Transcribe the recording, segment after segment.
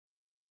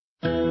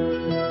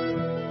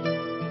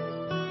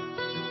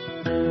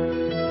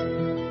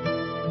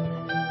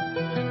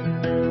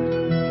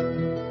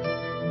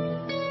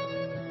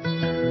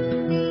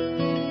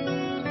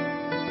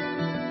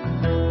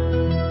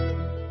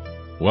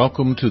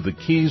Welcome to the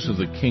Keys of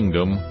the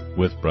Kingdom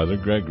with Brother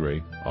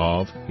Gregory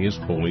of His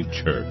Holy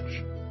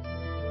Church.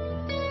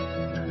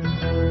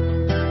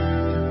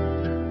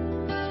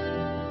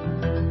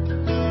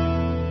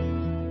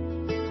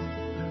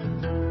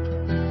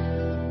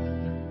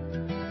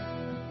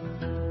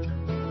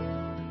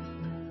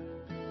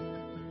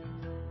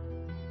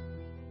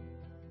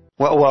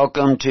 Well,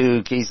 welcome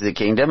to Keys of the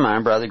Kingdom.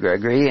 I'm Brother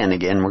Gregory, and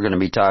again, we're going to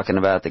be talking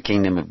about the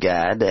Kingdom of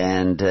God,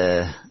 and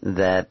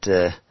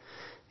that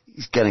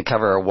is going to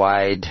cover a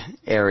wide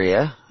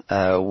area.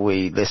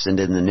 We listened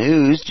in the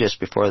news just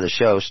before the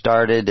show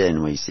started,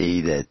 and we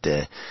see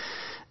that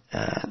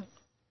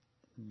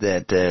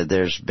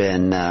there's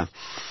been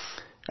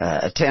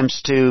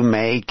attempts to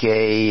make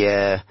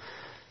new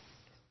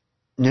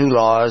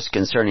laws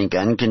concerning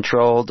gun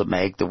control to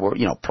make the world,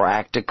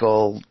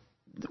 practical,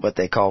 what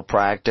they call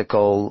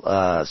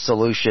practical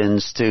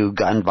solutions to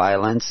gun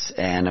violence.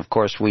 And of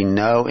course, we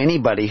know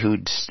anybody who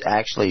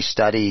actually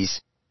studies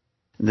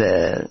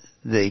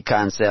the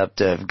concept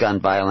of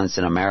gun violence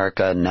in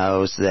America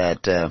knows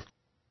that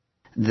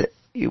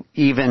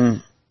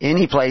even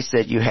any place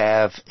that you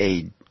have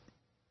a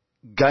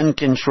gun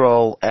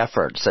control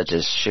effort, such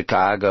as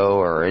Chicago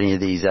or any of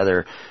these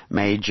other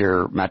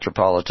major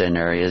metropolitan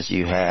areas,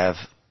 you have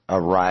a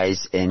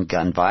rise in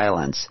gun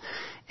violence.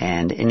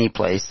 And any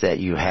place that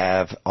you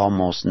have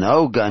almost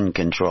no gun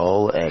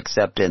control,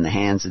 except in the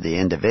hands of the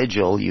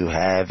individual, you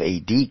have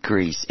a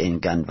decrease in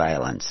gun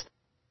violence.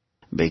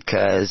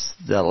 Because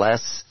the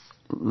less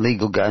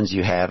legal guns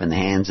you have in the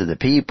hands of the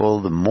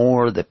people, the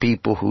more the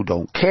people who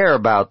don't care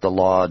about the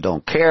law,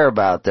 don't care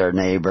about their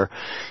neighbor,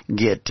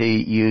 get to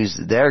use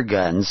their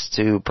guns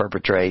to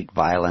perpetrate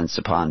violence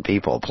upon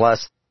people.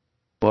 Plus,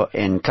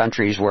 in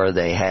countries where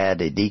they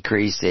had a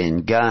decrease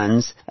in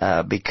guns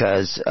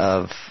because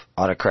of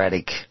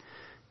autocratic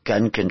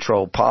gun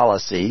control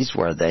policies,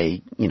 where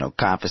they,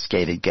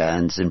 confiscated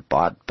guns and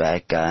bought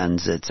back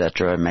guns,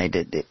 etc., and made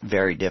it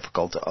very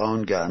difficult to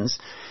own guns,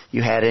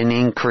 you had an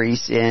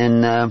increase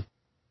in home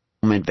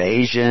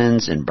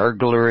invasions and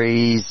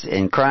burglaries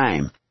and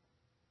crime.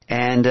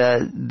 And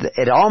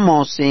it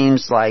almost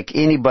seems like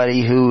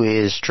anybody who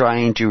is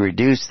trying to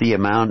reduce the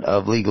amount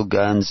of legal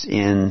guns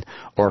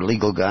or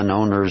legal gun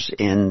owners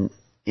in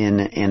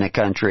a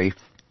country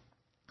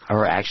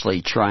are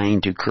actually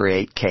trying to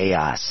create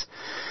chaos.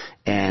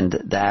 And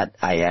that,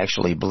 I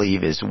actually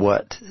believe, is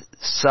what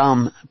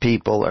some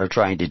people are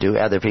trying to do.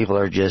 Other people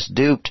are just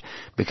duped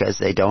because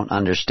they don't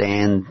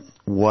understand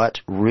what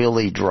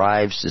really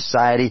drives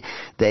society.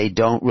 They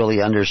don't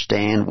really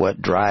understand what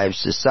drives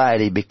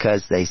society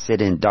because they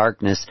sit in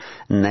darkness,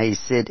 and they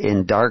sit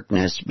in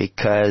darkness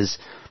because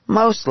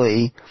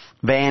mostly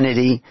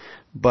vanity,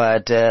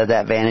 but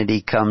that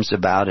vanity comes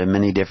about in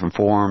many different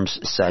forms,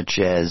 such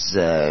as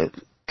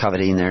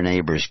coveting their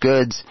neighbor's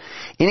goods.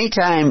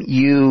 Anytime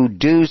you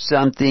do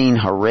something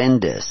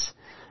horrendous,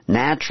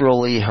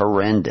 naturally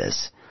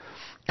horrendous,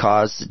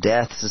 causes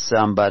death to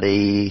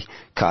somebody,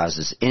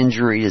 causes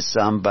injury to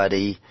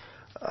somebody,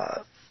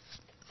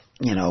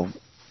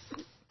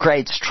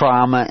 creates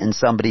trauma in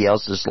somebody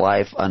else's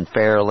life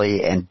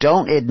unfairly, and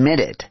don't admit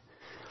it.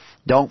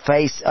 Don't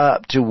face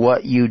up to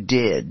what you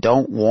did.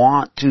 Don't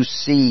want to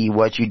see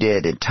what you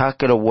did and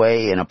tuck it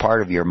away in a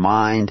part of your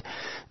mind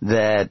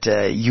that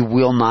you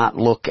will not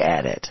look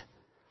at it.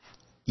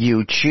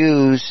 You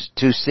choose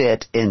to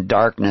sit in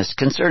darkness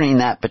concerning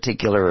that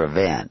particular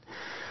event.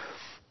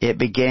 It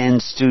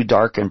begins to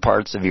darken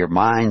parts of your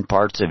mind,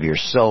 parts of your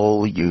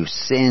soul. You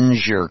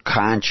singe your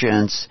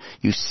conscience.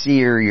 You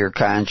sear your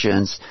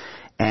conscience.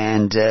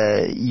 And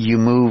you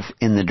move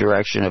in the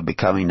direction of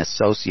becoming a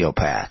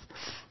sociopath.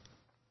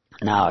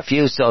 Now, a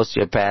few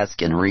sociopaths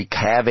can wreak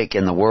havoc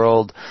in the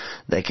world.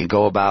 They can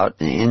go about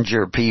and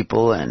injure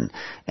people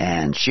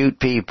and shoot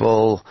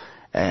people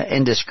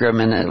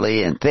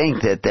indiscriminately and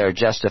think that they're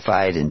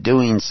justified in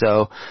doing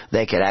so.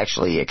 They could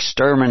actually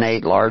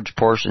exterminate large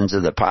portions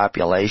of the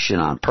population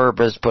on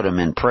purpose, put them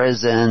in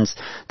prisons.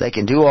 They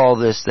can do all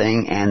this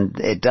thing, and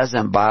it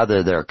doesn't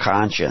bother their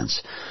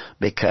conscience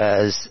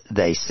because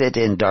they sit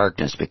in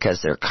darkness, because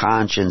their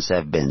conscience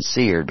have been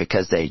seared,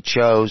 because they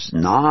chose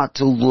not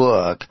to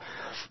look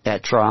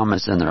at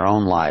traumas in their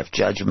own life,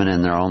 judgment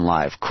in their own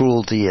life,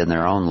 cruelty in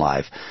their own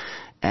life.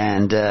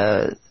 And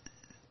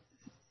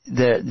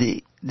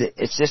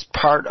it's just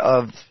part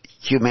of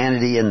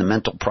humanity and the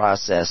mental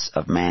process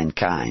of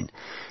mankind.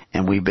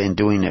 And we've been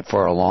doing it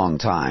for a long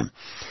time.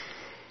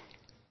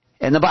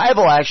 And the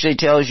Bible actually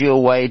tells you a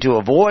way to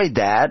avoid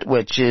that,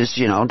 which is,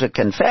 to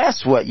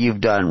confess what you've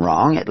done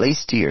wrong, at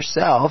least to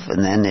yourself.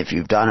 And then if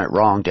you've done it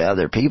wrong to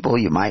other people,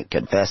 you might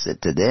confess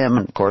it to them.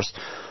 And of course,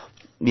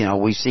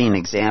 we've seen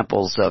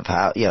examples of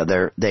how,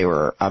 they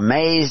were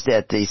amazed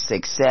at the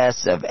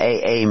success of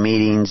AA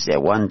meetings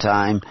at one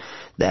time,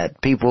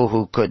 that people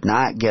who could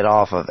not get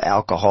off of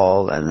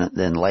alcohol and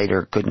then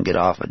later couldn't get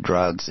off of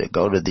drugs, that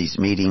go to these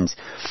meetings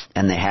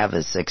and they have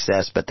a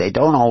success, but they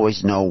don't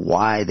always know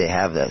why they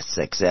have the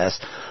success.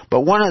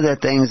 But one of the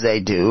things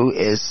they do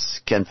is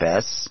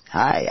confess,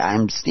 "Hi,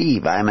 I'm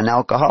Steve, I'm an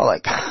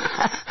alcoholic."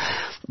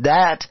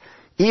 That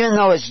even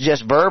though it's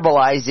just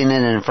verbalizing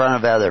it in front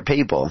of other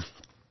people,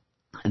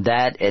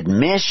 that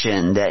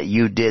admission that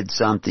you did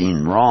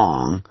something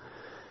wrong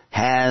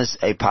has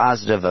a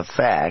positive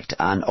effect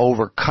on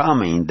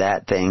overcoming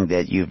that thing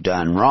that you've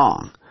done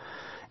wrong.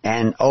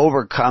 And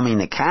overcoming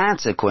the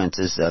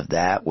consequences of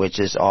that, which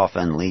is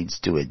often leads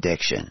to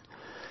addiction.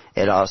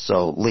 It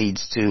also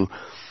leads to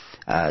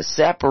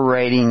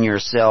separating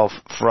yourself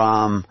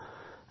from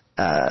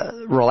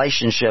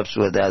relationships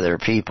with other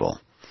people.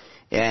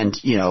 And,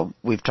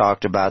 we've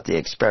talked about the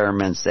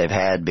experiments they've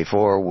had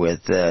before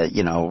with,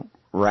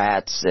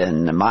 rats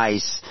and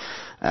mice,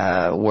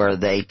 where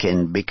they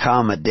can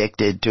become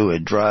addicted to a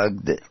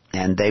drug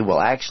and they will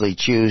actually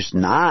choose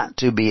not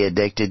to be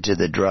addicted to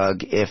the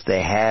drug if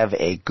they have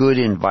a good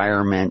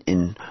environment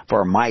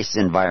for mice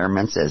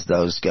environments, as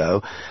those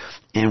go,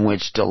 in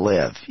which to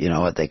live.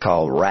 What they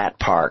call rat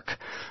park,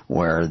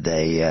 where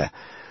they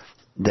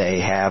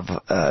have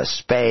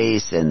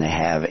space and they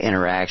have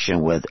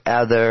interaction with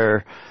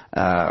other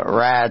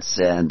rats,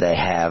 and they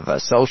have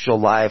a social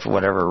life,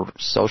 whatever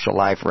social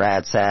life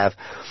rats have.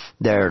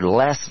 They're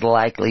less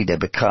likely to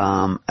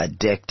become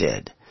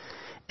addicted.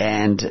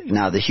 And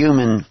now the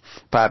human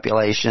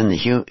population,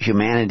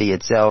 humanity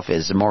itself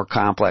is a more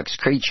complex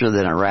creature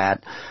than a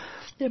rat,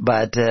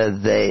 but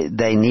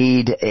they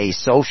need a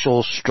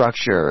social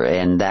structure,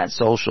 and that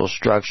social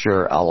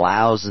structure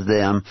allows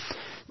them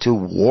to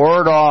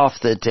ward off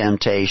the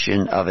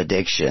temptation of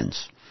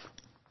addictions.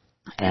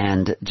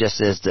 And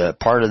just as the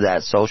part of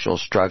that social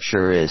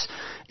structure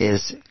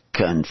is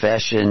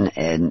confession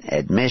and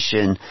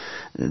admission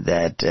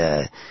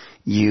that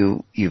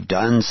you've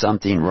done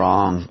something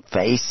wrong,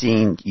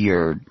 facing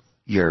your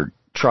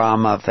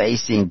trauma,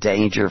 facing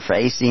danger,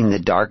 facing the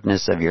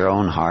darkness of your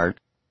own heart,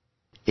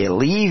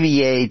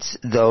 alleviates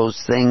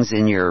those things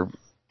in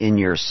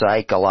your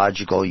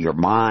psychological, your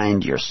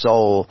mind, your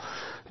soul,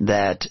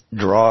 that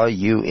draw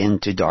you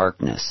into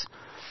darkness.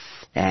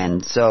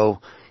 And so,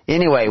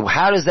 anyway,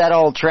 how does that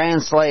all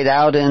translate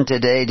out into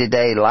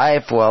day-to-day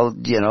life? Well,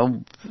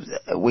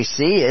 we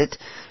see it.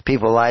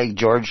 People like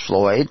George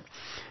Floyd,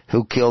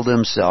 who killed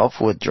himself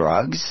with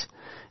drugs.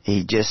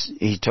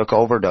 He took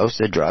overdose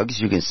of drugs.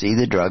 You can see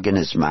the drug in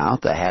his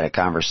mouth. I had a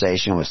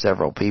conversation with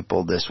several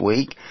people this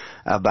week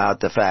about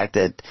the fact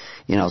that,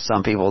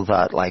 some people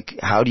thought, like,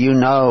 how do you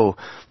know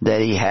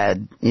that he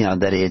had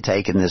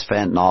taken this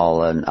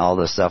fentanyl and all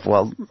this stuff?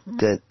 Well,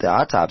 the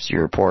autopsy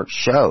report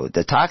showed,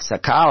 the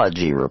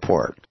toxicology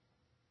report,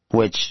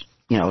 which,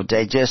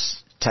 they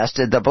just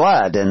tested the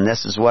blood, and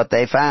this is what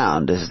they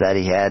found, is that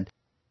he had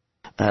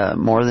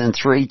more than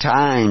 3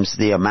 times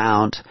the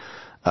amount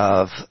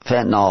of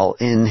fentanyl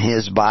in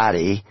his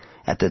body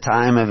at the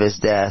time of his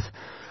death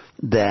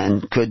than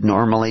could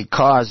normally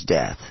cause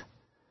death.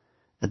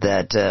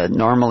 That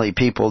normally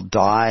people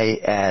die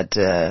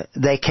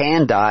they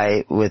can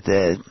die with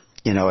a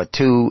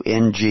 2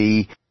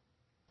 ng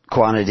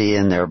quantity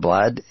in their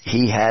blood.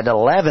 He had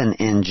 11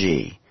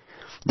 ng.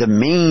 The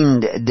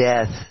mean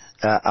death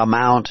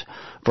amount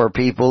for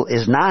people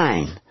is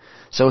 9.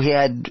 So he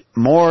had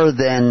more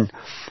than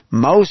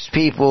most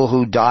people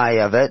who die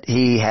of it.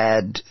 He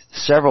had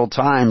several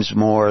times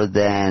more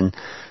than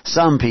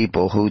some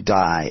people who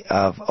die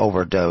of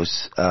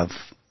overdose of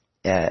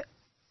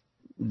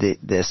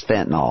this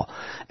fentanyl.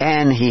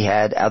 And he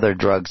had other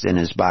drugs in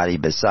his body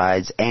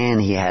besides, and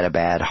he had a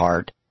bad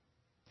heart.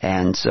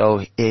 And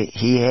so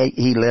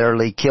he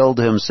literally killed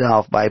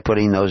himself by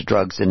putting those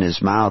drugs in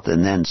his mouth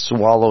and then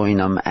swallowing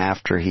them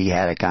after he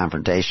had a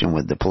confrontation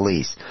with the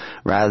police.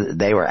 Rather,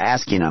 they were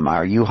asking him,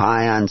 are you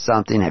high on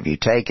something? Have you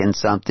taken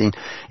something?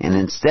 And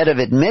instead of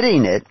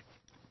admitting it,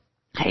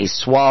 he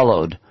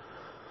swallowed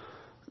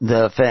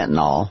the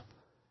fentanyl.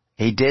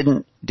 He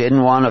didn't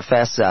want to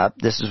fess up.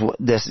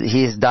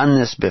 He has done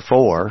this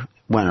before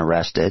when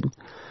arrested.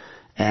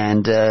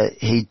 And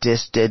he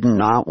just did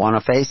not want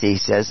to face it. He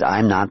says,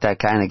 I'm not that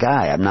kind of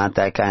guy. I'm not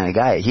that kind of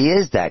guy. He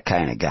is that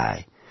kind of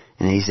guy.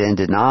 And he's in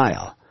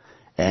denial.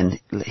 And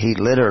he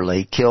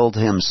literally killed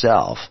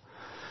himself.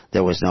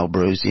 There was no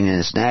bruising in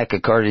his neck,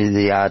 according to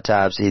the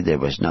autopsy. There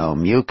was no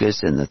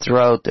mucus in the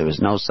throat. There was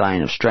no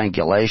sign of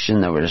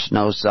strangulation. There was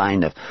no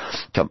sign of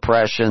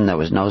compression. There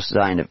was no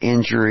sign of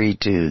injury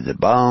to the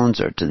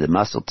bones or to the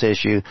muscle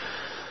tissue.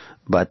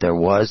 But there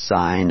was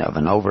sign of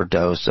an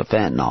overdose of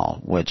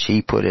fentanyl, which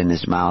he put in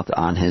his mouth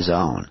on his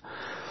own.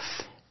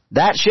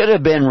 That should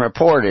have been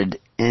reported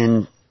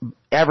in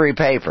every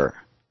paper.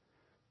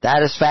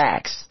 That is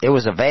facts. It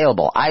was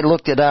available. I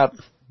looked it up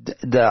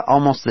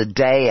almost the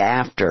day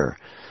after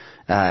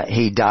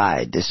he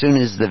died. As soon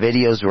as the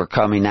videos were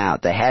coming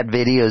out, they had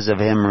videos of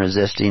him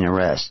resisting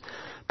arrest.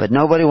 But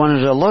nobody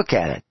wanted to look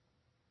at it.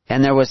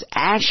 And there was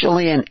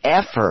actually an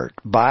effort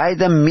by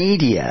the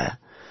media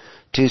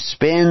to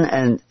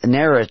spin a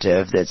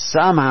narrative that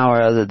somehow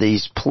or other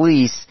these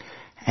police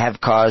have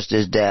caused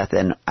his death.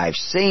 And I've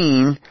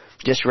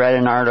just read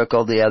an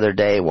article the other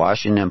day,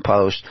 Washington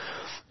Post,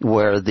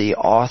 where the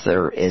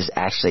author is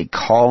actually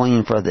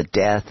calling for the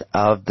death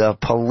of the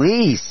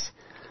police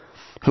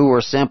who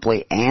were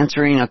simply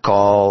answering a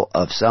call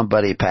of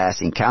somebody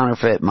passing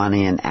counterfeit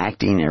money and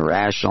acting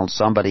irrational,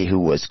 somebody who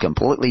was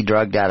completely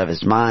drugged out of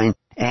his mind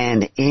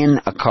and in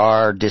a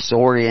car,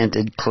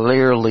 disoriented,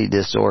 clearly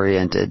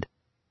disoriented,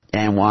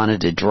 and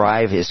wanted to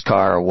drive his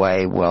car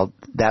away. Well,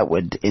 that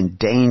would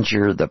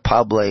endanger the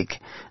public.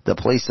 The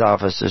police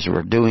officers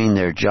were doing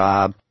their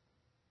job.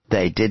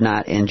 They did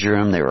not injure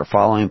him. They were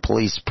following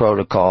police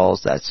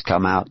protocols. That's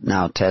come out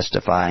now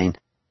testifying.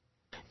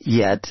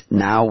 Yet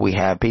now we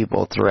have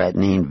people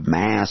threatening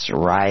mass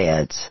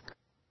riots,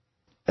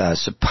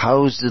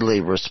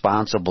 supposedly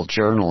responsible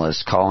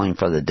journalists calling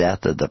for the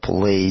death of the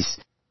police,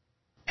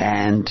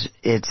 and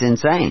it's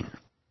insane.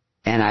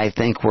 And I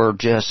think we're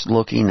just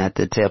looking at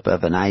the tip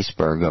of an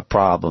iceberg of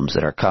problems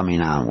that are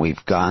coming on.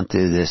 We've gone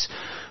through this,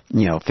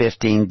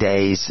 15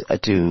 days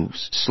to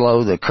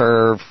slow the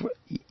curve.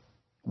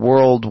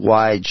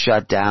 Worldwide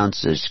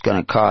shutdowns is going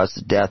to cause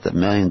the death of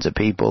millions of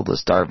people, the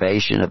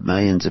starvation of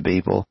millions of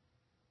people.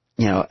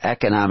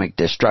 Economic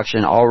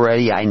destruction.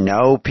 Already I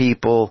know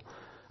people,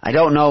 I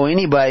don't know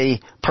anybody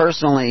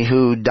personally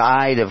who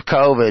died of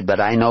COVID,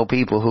 but I know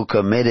people who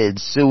committed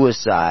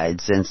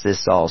suicide since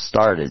this all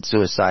started.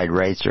 Suicide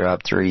rates are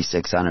up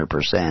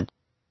 600%.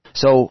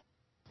 So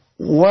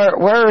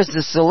where is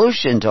the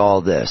solution to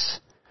all this?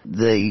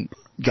 The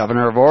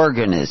governor of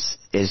Oregon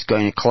is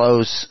going to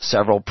close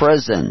several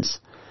prisons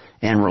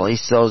and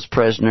release those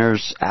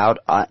prisoners out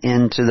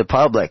into the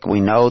public.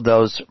 We know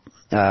those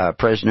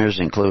prisoners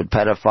include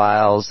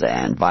pedophiles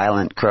and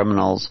violent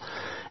criminals,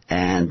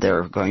 and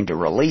they're going to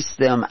release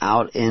them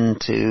out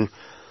into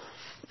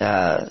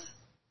the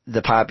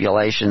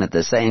population. At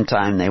the same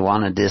time, they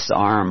want to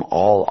disarm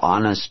all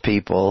honest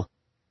people,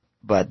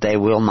 but they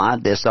will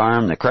not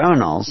disarm the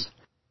criminals.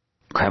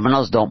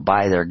 Criminals don't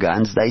buy their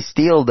guns, they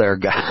steal their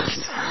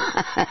guns.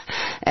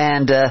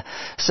 And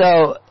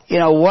so,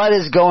 what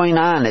is going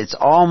on? It's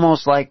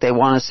almost like they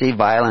want to see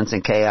violence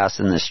and chaos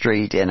in the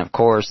street, and of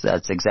course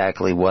that's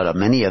exactly what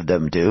many of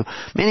them do.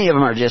 Many of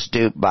them are just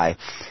duped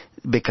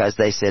because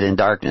they sit in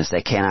darkness.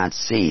 They cannot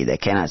see. They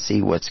cannot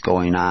see what's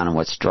going on and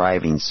what's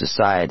driving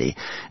society.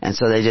 And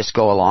so they just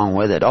go along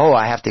with it. Oh,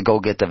 I have to go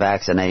get the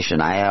vaccination.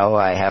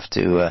 I have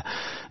to,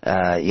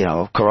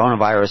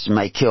 coronavirus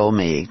may kill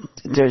me.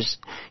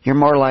 You're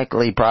more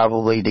likely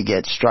probably to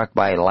get struck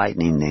by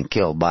lightning than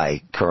killed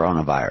by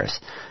coronavirus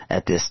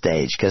at this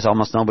stage, because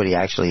almost nobody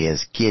actually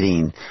is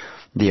getting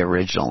the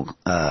original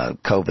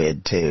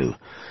COVID-2.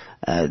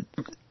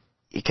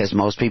 Because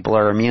most people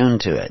are immune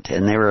to it,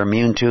 and they were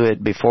immune to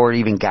it before it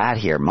even got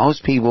here.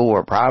 Most people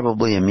were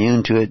probably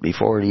immune to it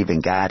before it even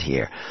got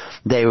here.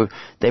 They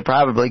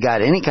probably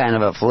got any kind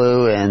of a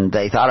flu, and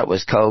they thought it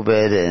was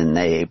COVID, and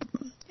they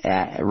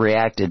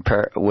reacted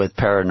with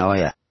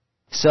paranoia.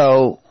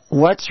 So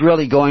what's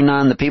really going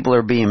on? The people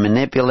are being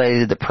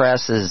manipulated. The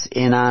press is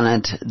in on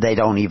it. They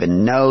don't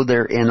even know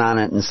they're in on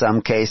it in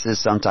some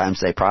cases. Sometimes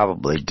they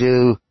probably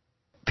do.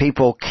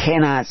 People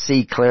cannot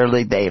see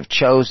clearly. They have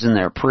chosen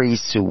their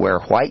priests who wear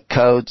white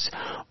coats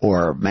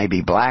or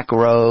maybe black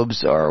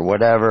robes or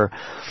whatever.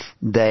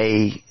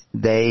 They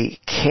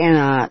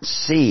cannot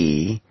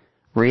see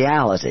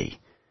reality.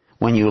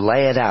 When you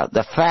lay it out,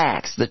 the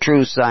facts, the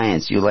true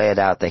science, you lay it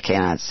out, they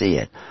cannot see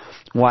it.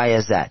 Why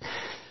is that?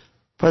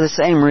 For the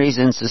same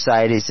reason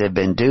societies have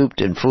been duped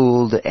and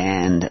fooled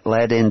and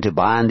led into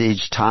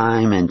bondage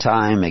time and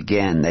time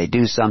again. They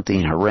do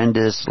something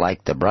horrendous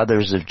like the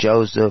brothers of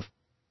Joseph,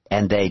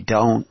 and they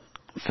don't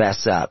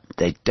fess up.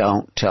 They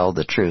don't tell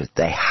the truth.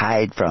 They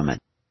hide from it.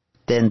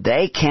 Then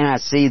they cannot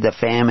see the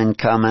famine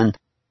coming.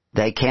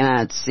 They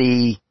cannot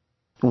see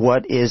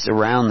what is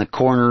around the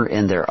corner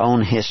in their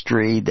own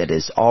history that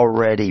is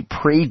already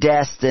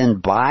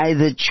predestined by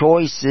the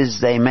choices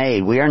they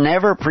made. We are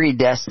never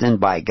predestined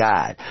by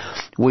God.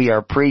 We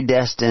are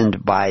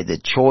predestined by the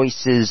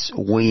choices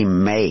we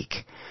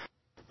make.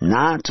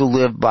 Not to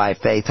live by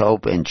faith,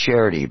 hope, and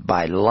charity,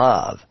 by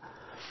love.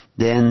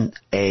 Then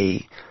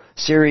a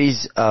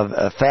series of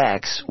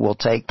effects will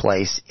take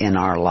place in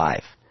our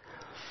life.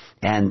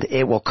 And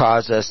it will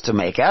cause us to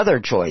make other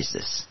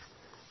choices.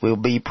 We'll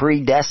be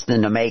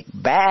predestined to make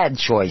bad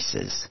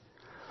choices.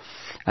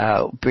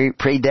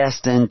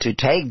 Predestined to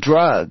take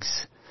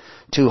drugs,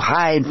 to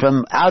hide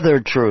from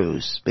other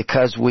truths,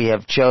 because we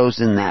have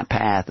chosen that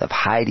path of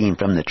hiding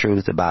from the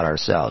truth about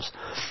ourselves.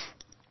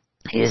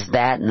 Is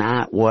that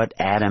not what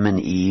Adam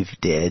and Eve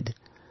did?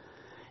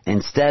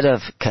 Instead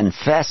of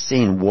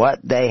confessing what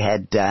they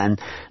had done,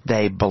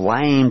 they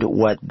blamed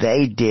what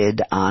they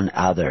did on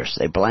others.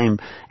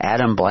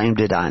 Adam blamed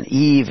it on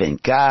Eve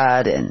and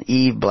God, and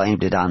Eve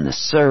blamed it on the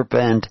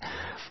serpent,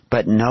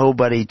 but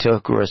nobody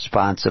took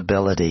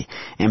responsibility.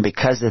 And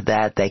because of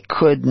that, they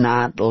could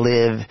not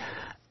live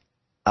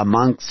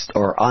amongst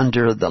or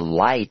under the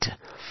light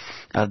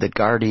of the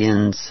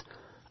guardians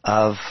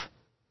of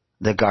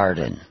the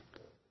garden.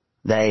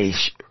 They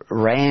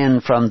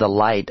ran from the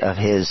light of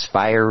his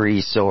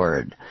fiery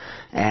sword,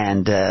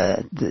 and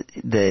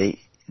they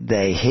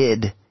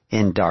hid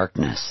in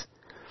darkness.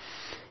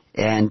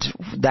 And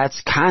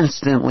that's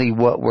constantly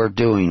what we're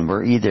doing.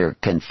 We're either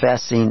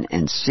confessing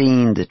and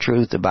seeing the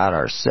truth about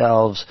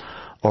ourselves,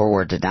 or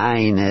we're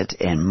denying it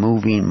and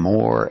moving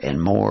more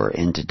and more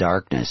into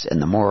darkness.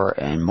 And the more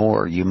and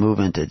more you move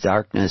into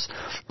darkness,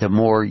 the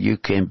more you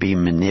can be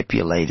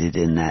manipulated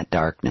in that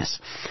darkness.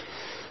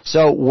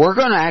 So we're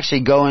going to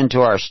actually go into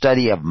our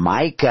study of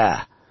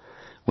Micah.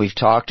 We've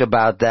talked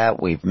about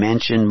that. We've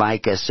mentioned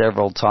Micah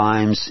several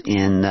times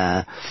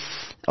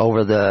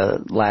over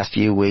the last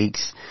few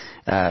weeks.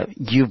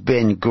 You've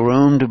been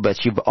groomed,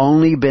 but you've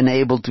only been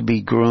able to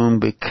be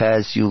groomed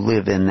because you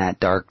live in that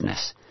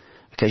darkness,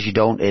 because you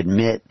don't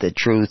admit the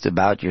truth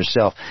about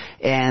yourself.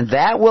 And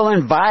that will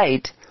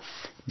invite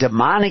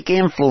demonic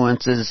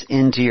influences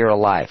into your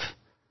life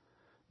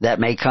that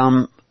may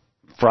come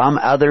from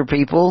other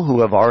people who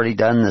have already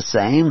done the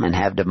same and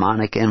have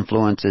demonic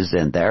influences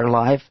in their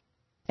life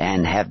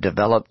and have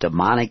developed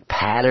demonic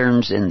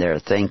patterns in their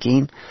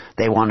thinking.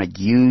 They want to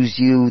use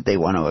you. They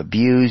want to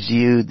abuse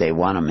you. They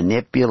want to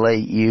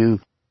manipulate you.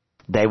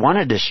 They want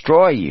to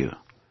destroy you.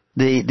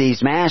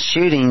 These mass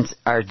shootings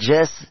are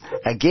just,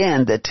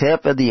 again, the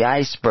tip of the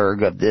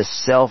iceberg of this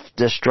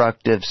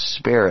self-destructive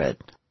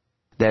spirit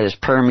that is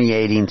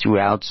permeating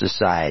throughout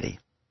society.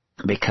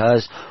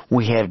 Because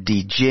we have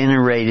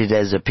degenerated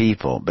as a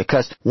people.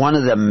 Because one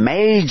of the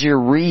major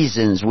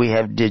reasons we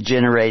have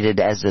degenerated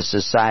as a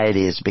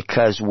society is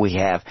because we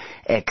have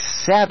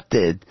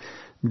accepted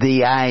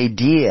the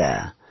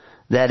idea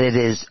that it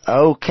is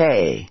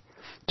okay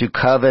to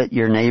covet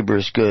your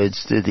neighbor's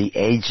goods through the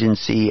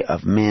agency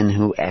of men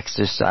who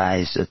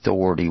exercise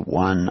authority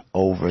one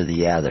over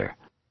the other.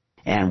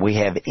 And we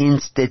have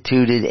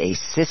instituted a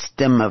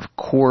system of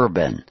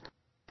Corban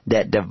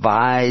that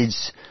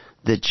divides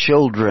the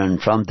children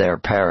from their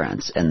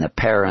parents and the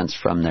parents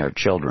from their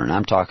children.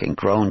 I'm talking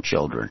grown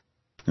children.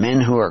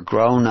 Men who are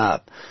grown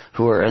up,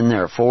 who are in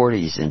their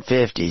 40s and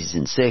 50s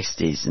and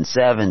 60s and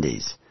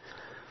 70s.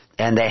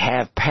 And they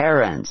have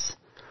parents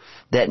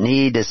that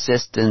need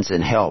assistance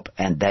and help,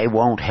 and they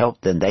won't help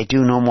them. They do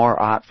no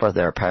more ought for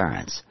their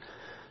parents.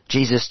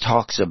 Jesus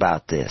talks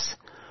about this,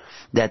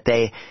 that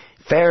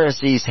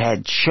Pharisees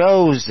had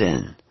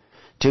chosen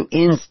to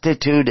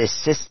institute a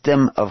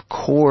system of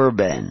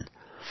Corban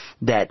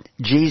that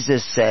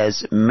Jesus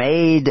says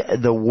made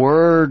the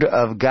Word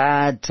of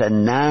God to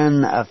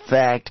none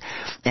effect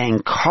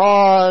and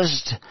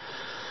caused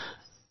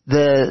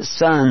the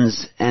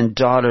sons and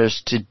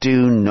daughters to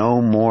do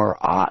no more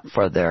ought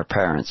for their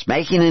parents,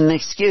 making an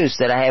excuse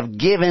that I have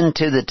given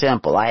to the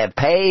temple. I have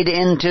paid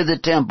into the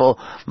temple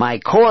my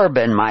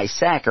Corban, my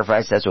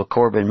sacrifice. That's what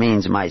Corban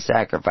means, my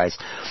sacrifice.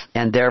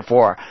 And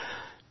therefore,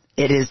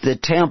 it is the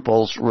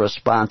temple's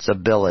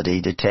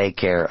responsibility to take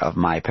care of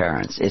my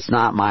parents. It's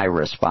not my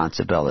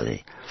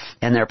responsibility.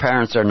 And their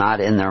parents are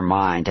not in their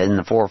mind, in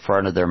the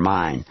forefront of their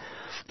mind.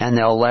 And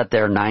they'll let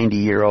their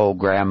 90-year-old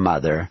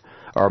grandmother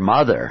or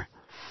mother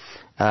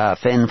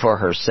fend for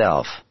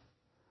herself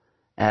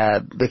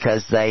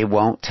because they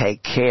won't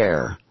take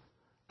care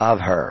of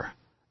her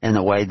in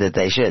the way that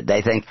they should.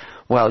 They think,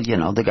 well,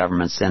 the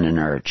government's sending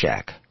her a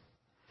check.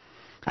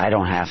 I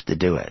don't have to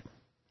do it.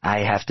 I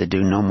have to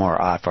do no more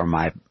ought for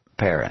my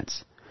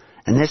parents.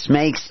 And this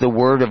makes the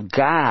Word of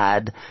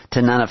God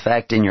to none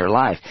effect in your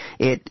life.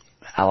 It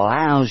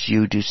allows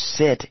you to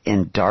sit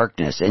in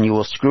darkness, and you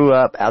will screw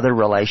up other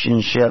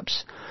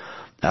relationships,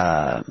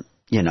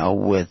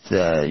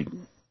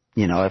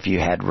 if you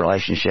had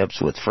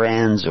relationships with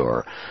friends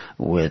or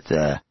with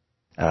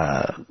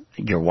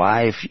your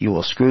wife, you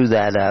will screw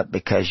that up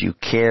because you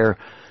care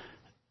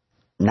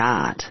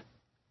not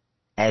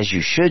as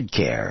you should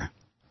care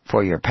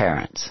for your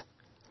parents.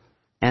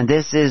 And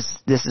this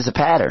is a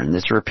pattern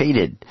that's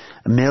repeated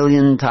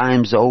 1,000,000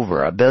 times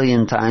over,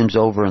 1,000,000,000 times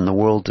over in the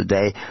world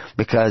today,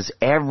 because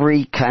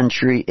every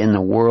country in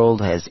the world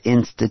has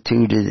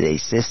instituted a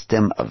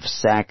system of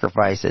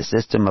sacrifice, a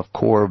system of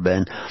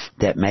Corban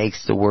that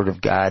makes the Word of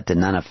God to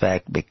none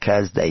effect,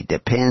 because they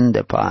depend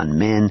upon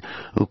men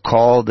who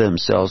call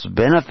themselves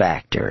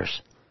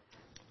benefactors,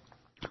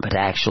 but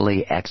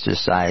actually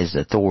exercise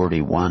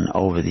authority one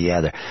over the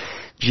other.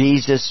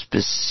 Jesus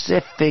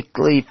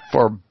specifically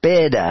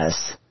forbid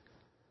us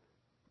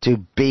to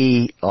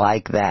be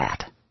like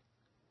that,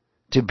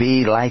 to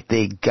be like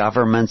the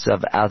governments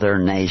of other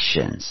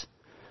nations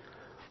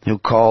who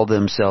call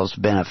themselves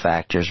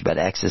benefactors but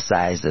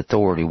exercise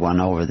authority one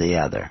over the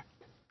other.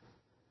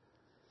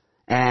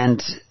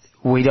 And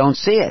we don't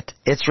see it.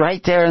 It's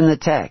right there in the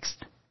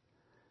text,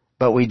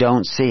 but we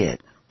don't see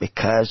it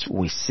because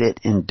we sit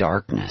in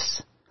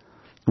darkness.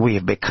 We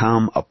have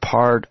become a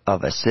part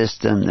of a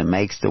system that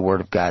makes the Word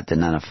of God to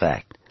none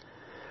effect.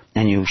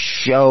 And you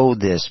show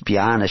this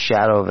beyond a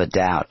shadow of a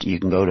doubt. You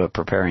can go to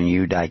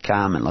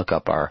preparingyou.com and look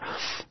up our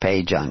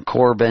page on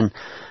Corban.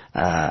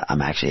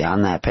 I'm actually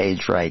on that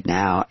page right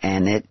now,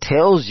 and it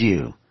tells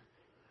you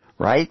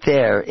right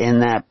there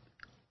in that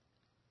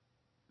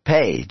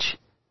page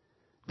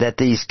that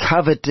these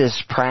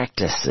covetous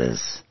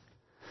practices,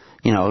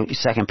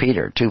 2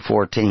 Peter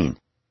 2:14,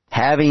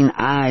 having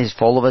eyes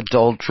full of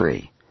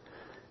adultery,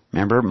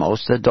 Remember,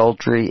 most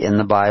adultery in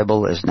the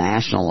Bible is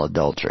national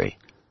adultery.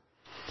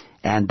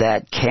 And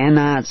that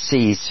cannot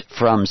cease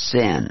from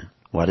sin.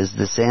 What is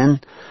the sin?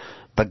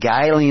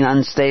 Beguiling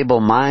unstable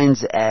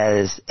minds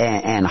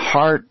and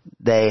heart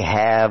they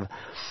have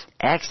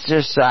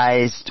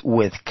exercised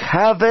with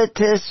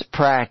covetous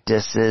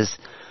practices,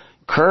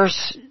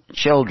 curse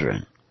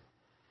children.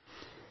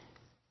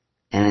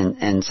 And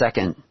in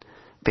 2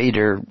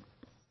 Peter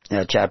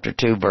chapter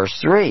 2 verse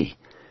 3,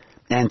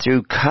 and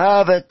through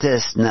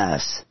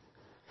covetousness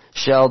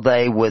shall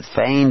they with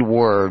feigned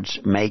words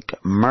make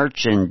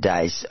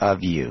merchandise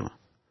of you,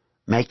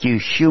 make you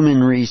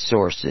human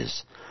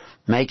resources,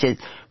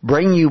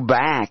 bring you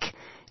back,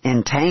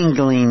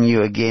 entangling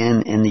you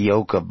again in the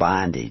yoke of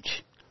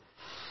bondage.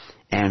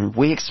 And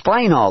we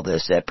explain all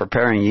this at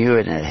Preparing You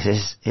and at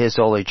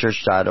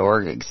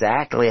hisholychurch.org,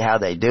 exactly how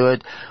they do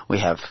it. We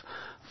have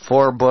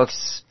 5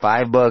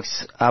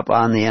 books up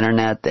on the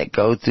internet that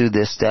go through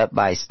this step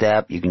by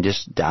step. You can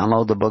just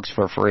download the books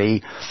for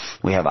free.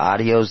 We have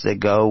audios that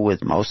go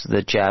with most of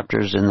the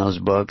chapters in those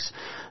books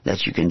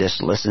that you can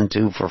just listen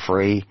to for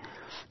free,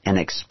 and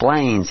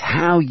explains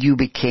how you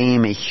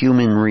became a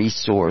human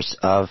resource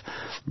of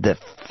the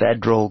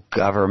federal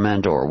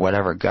government or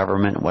whatever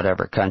government,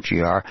 whatever country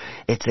you are.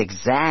 It's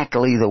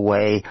exactly the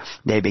way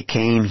they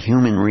became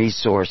human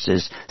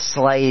resources,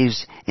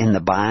 slaves in the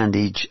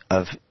bondage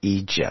of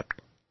Egypt.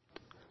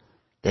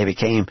 They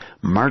became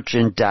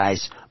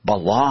merchandise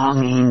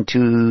belonging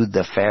to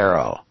the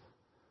Pharaoh.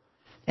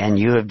 And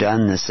you have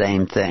done the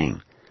same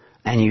thing.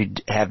 And you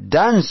have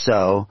done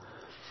so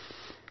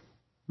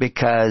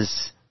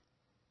because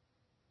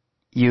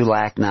you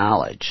lack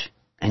knowledge.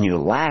 And you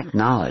lack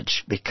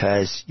knowledge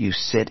because you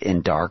sit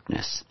in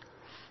darkness.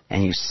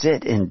 And you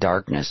sit in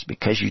darkness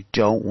because you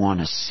don't want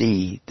to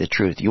see the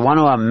truth. You want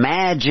to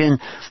imagine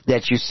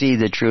that you see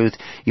the truth.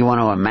 You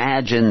want to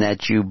imagine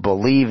that you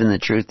believe in the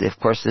truth. Of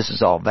course, this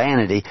is all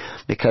vanity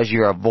because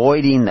you're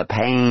avoiding the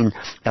pain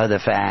of the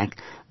fact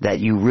that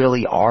you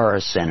really are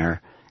a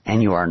sinner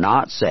and you are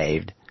not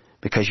saved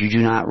because you do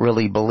not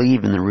really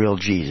believe in the real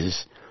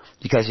Jesus.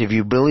 Because if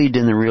you believed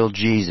in the real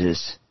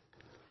Jesus,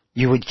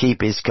 you would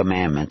keep His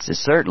commandments. And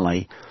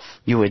certainly,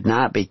 you would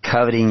not be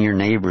coveting your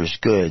neighbor's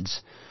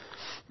goods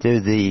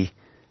through the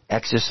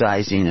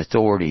exercising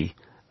authority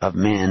of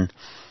men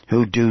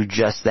who do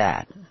just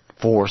that,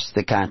 force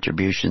the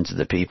contributions of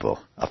the people.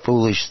 A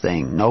foolish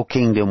thing. No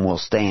kingdom will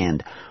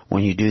stand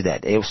when you do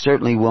that. It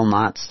certainly will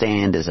not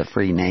stand as a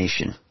free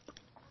nation.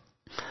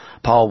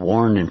 Paul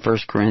warned in 1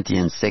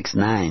 Corinthians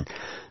 6:9,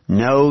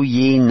 know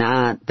ye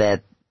not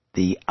that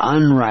the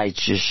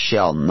unrighteous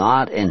shall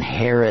not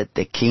inherit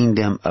the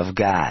kingdom of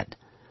God?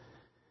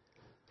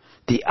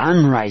 The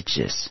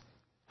unrighteous.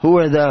 Who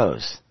are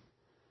those?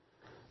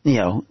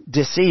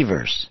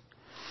 Deceivers.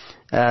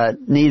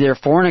 Neither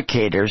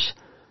fornicators,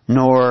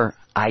 nor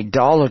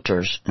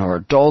idolaters, nor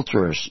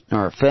adulterers,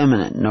 nor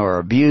effeminate, nor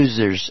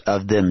abusers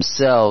of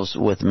themselves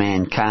with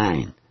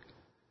mankind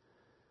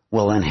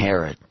will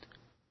inherit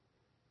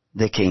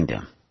the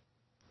kingdom.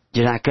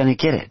 You're not going to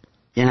get it.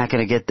 You're not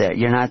going to get there.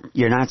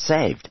 You're not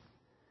saved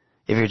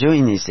if you're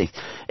doing these things.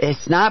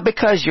 It's not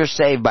because you're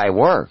saved by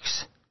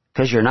works.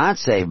 Because you're not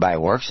saved by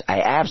works.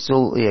 I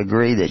absolutely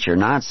agree that you're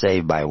not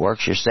saved by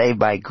works. You're saved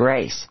by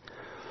grace.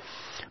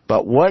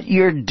 But what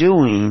you're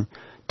doing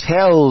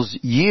tells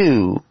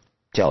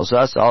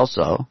us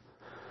also,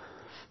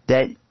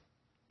 that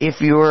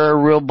if you're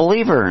a real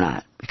believer or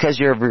not. Because if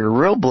you're a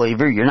real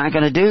believer, you're not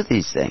going to do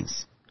these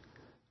things.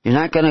 You're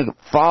not going to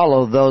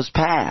follow those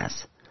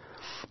paths.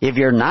 If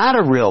you're not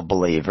a real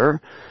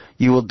believer,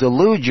 you will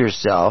delude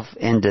yourself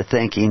into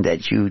thinking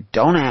that you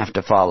don't have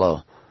to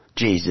follow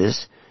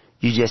Jesus.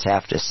 You just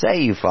have to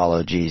say you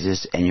follow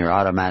Jesus and you're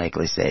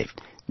automatically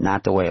saved.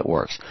 Not the way it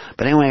works.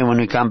 But anyway, when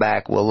we come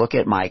back, we'll look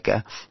at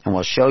Micah and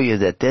we'll show you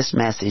that this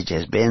message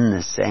has been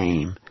the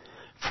same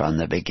from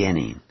the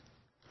beginning.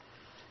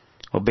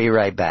 We'll be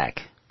right back.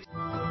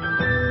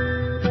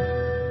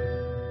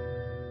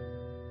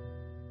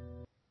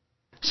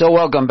 So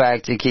welcome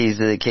back to Keys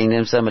to the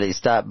Kingdom. Somebody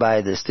stopped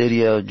by the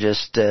studio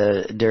just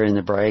during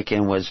the break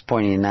and was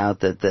pointing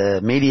out that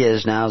the media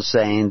is now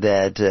saying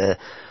that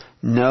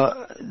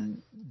no,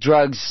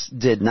 drugs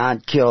did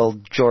not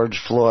kill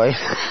George Floyd.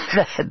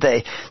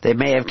 They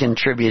may have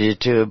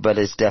contributed to it, but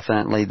it's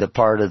definitely the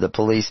part of the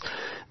police.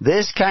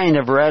 This kind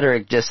of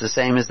rhetoric, just the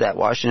same as that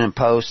Washington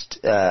Post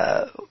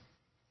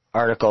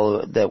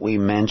article that we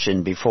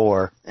mentioned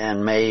before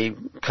and may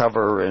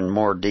cover in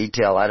more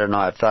detail. I don't know.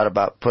 I've thought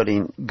about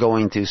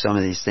going through some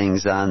of these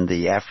things on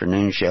the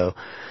afternoon show.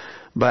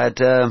 But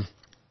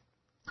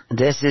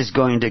this is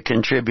going to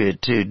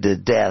contribute to the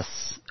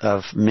deaths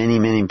of many,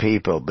 many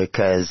people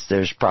because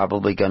there's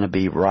probably going to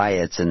be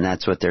riots, and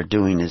that's what they're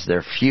doing, is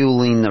they're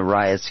fueling the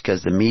riots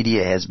because the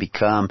media has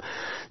become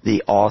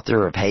the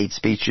author of hate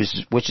speech,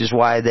 which is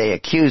why they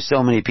accuse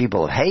so many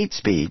people of hate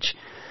speech,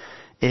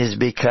 is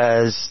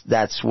because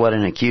that's what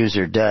an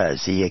accuser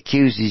does. He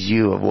accuses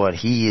you of what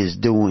he is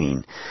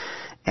doing.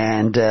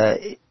 And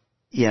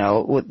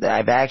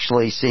I've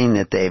actually seen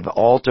that they've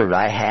altered.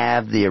 I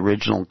have the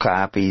original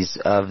copies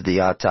of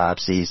the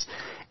autopsies,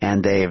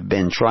 and they have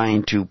been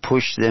trying to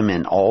push them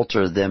and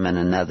alter them in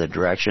another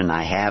direction.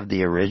 I have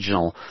the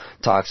original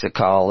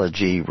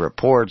toxicology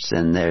reports,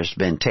 and there's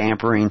been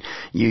tampering.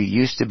 You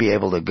used to be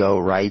able to go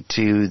right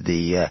to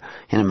the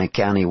Hennepin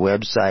County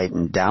website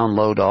and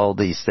download all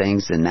these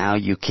things, and now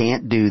you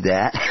can't do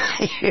that.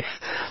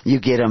 You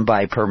get them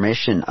by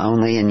permission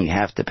only, and you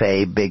have to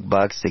pay big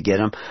bucks to get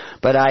them.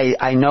 But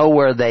I know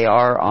where they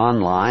are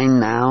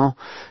online now,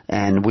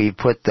 and we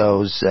put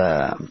those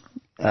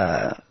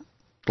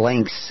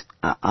links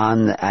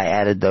I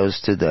added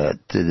those to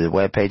the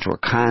web page. We're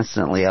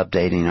constantly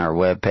updating our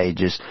web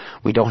pages.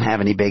 We don't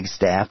have any big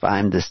staff.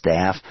 I'm the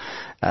staff.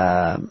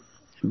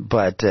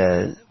 But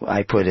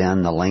I put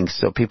in the links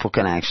so people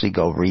can actually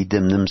go read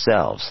them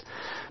themselves.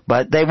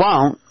 But they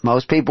won't.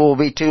 Most people will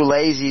be too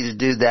lazy to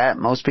do that.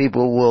 Most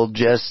people will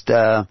just,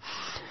 go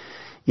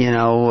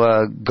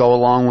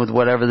along with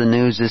whatever the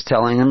news is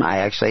telling them. I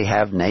actually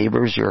have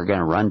neighbors who are going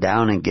to run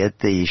down and get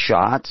the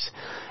shots.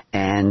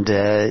 And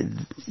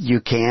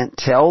you can't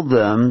tell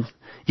them.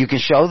 You can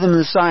show them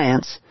the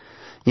science,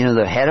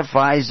 the head of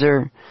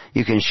Pfizer.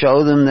 You can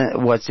show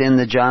them what's in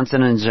the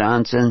Johnson &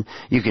 Johnson.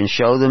 You can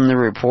show them the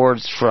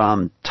reports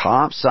from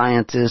top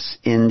scientists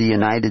in the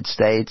United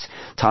States,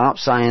 top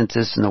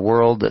scientists in the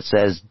world that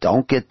says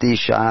don't get these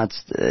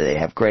shots. They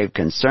have grave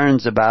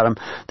concerns about them.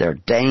 They're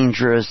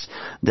dangerous,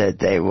 that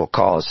they will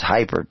cause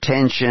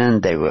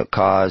hypertension. They will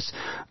cause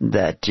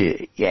that,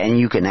 and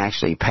you can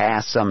actually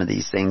pass some of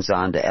these things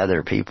on to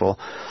other people.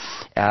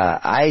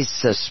 I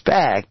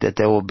suspect that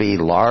there will be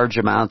large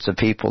amounts of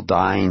people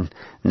dying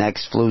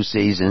next flu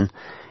season,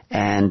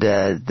 and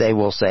they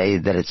will say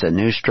that it's a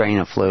new strain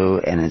of flu,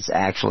 and it's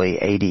actually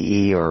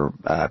ADE or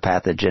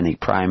pathogenic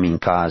priming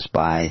caused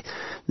by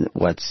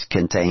what's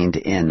contained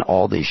in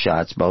all these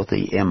shots, both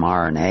the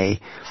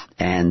mRNA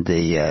and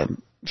the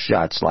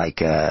shots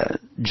like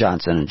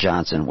Johnson &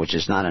 Johnson, which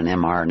is not an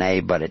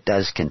mRNA, but it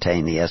does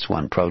contain the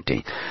S1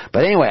 protein.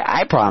 But anyway,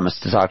 I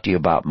promised to talk to you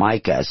about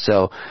MICA,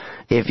 so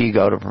if you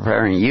go to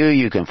Preparing You,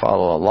 you can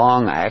follow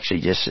along. I actually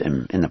just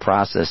am in the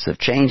process of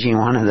changing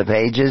one of the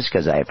pages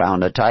because I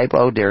found a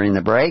typo during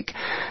the break.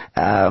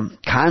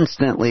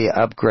 Constantly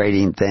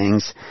upgrading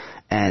things,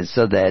 and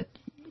so that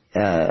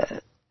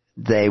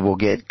they will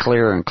get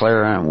clearer and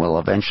clearer, and we'll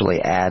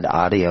eventually add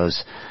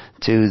audios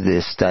to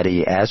this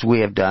study, as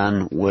we have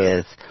done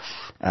with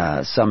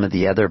some of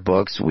the other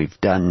books. We've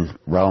done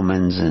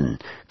Romans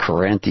and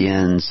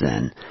Corinthians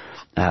and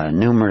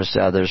numerous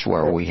others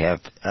where we have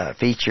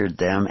featured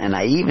them, and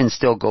I even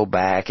still go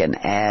back and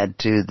add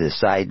to the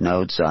side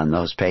notes on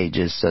those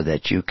pages so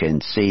that you can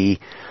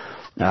see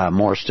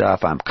more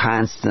stuff. I'm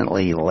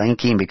constantly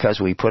linking because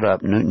we put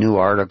up new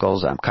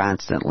articles. I'm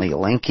constantly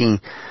linking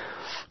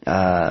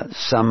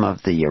some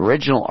of the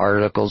original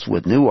articles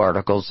with new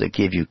articles that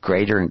give you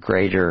greater and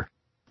greater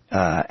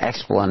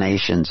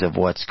explanations of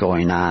what's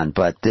going on.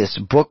 But this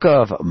book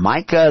of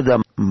Micah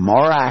the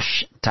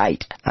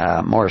Morashtite,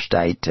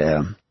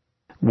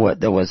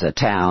 there was a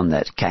town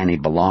that kind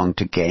of belonged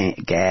to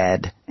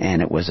Gad,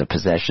 and it was a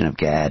possession of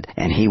Gad,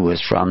 and he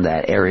was from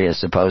that area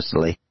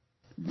supposedly.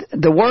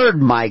 The word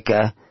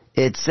Micah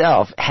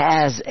itself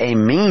has a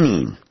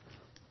meaning,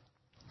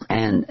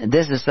 and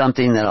this is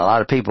something that a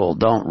lot of people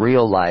don't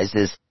realize,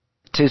 is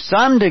to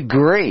some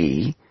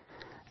degree,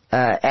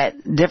 at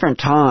different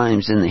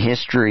times in the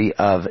history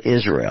of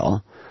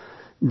Israel,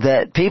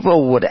 that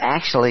people would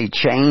actually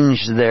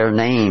change their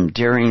name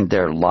during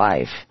their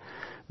life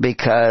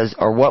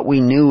or what we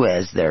knew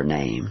as their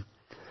name,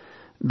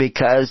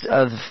 because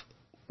of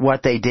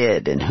what they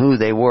did and who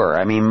they were.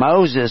 I mean,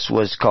 Moses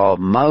was called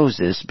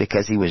Moses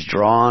because he was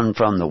drawn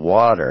from the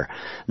water.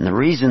 And the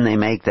reason they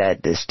make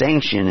that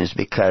distinction is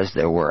because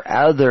there were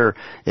other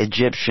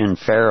Egyptian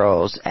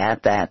pharaohs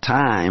at that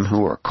time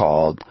who were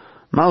called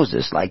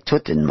Moses, like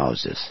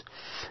Tutmosis.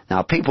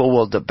 Now, people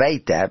will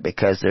debate that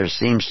because there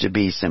seems to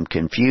be some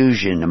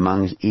confusion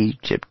among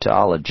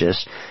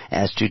Egyptologists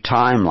as to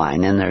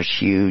timeline, and there's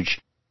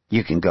huge.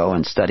 You can go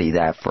and study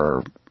that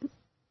for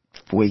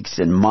weeks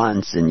and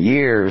months and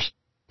years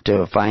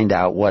to find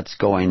out what's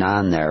going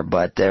on there.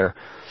 But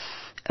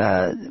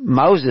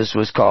Moses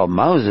was called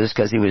Moses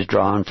because he was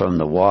drawn from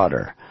the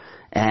water.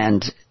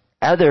 And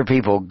other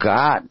people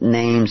got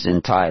names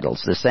and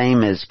titles, the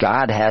same as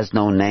God has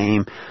no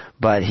name,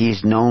 but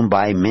he's known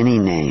by many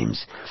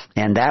names.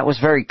 And that was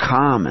very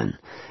common.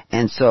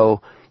 And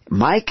so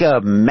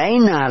Micah may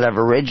not have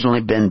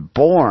originally been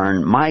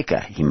born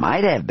Micah. He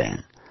might have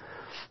been.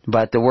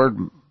 But the word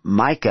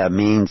Micah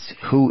means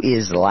who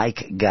is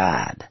like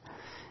God.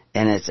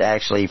 And it's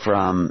actually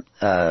from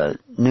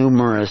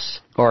numerous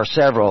or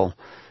several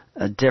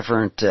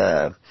different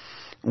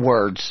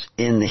words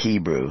in the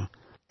Hebrew.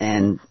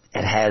 And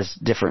it has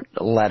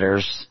different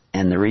letters.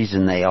 And the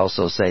reason they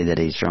also say that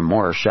he's from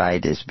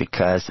Morashite is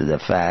because of the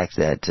fact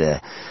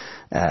that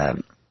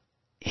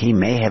he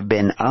may have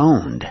been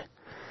owned.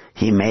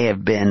 He may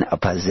have been a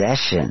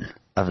possession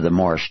of the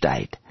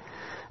Morashite.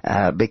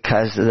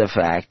 because of the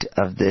fact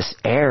of this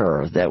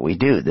error that we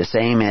do. The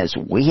same as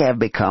we have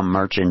become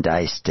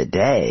merchandise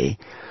today,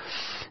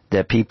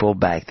 the people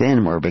back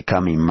then were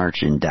becoming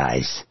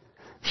merchandise,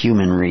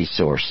 human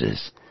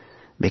resources,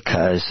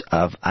 because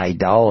of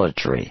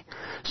idolatry.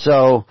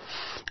 So,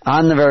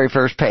 on the very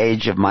first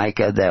page of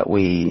Micah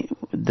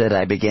that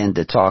I began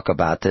to talk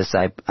about this,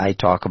 I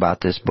talk about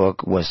this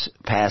book was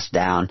passed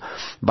down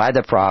by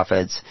the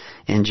prophets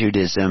in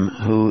Judaism,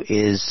 who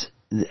is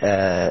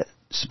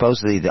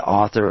supposedly the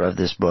author of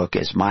this book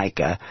is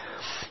Micah.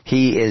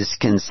 He is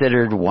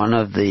considered one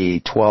of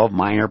the 12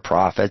 minor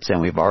prophets,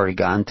 and we've already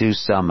gone through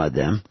some of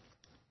them.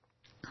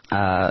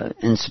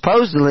 And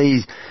supposedly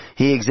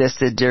he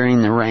existed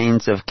during the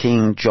reigns of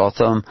King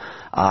Jotham,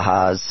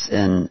 Ahaz,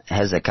 and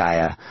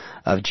Hezekiah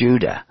of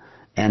Judah.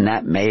 And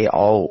that may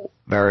all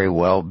very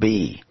well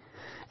be,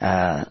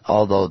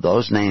 although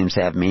those names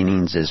have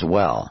meanings as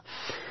well.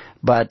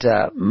 But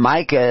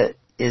Micah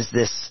is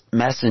this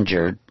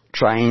messenger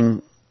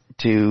trying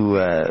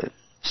to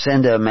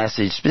send a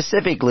message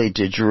specifically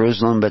to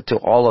Jerusalem, but to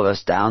all of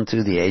us down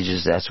through the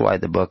ages. That's why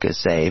the book is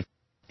saved.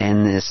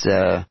 And this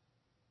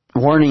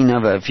warning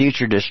of a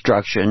future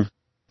destruction.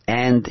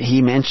 And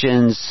he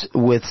mentions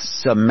with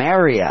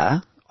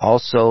Samaria,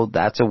 also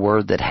that's a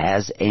word that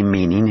has a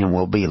meaning, and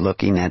we'll be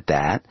looking at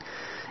that,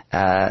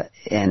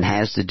 and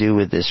has to do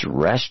with this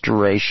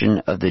restoration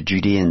of the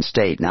Judean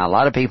state. Now, a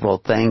lot of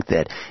people think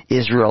that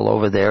Israel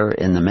over there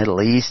in the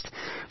Middle East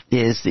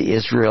is the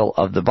Israel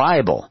of the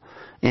Bible.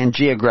 And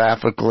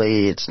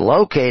geographically, it's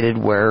located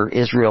where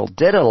Israel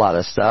did a lot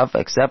of stuff,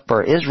 except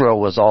for Israel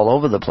was all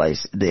over the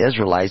place. The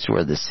Israelites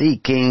were the sea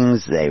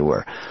kings. They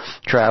were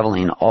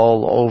traveling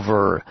all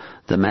over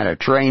the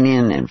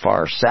Mediterranean and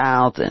far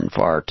south and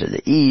far to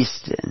the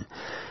east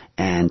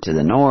and to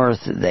the north.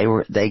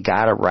 They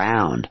got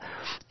around.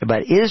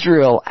 But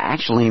Israel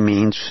actually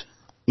means,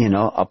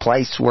 a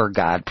place where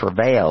God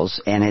prevails,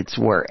 and it's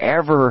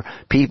wherever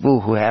people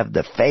who have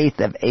the faith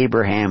of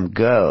Abraham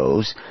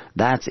goes,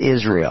 that's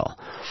Israel.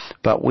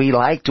 But we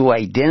like to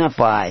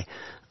identify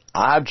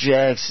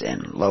objects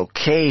and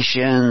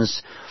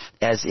locations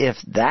as if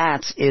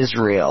that's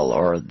Israel,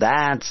 or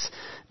that's,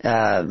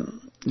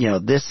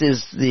 this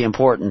is the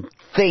important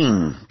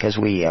thing, because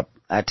we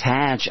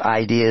attach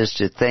ideas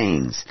to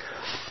things.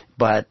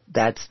 But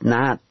that's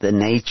not the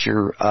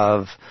nature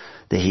of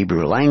the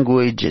Hebrew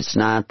language. It's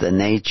not the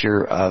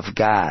nature of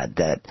God.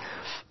 That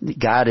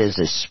God is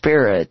a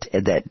spirit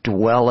that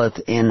dwelleth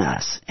in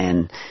us.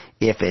 And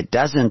if it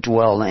doesn't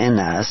dwell in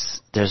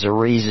us, there's a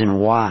reason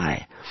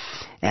why.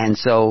 And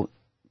so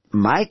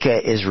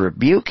Micah is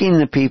rebuking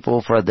the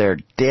people for their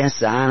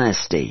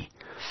dishonesty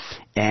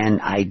and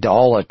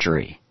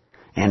idolatry.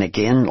 And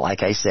again,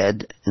 like I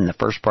said in the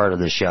first part of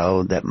the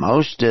show, that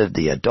most of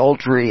the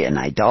adultery and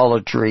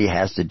idolatry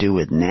has to do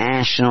with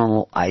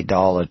national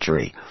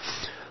idolatry,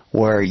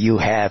 where you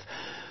have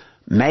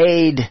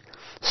made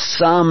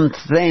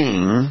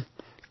something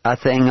a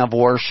thing of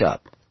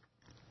worship.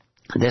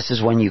 This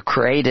is when you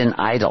create an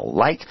idol,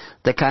 like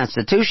the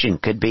Constitution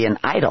could be an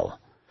idol.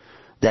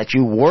 That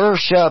you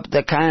worship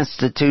the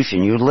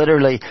Constitution. You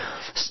literally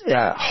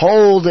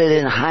hold it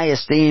in high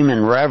esteem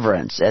and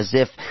reverence as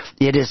if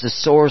it is a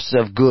source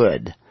of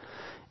good.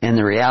 And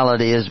the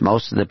reality is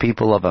most of the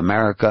people of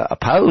America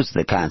opposed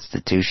the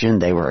Constitution.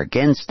 They were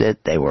against it.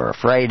 They were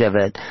afraid of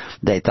it.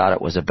 They thought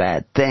it was a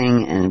bad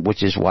thing, and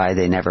which is why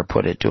they never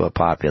put it to a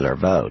popular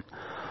vote.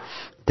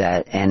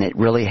 And it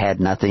really had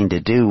nothing to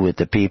do with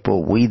the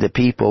people. We, the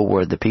people,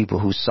 were the people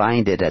who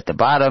signed it at the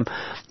bottom,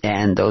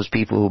 and those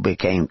people who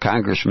became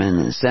congressmen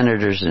and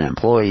senators and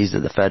employees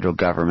of the federal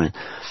government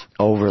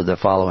over the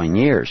following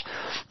years.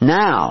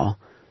 Now,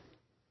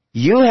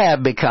 you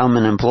have become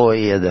an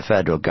employee of the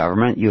federal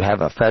government. You have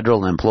a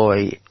federal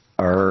employee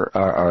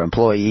or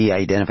employee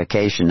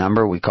identification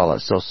number. We call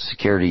it Social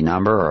Security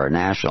number or a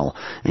national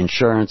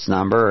insurance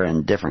number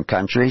in different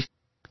countries.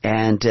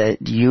 And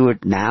you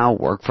would now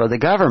work for the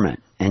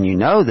government. And you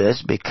know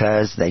this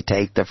because they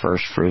take the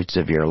first fruits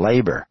of your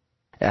labor.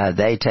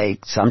 They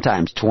take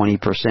sometimes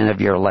 20%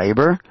 of your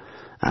labor.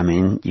 I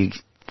mean,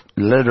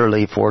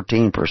 literally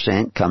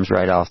 14% comes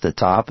right off the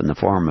top in the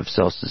form of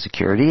Social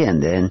Security,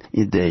 and then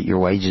your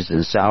wages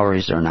and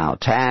salaries are now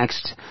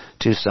taxed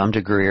to some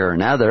degree or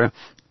another,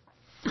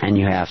 and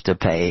you have to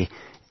pay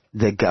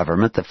the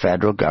government, the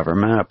federal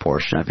government, a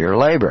portion of your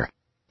labor.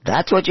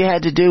 That's what you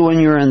had to do when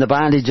you were in the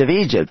bondage of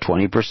Egypt.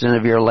 20%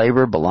 of your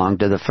labor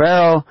belonged to the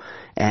Pharaoh,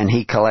 and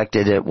he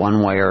collected it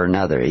one way or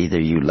another. Either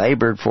you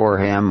labored for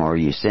him or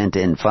you sent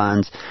in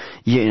funds.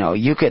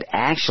 You could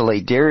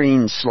actually,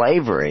 during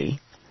slavery,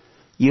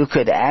 you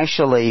could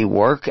actually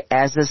work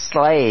as a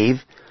slave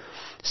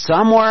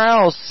somewhere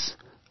else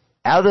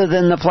other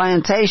than the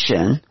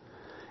plantation,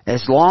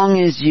 as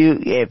long as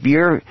if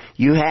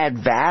you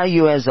had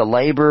value as a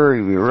laborer,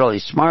 you were really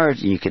smart,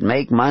 you could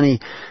make money,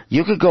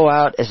 you could go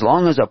out as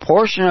long as a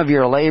portion of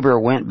your labor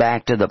went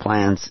back to the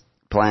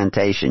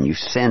plantation. You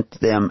sent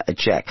them a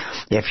check.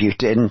 If you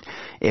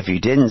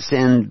didn't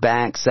send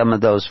back some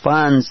of those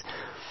funds,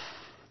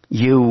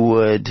 you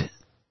would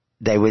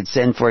they would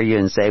send for you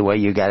and say, well,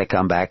 you got to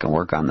come back and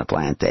work on the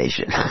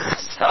plantation.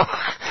 So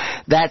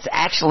that's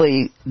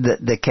actually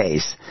the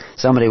case.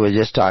 Somebody was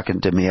just talking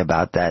to me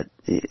about that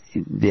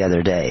the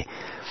other day.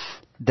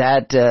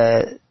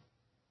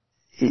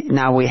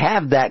 Now we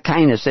have that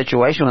kind of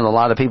situation when a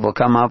lot of people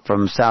come up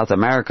from South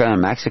America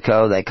and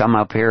Mexico. They come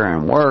up here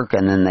and work,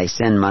 and then they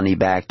send money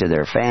back to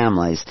their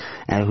families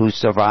and who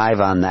survive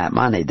on that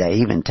money. They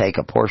even take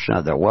a portion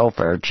of their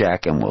welfare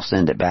check and will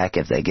send it back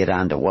if they get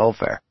onto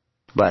welfare.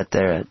 But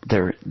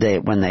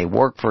when they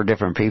work for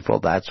different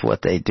people, that's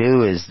what they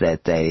do, is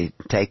that they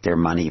take their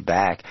money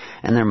back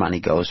and their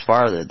money goes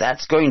farther.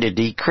 That's going to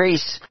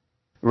decrease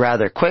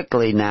rather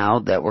quickly now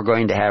that we're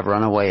going to have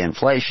runaway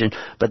inflation,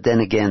 but then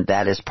again,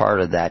 that is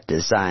part of that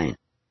design.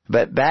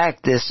 But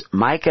back, this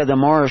Micah the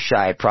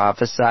Morashite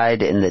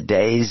prophesied in the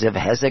days of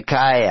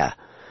Hezekiah,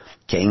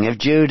 king of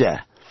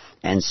Judah,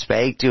 and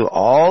spake to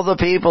all the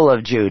people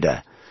of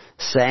Judah,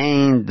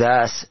 saying,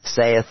 Thus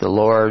saith the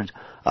Lord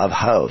of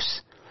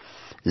hosts,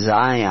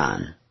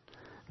 Zion,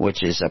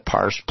 which is a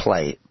parched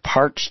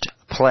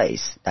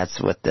place,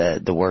 that's what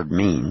the word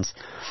means.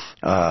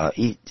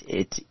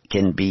 It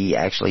can be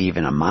actually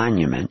even a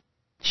monument,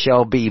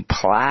 shall be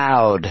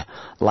plowed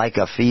like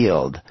a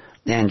field,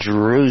 and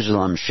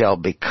Jerusalem shall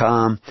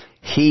become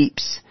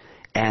heaps,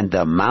 and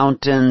the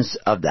mountains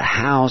of the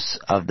house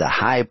of the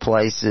high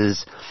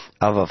places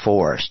of a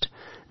forest.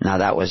 Now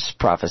that was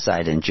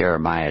prophesied in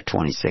Jeremiah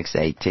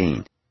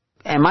 26:18.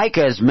 And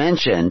Micah is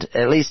mentioned,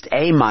 at least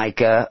a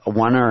Micah,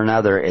 one or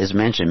another, is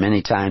mentioned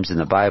many times in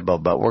the Bible,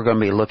 but we're going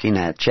to be looking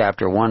at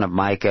chapter 1 of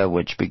Micah,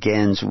 which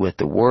begins with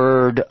the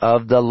word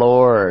of the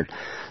Lord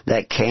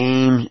that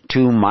came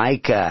to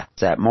Micah,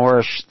 that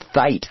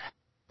Morashite.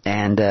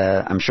 And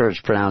I'm sure it's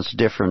pronounced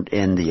different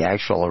in the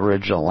actual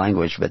original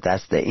language, but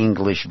that's the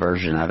English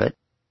version of it.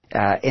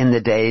 In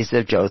the days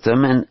of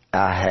Jotham and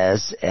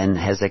Ahaz and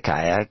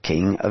Hezekiah,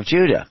 king of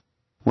Judah,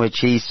 which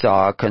he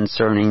saw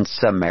concerning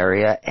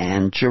Samaria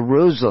and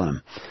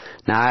Jerusalem.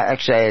 Now,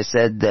 actually, I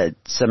said that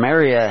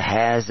Samaria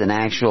has an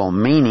actual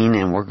meaning,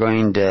 and we're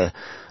going to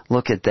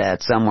look at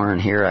that somewhere in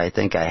here. I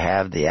think I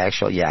have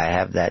I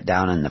have that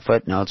down in the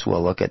footnotes.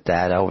 We'll look at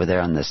that over there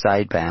on the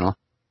side panel.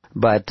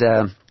 But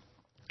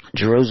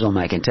Jerusalem,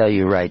 I can tell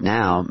you right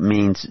now,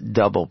 means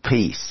double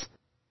peace.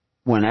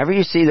 Whenever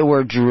you see the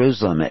word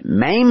Jerusalem, it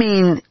may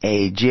mean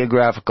a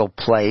geographical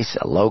place,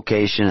 a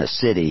location, a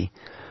city,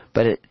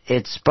 but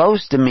it's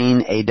supposed to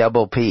mean a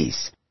double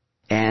peace.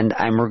 And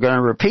we're going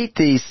to repeat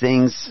these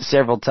things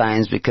several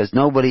times because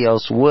nobody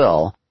else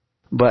will.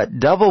 But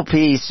double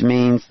peace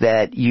means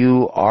that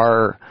you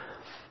are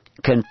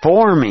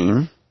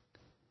conforming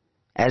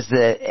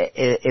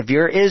if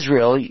you're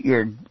Israel,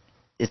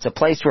 it's a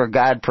place where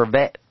God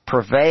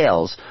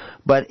prevails,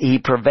 but He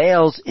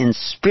prevails in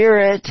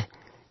spirit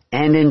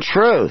and in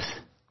truth.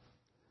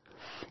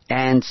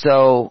 And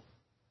so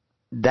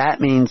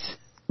that means,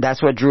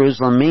 that's what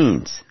Jerusalem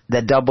means,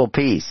 the double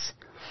peace.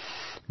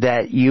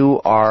 That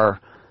you are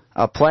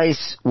a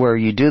place where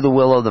you do the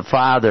will of the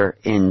Father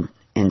in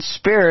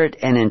spirit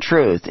and in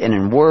truth, and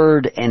in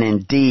word and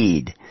in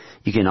deed.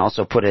 You can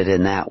also put it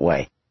in that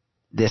way.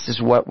 This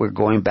is what we're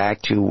going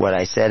back to what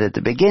I said at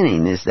the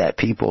beginning, is that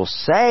people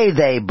say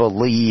they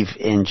believe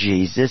in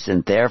Jesus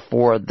and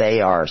therefore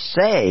they are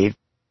saved,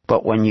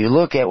 but when you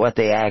look at what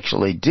they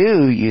actually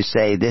do, you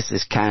say this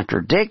is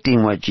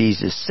contradicting what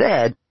Jesus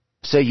said,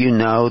 so you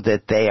know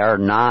that they are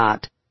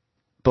not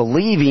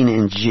believing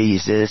in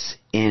Jesus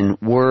in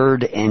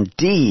word and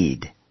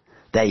deed.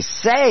 They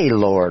say,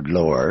 Lord,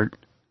 Lord,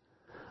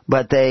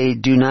 but they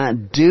do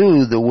not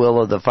do the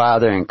will of the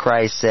Father. And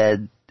Christ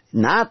said,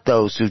 not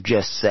those who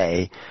just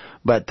say,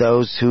 but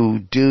those who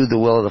do the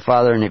will of the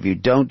Father. And if you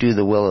don't do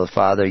the will of the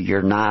Father,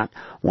 you're not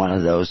one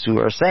of those who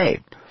are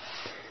saved.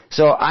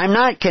 So I'm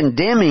not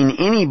condemning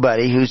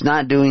anybody who's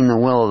not doing the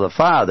will of the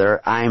Father.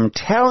 I'm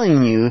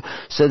telling you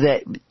so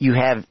that you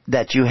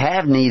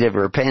have need of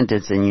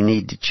repentance and you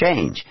need to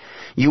change.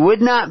 You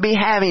would not be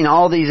having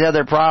all these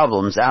other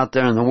problems out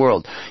there in the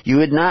world. You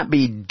would not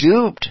be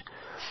duped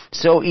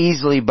so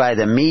easily by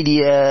the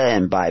media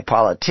and by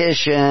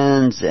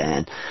politicians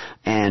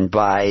and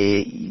by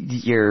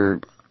your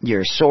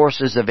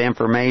sources of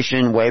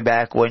information way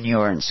back when you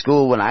were in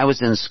school. When I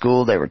was in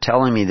school, they were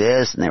telling me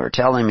this and they were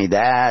telling me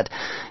that,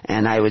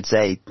 and I would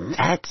say,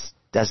 that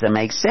doesn't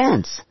make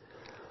sense.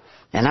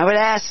 And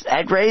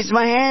I'd raise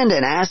my hand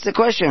and ask the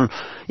question,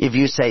 if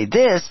you say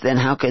this, then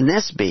how can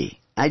this be?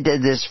 I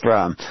did this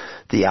from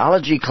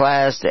theology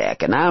class to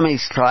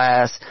economics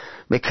class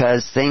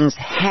because things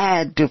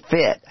had to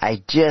fit.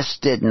 I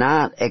just did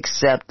not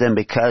accept them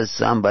because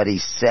somebody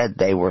said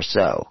they were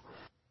so.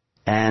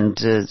 And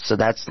so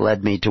that's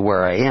led me to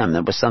where I am.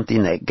 That was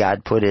something that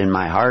God put in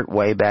my heart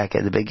way back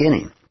at the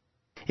beginning.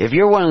 If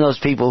you're one of those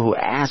people who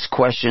ask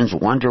questions,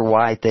 wonder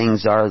why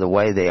things are the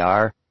way they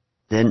are,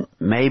 then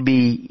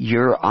maybe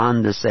you're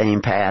on the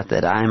same path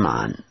that I'm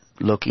on,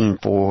 looking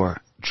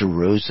for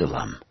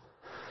Jerusalem.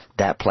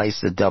 that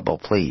place of double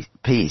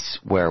peace,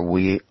 where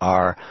we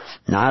are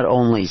not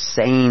only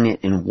saying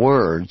it in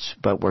words,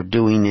 but we're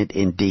doing it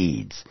in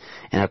deeds.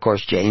 And of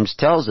course, James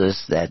tells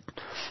us that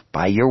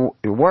by your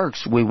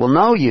works we will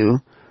know you,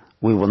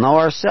 we will know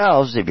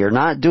ourselves. If you're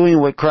not doing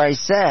what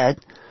Christ said,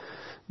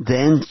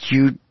 then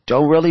you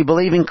don't really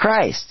believe in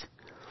Christ.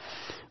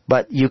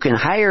 But you can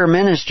hire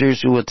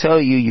ministers who will tell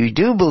you you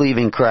do believe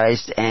in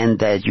Christ and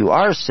that you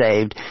are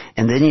saved,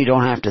 and then you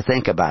don't have to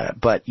think about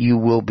it. But you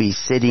will be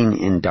sitting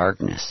in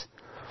darkness.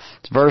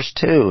 Verse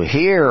 2,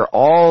 Hear,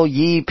 all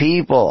ye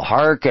people,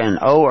 hearken,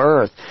 O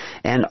earth,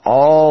 and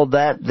all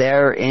that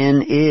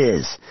therein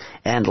is,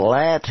 and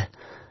let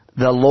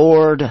the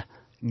Lord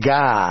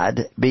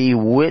God be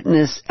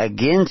witness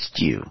against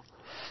you,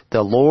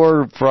 the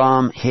Lord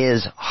from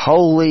His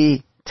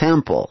holy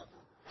temple.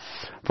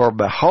 For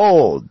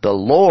behold, the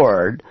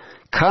Lord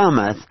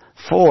cometh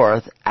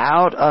forth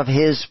out of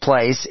His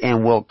place,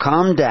 and will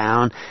come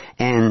down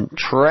and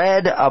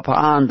tread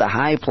upon the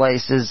high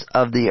places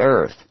of the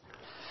earth.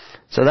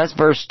 So that's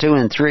verse 2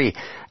 and 3.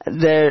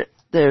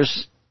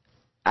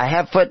 I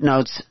have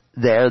footnotes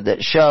there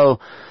that show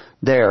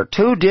there are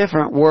two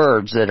different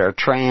words that are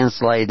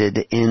translated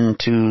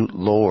into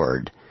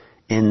Lord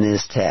in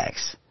this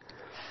text.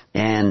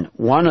 And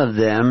one of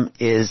them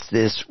is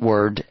this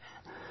word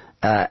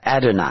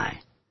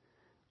Adonai,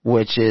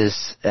 which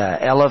is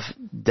Aleph,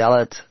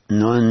 Dalet,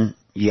 Nun,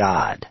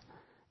 Yod.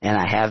 And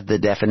I have the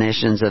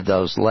definitions of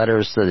those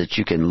letters so that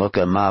you can look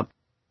them up.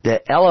 The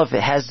Aleph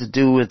has to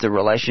do with the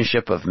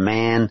relationship of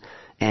man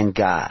and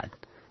God.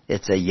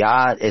 It's a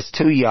Yod, it's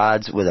two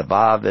Yods with a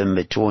Vav in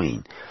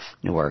between.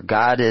 Where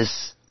God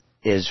is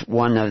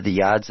one of the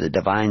Yods, the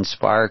divine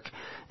spark,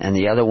 and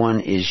the other one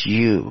is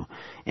you.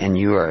 And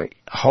you are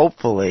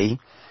hopefully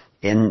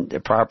in the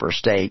proper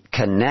state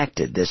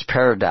connected, this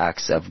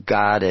paradox of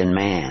God and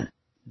man.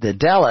 The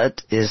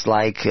Dalet is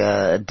like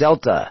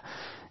delta.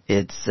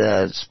 It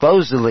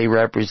supposedly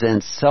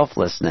represents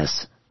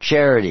selflessness,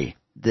 charity.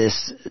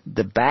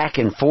 The back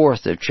and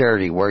forth of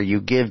charity, where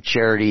you give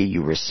charity,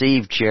 you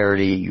receive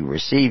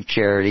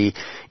charity,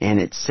 and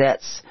it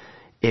sets,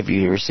 if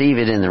you receive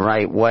it in the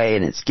right way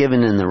and it's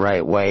given in the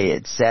right way,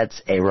 it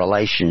sets a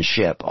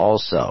relationship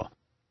also.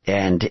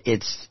 And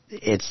it's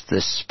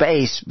the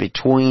space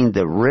between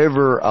the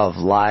river of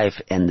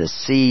life and the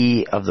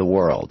sea of the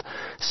world.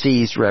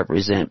 Seas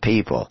represent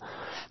people.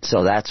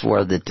 So that's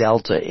where the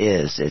delta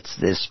is. It's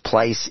this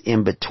place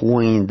in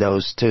between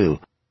those two.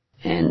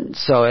 And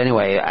so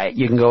anyway,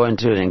 you can go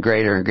into it in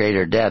greater and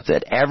greater depth,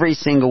 that every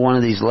single one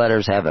of these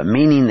letters have a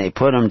meaning. They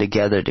put them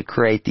together to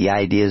create the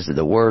ideas of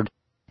the word.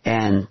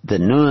 And the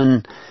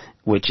Nun,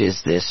 which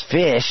is this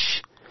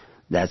fish,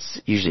 that's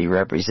usually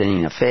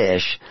representing a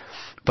fish,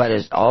 but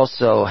it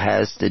also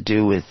has to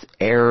do with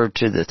heir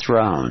to the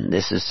throne.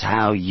 This is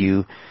how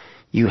you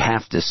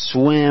have to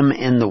swim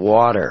in the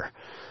water.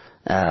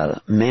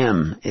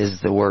 Mem is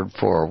the word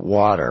for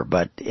water,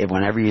 but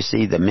whenever you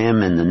see the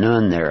Mem and the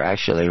Nun, they're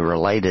actually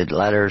related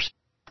letters,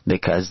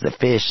 because the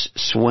fish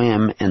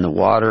swim in the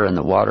water and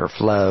the water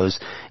flows.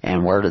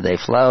 And where do they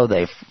flow?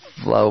 They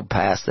flow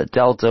past the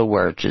delta,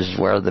 which is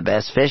where the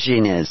best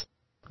fishing is.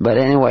 But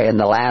anyway, in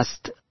the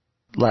last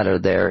letter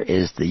there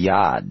is the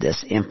Yod,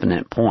 this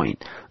infinite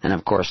point. And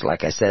of course,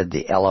 like I said,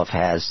 the Aleph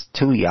has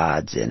two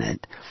Yods in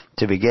it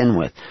to begin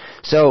with.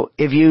 So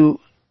if you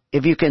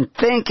can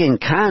think in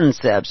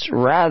concepts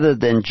rather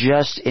than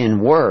just in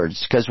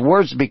words, because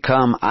words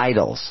become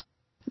idols.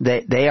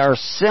 They are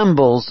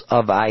symbols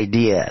of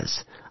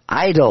ideas.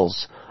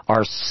 Idols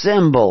are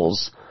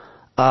symbols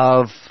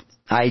of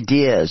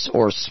ideas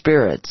or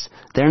spirits.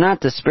 They're not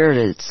the spirit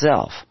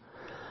itself,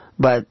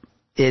 but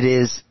it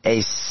is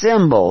a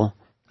symbol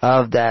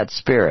of that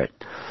spirit.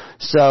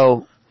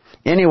 So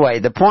anyway,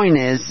 the point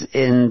is,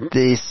 in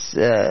this,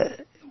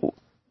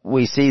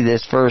 we see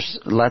this first,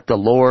 let the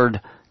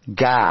Lord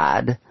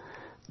God,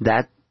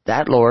 that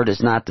Lord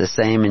is not the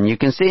same. And you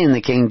can see in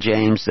the King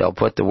James, they'll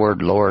put the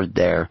word Lord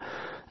there,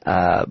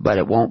 but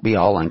it won't be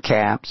all in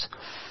caps.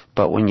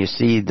 But when you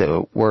see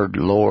the word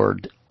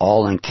Lord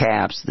all in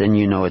caps, then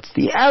you know it's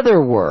the other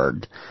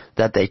word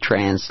that they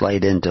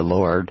translate into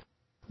Lord,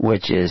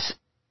 which is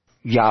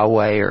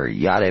Yahweh or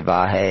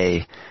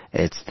Yadeh-Vah-He.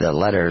 It's the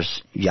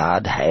letters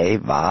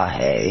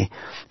Yad-He-Vah-He,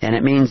 and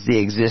it means the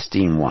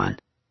existing one.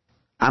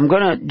 I'm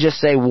going to just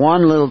say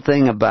one little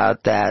thing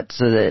about that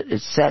so that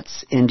it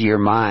sets into your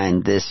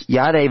mind this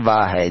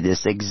Yadeh-Vah-He,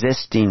 this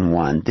existing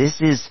one.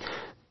 This is,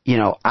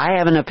 I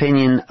have an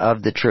opinion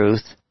of the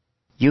truth.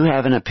 You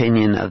have an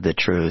opinion of the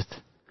truth.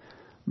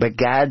 But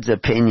God's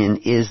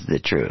opinion is the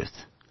truth.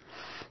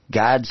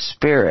 God's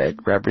Spirit,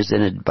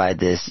 represented by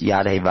this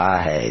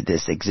Yadeh-Vah-He,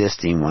 this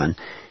existing one,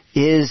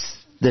 is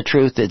the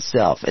truth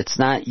itself. It's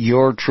not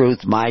your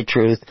truth, my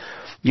truth.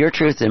 Your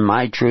truth and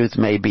my truth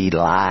may be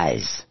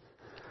lies.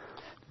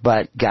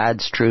 But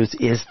God's truth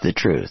is the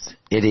truth.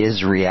 It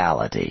is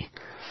reality.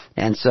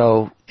 And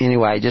so,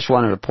 anyway, I just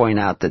wanted to point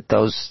out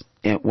that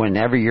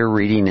whenever you're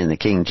reading in the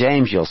King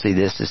James, you'll see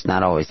this. It's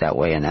not always that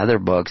way in other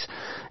books.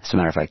 As a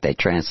matter of fact, they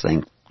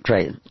translate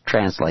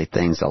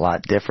things a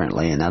lot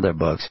differently in other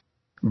books.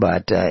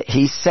 But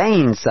he's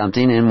saying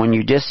something, and when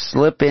you just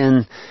slip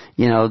in,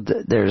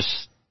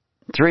 there's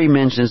 3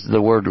 mentions of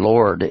the word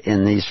Lord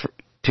in these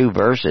 2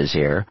 verses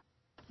here.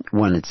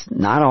 When it's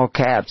not all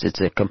caps, it's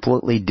a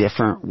completely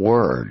different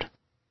word.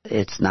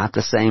 It's not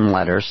the same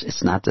letters,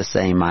 it's not the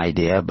same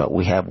idea, but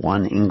we have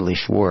one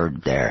English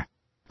word there.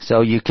 So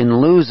you can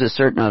lose a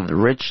certain of the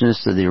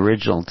richness of the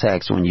original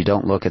text when you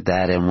don't look at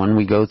that. And when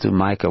we go through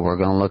Micah, we're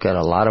going to look at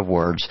a lot of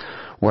words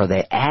where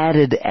they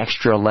added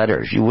extra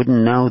letters. You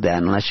wouldn't know that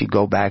unless you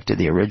go back to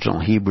the original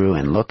Hebrew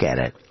and look at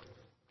it.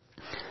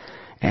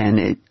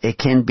 And it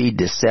can be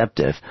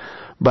deceptive.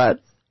 But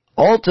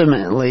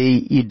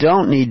ultimately, you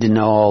don't need to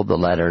know all the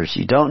letters.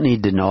 You don't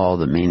need to know all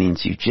the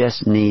meanings. You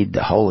just need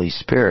the Holy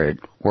Spirit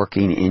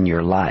working in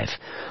your life.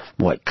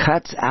 What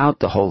cuts out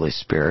the Holy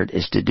Spirit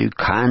is to do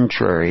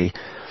contrary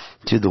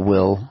to the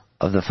will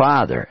of the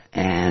Father.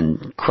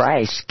 And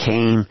Christ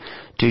came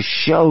to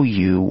show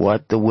you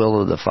what the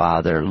will of the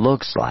Father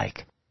looks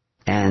like.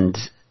 And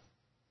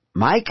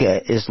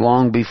Micah is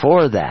long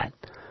before that.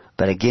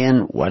 But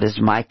again, what does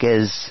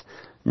Micah's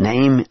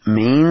name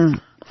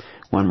mean?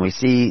 When we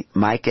see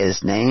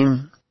Micah's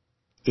name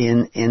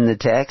in the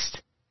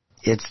text,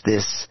 it's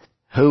this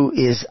who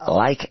is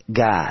like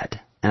God.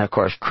 And of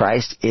course,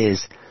 Christ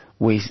is,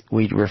 we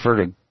refer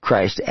to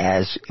Christ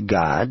as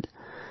God,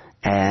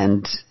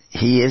 and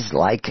He is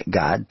like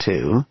God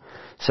too.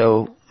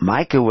 So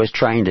Micah was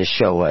trying to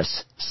show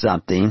us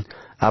something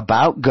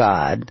about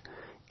God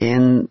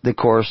in the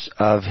course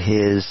of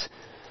his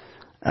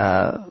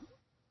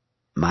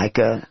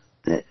Micah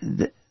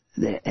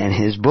and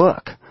his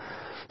book.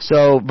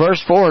 So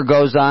verse 4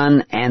 goes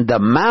on, and the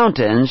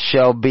mountains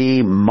shall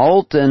be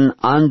molten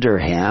under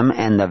him,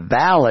 and the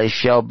valleys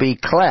shall be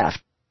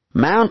cleft.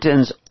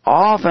 Mountains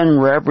often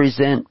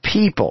represent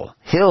people.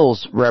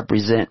 Hills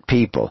represent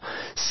people.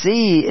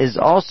 Sea is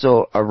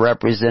also a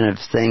representative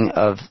thing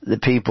of the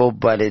people,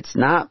 but it's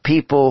not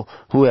people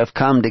who have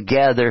come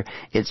together.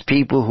 It's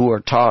people who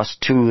are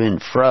tossed to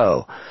and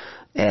fro.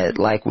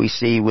 Like we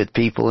see with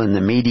people in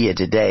the media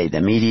today. The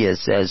media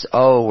says,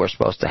 oh, we're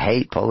supposed to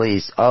hate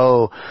police.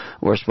 Oh,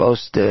 we're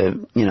supposed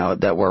to,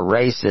 that we're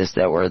racist,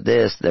 that we're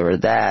this, that we're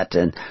that.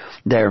 And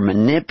they're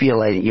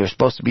manipulating. You're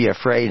supposed to be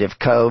afraid of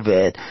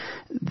COVID.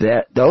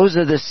 Those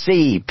are the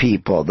sea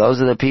people.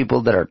 Those are the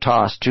people that are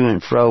tossed to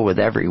and fro with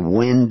every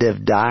wind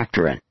of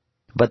doctrine.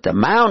 But the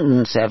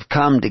mountains have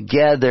come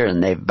together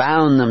and they've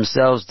bound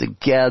themselves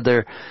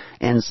together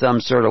in some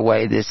sort of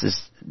way. This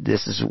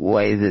is a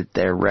way that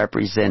they're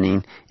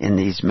representing in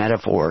these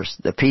metaphors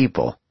the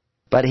people.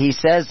 But he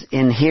says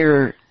in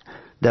here,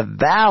 the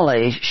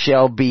valley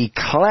shall be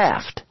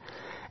cleft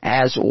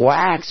as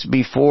wax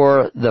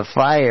before the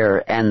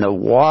fire, and the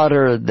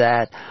water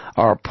that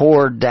are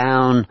poured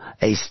down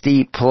a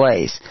steep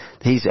place.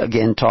 He's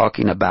again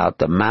talking about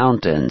the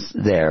mountains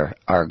there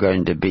are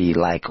going to be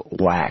like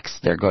wax.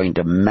 They're going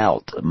to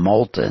melt,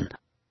 molten.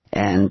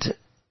 And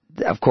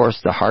of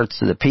course the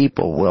hearts of the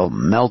people will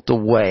melt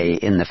away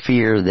in the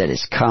fear that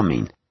is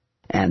coming.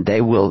 And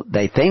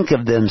they think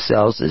of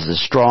themselves as a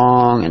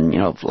strong and,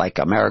 like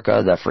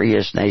America, the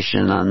freest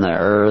nation on the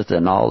earth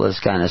and all this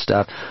kind of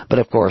stuff. But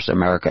of course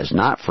America is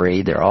not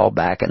free. They're all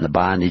back in the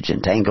bondage,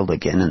 entangled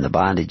again in the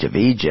bondage of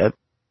Egypt.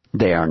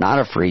 They are not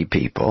a free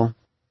people.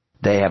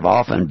 They have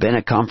often been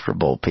a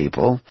comfortable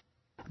people.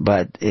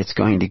 But it's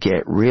going to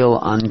get real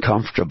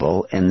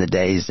uncomfortable in the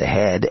days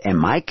ahead. And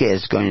Micah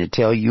is going to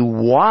tell you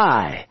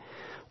why.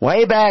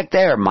 Way back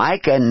there,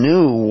 Micah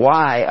knew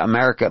why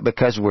America,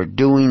 because we're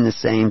doing the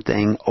same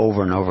thing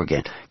over and over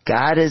again.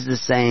 God is the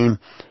same,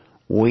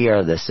 we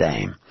are the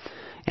same.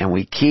 And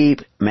we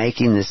keep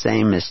making the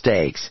same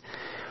mistakes.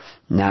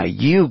 Now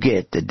you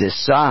get to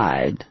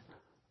decide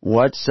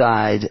what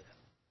side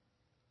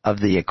of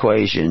the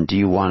equation do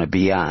you want to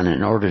be on.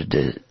 In order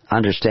to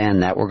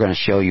understand that, we're going to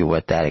show you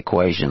what that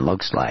equation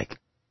looks like.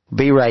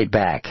 Be right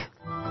back.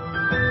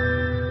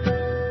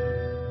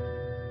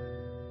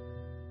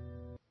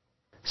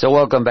 So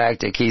welcome back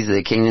to Keys of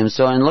the Kingdom.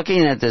 So in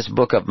looking at this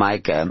book of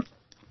Micah,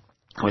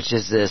 which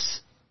is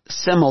this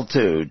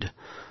similitude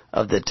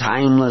of the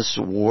timeless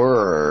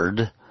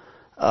word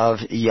of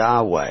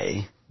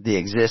Yahweh, the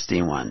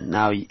existing one.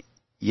 Now,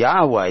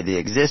 Yahweh, the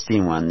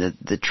existing one,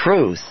 the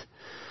truth,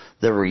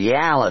 the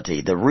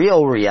reality, the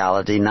real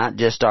reality, not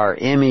just our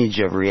image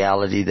of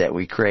reality that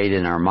we create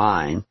in our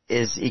mind,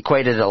 is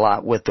equated a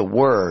lot with the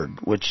word,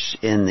 which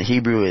in the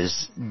Hebrew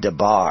is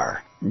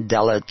debar.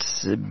 Delet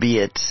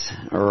Biet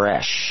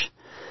Resh.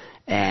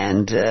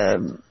 And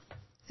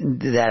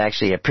that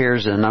actually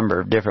appears in a number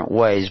of different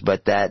ways,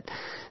 but that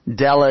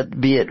Delet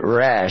Biet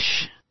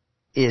Resh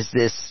is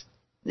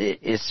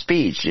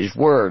speech, is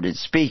word,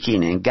 it's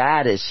speaking, and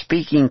God is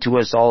speaking to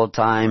us all the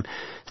time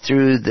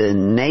through the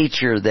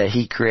nature that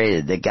He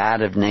created, the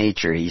God of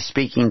nature. He's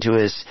speaking to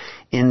us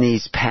in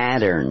these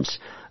patterns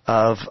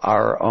of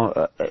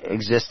our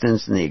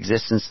existence and the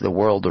existence of the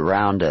world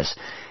around us.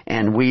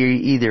 And we're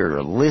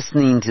either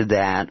listening to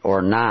that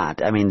or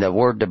not. I mean, the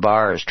word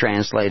dabar is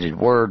translated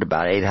word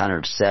about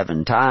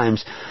 807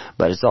 times,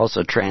 but it's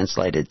also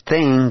translated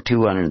thing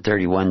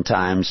 231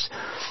 times,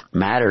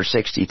 matter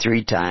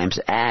 63 times,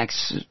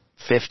 acts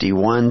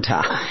 51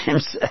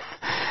 times,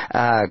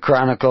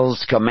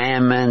 Chronicles,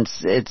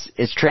 Commandments.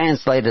 It's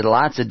translated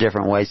lots of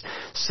different ways.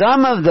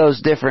 Some of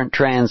those different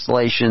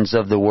translations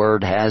of the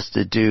word has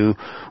to do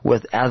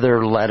with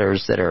other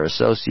letters that are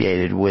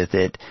associated with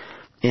it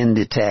in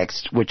the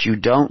text, which you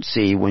don't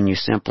see when you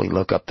simply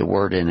look up the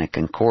word in a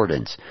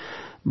concordance.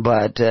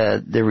 But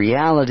the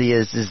reality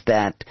is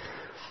that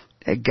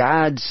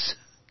God's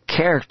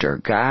character,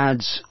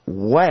 God's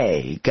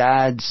way,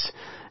 God's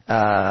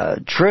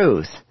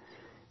truth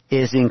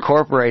is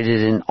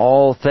incorporated in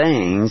all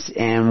things,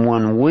 and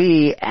when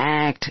we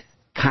act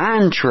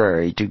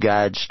contrary to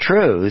God's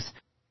truth,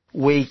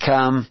 we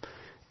come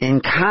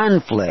in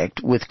conflict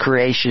with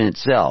creation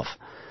itself.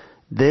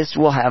 This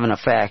will have an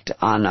effect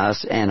on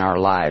us and our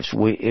lives,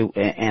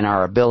 and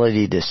our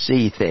ability to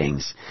see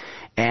things.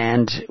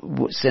 And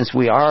since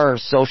we are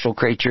social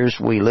creatures,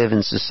 we live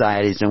in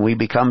societies, and we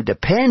become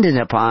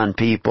dependent upon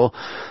people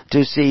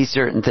to see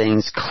certain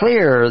things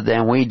clearer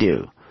than we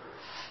do.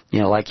 You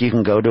know, like you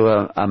can go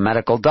to a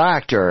medical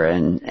doctor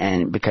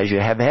and because you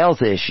have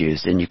health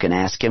issues, and you can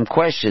ask him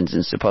questions,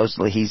 and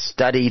supposedly he's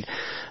studied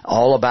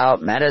all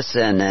about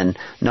medicine and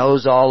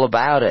knows all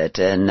about it.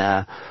 And,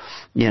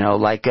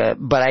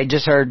 but I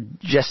just heard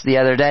just the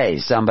other day,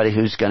 somebody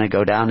who's going to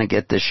go down and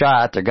get the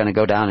shot, they're going to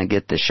go down and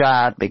get the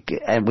shot,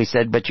 and we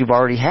said, but you've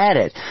already had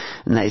it.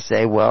 And they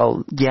say,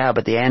 well, yeah,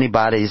 but the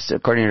antibodies,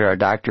 according to our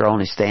doctor,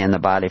 only stay in the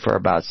body for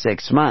about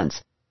 6 months.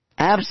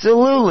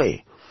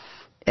 Absolutely.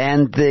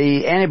 And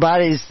the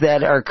antibodies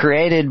that are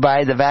created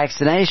by the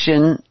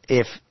vaccination,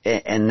 if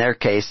in their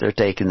case they're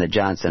taking the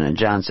Johnson &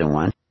 Johnson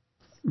one,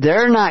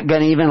 they're not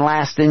going to even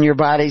last in your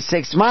body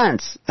 6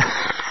 months.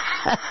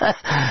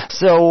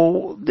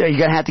 So are you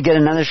going to have to get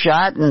another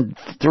shot in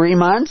 3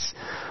 months?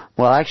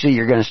 Well, actually,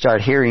 you're going to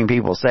start hearing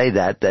people say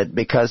that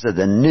because of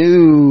the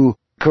new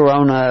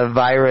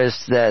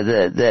coronavirus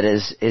that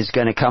is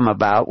going to come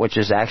about, which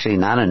is actually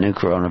not a new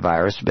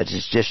coronavirus, but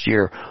it's just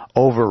your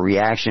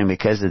overreaction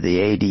because of the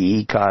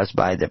ADE caused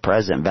by the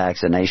present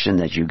vaccination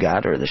that you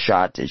got, or the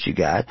shot that you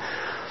got,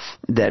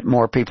 that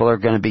more people are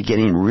going to be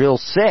getting real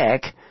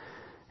sick,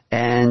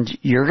 and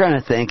you're going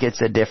to think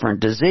it's a different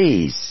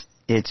disease.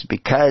 It's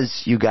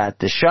because you got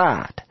the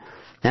shot.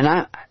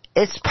 And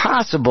it's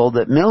possible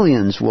that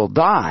millions will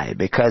die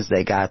because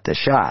they got the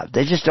shot.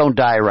 They just don't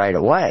die right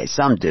away.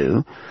 Some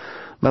do,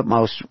 but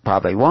most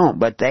probably won't.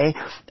 But they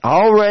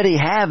already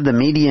have the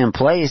media in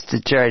place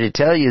to try to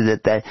tell you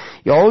that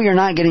you're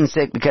not getting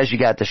sick because you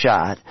got the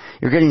shot.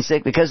 You're getting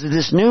sick because of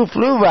this new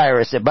flu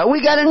virus. But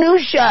we got a new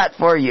shot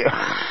for you.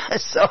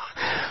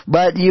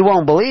 But you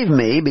won't believe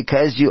me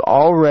because you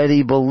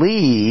already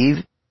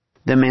believe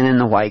the men in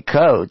the white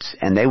coats,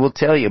 and they will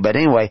tell you. But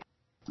anyway,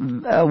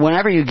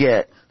 whenever you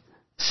get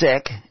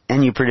sick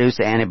and you produce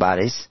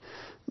antibodies,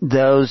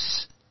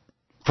 there's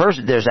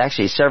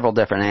actually several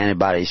different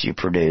antibodies you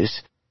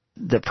produce.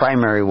 The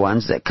primary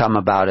ones that come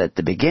about at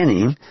the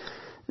beginning,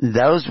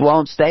 those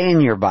won't stay in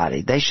your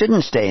body. They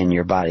shouldn't stay in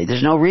your body.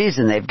 There's no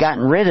reason. They've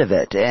gotten rid of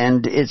it,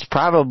 and it's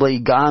probably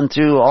gone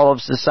through all of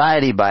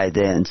society by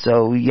then.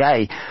 So,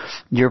 yeah,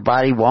 your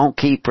body won't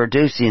keep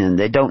producing them.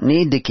 They don't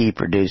need to keep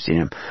producing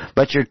them.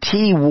 But your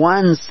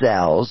T1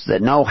 cells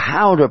that know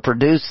how to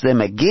produce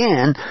them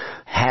again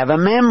have a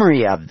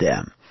memory of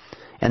them.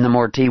 And the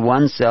more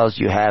T1 cells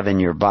you have in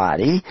your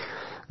body,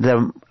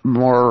 the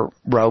more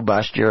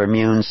robust your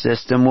immune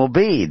system will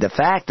be. The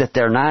fact that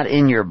they're not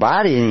in your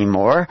body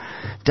anymore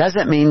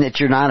doesn't mean that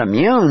you're not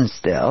immune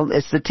still.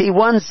 It's the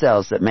T1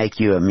 cells that make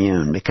you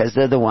immune because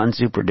they're the ones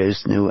who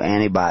produce new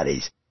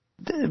antibodies.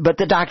 But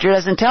the doctor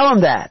doesn't tell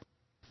them that.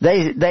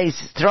 They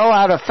throw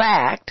out a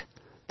fact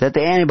that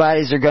the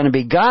antibodies are going to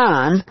be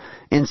gone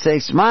in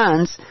 6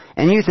 months,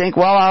 and you think,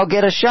 well, I'll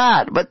get a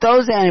shot. But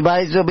those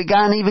antibodies will be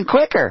gone even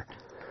quicker,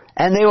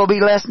 and they will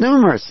be less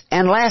numerous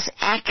and less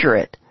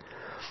accurate.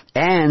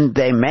 And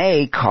they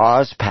may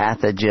cause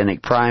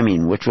pathogenic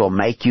priming, which will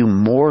make you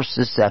more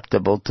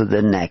susceptible to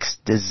the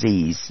next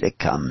disease that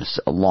comes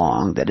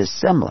along that is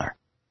similar.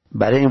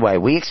 But anyway,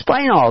 we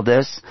explain all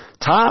this.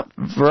 Top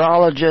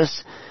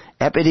virologists,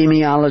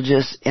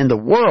 epidemiologists in the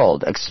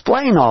world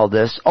explain all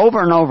this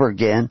over and over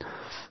again.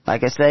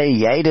 Like I say,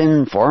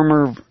 Yaden,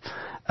 former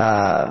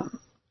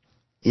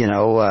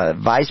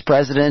vice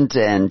president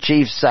and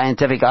chief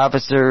scientific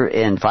officer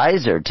in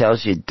Pfizer,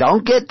 tells you,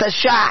 don't get the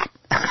shot.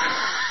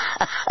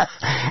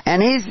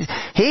 And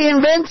he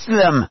invents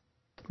them.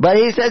 But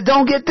he says,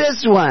 don't get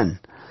this one.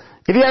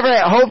 If you ever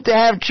hope to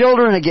have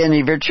children again,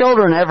 if your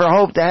children ever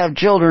hope to have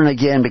children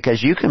again,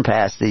 because you can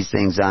pass these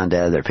things on to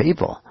other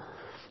people.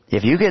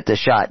 If you get the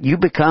shot, you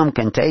become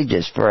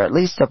contagious for at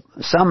least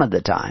some of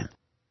the time.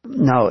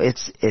 No,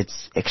 it's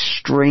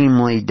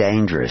extremely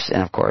dangerous.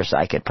 And of course,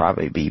 I could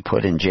probably be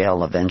put in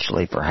jail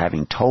eventually for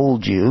having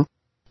told you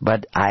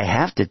But I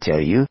have to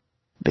tell you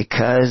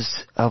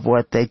because of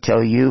what they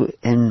tell you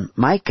in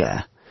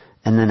Micah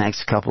in the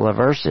next couple of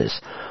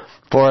verses.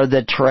 For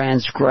the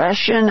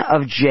transgression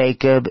of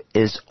Jacob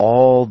is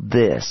all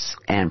this,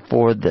 and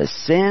for the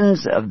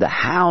sins of the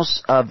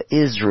house of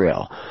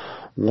Israel.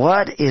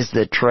 What is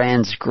the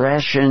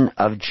transgression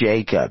of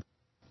Jacob?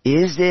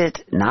 Is it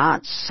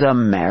not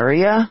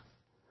Samaria?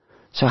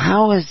 So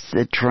how is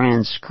the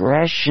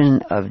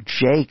transgression of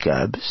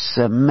Jacob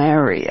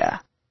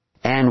Samaria?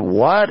 And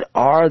what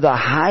are the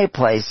high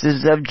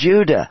places of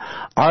Judah?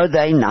 Are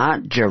they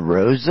not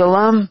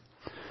Jerusalem?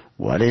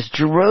 What is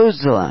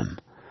Jerusalem?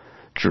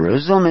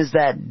 Jerusalem is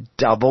that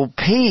double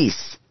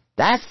peace.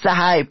 That's the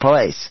high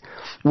place,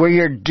 where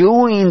you're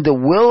doing the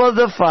will of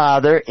the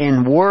Father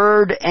in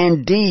word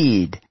and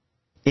deed,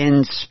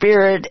 in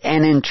spirit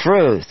and in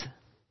truth.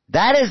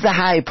 That is the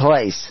high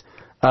place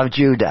of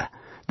Judah.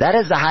 That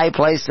is the high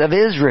place of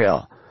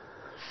Israel,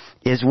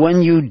 is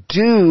when you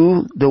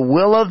do the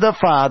will of the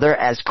Father,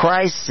 as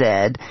Christ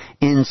said,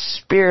 in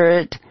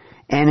spirit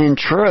and in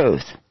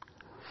truth.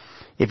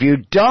 If you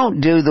don't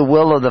do the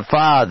will of the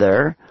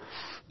Father,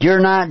 you're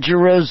not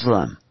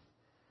Jerusalem.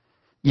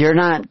 You're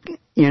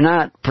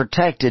not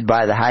protected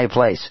by the high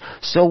place.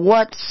 So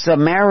what's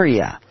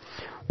Samaria?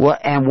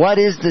 And what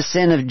is the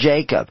sin of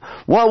Jacob?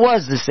 What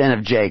was the sin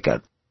of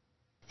Jacob?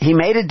 He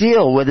made a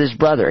deal with his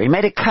brother. He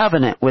made a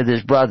covenant with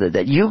his brother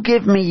that you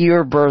give me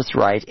your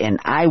birthright and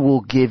I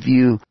will give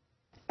you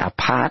a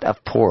pot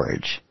of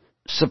porridge,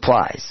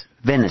 supplies,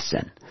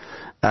 venison.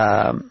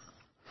 The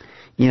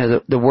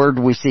word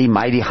we see,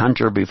 mighty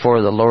hunter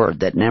before the Lord,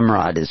 that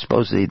Nimrod is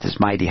supposedly this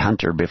mighty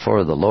hunter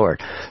before the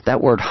Lord.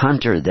 That word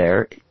hunter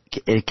there,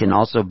 it can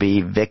also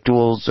be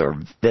victuals or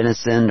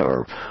venison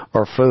or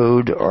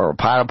food or a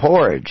pot of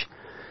porridge.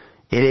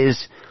 It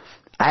is,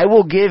 I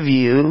will give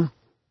you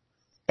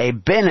a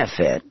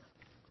benefit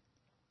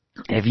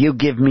if you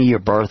give me your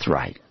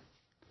birthright.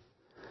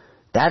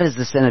 That is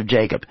the sin of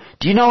Jacob.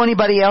 Do you know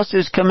anybody else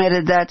who's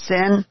committed that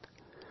sin?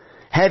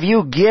 Have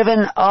you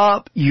given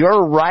up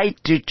your right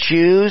to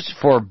choose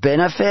for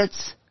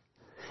benefits?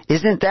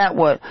 Isn't that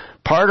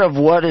part of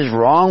what is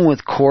wrong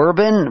with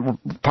Corbin?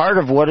 Part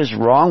of what is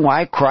wrong,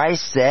 why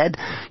Christ said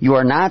you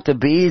are not to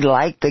be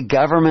like the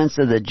governments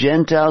of the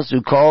Gentiles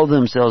who call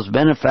themselves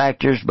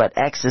benefactors but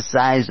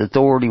exercise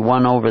authority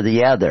one over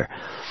the other.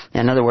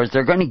 In other words,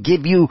 they're going to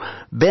give you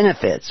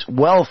benefits,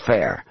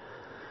 welfare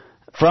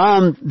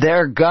from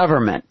their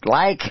government,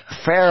 like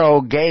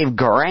Pharaoh gave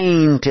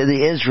grain to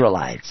the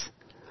Israelites.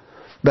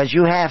 But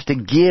you have to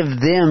give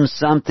them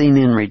something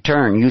in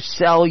return. You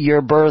sell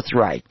your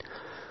birthright.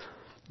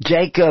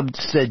 Jacob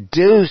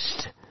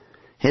seduced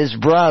his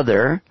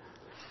brother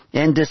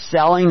into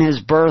selling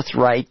his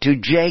birthright to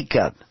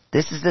Jacob.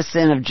 This is the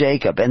sin of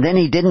Jacob. And then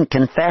he didn't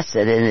confess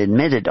it and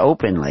admit it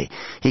openly.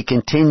 He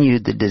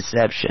continued the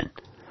deception.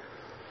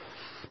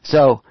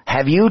 So,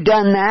 have you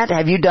done that?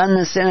 Have you done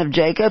the sin of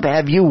Jacob?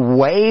 Have you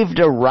waived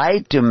a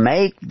right to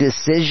make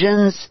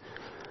decisions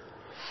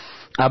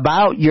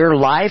about your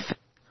life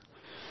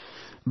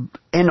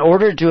in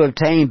order to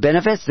obtain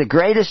benefits? The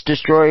greatest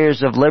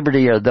destroyers of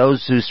liberty are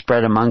those who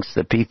spread amongst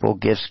the people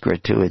gifts,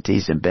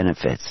 gratuities, and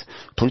benefits.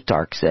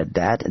 Plutarch said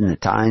that in the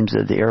times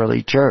of the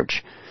early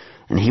church.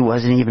 And he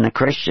wasn't even a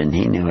Christian.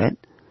 He knew it.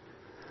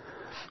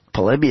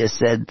 Polybius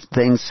said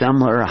things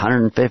similar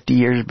 150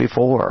 years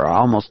before, or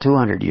almost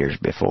 200 years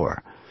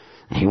before.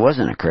 He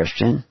wasn't a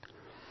Christian.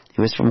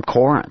 He was from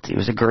Corinth. He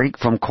was a Greek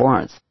from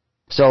Corinth.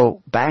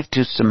 So, back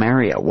to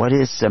Samaria. What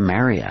is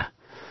Samaria?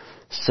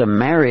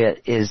 Samaria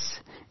is,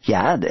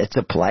 it's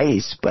a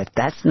place, but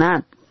that's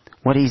not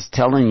what he's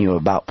telling you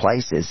about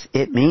places.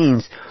 It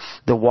means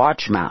the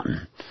watch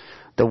mountain,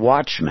 the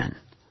watchman.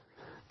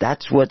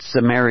 That's what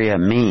Samaria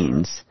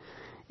means.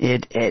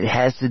 It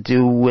has to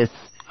do with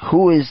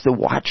who is the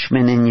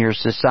watchman in your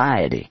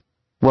society.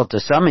 Well, to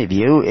some of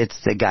you, it's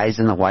the guys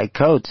in the white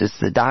coats. It's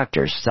the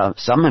doctors.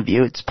 Some of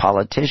you, it's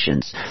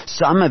politicians.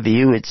 Some of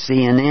you, it's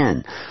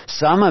CNN.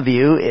 Some of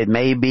you, it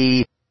may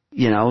be,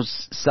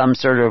 some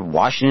sort of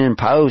Washington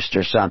Post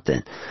or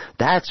something.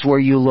 That's where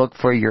you look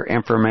for your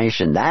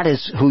information. That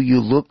is who you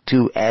look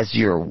to as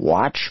your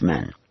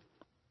watchmen,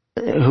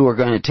 who are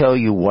going to tell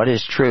you what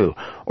is true.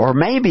 Or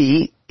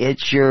maybe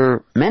it's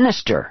your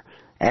minister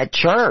at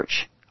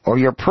church or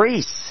your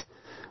priests.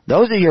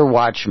 Those are your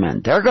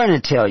watchmen. They're going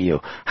to tell you.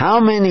 How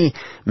many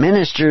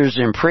ministers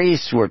and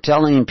priests were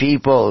telling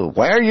people,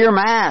 wear your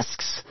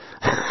masks?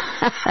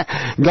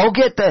 Go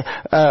get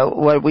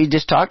what we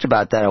just talked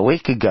about that a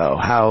week ago,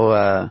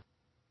 how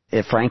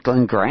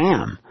Franklin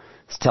Graham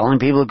is telling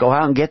people to go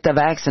out and get the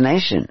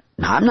vaccination.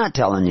 Now, I'm not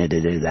telling you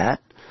to do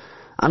that.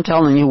 I'm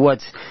telling you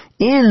what's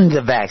in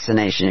the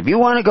vaccination. If you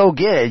want to go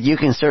get it, you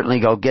can certainly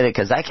go get it,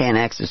 because I can't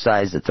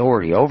exercise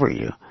authority over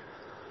you.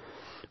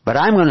 But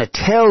I'm going to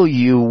tell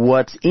you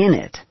what's in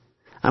it.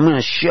 I'm going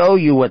to show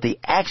you what the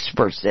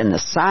experts and the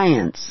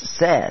science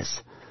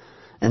says.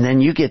 And then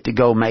you get to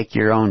go make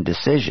your own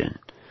decision.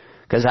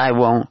 Because I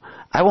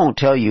won't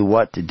tell you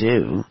what to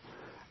do.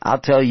 I'll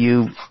tell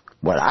you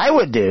what I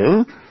would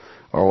do,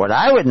 or what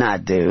I would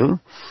not do,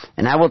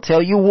 and I will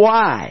tell you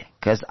why.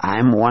 Because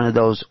I'm one of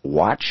those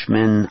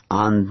watchmen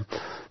on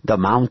the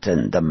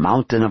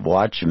mountain of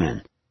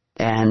watchmen.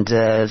 And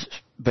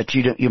but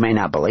you may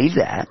not believe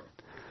that,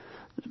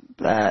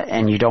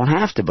 and you don't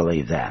have to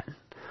believe that.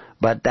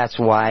 But that's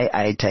why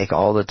I take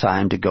all the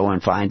time to go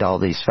and find all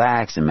these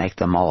facts and make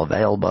them all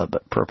available,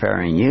 but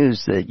preparing you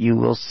so that you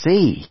will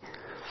see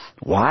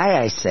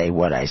why I say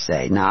what I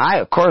say. Now, I,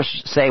 of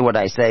course, say what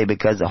I say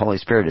because the Holy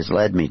Spirit has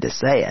led me to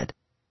say it,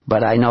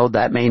 but I know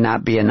that may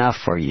not be enough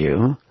for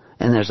you.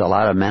 And there's a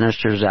lot of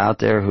ministers out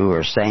there who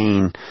are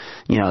saying,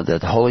 that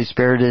the Holy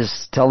Spirit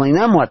is telling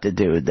them what to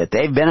do, that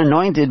they've been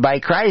anointed by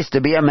Christ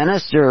to be a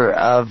minister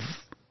of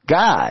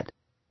God.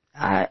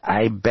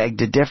 I beg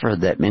to differ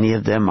that many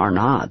of them are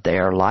not. They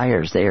are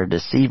liars. They are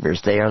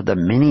deceivers. They are the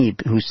many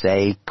who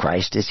say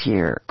Christ is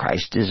here,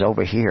 Christ is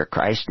over here,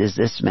 Christ is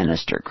this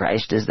minister,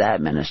 Christ is that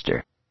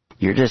minister.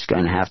 You're just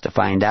going to have to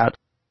find out.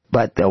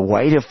 But the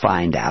way to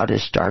find out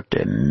is start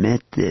to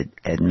admit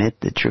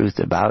the truth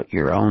about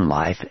your own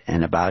life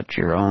and about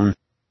your own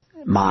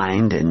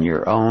mind and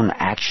your own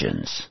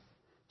actions,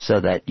 so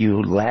that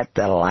you let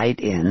the light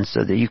in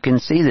so that you can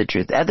see the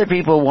truth. Other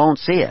people won't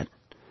see it.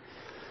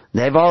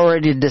 They've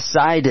already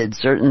decided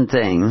certain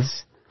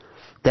things,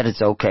 that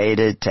it's okay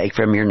to take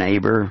from your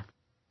neighbor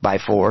by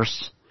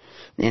force,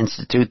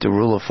 institute the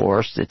rule of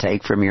force to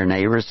take from your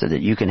neighbor so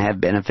that you can have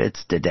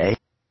benefits today.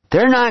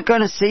 They're not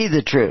going to see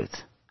the truth.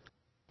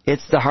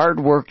 It's the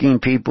hard-working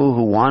people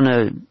who want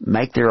to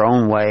make their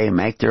own way,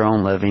 make their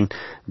own living.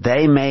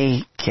 They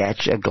may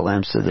catch a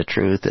glimpse of the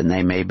truth and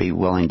they may be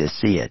willing to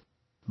see it.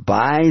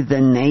 By the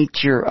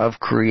nature of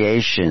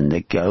creation,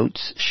 the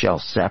goats shall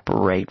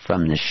separate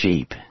from the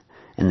sheep,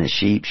 and the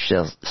sheep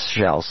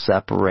shall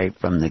separate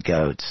from the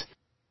goats.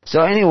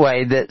 So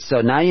anyway,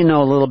 so now you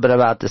know a little bit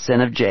about the sin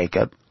of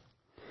Jacob.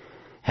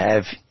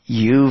 Have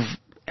you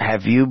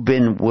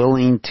been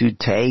willing to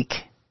take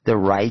the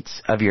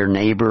rights of your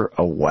neighbor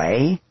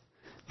away?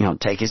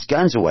 Take his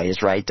guns away,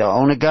 his right to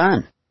own a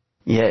gun.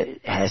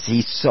 Has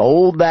he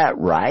sold that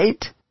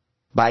right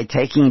by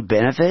taking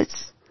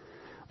benefits?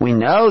 We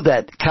know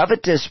that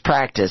covetous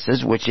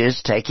practices, which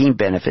is taking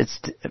benefits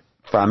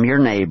from your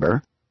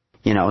neighbor,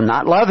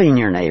 not loving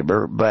your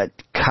neighbor, but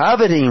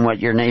coveting what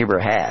your neighbor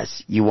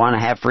has. You want to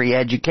have free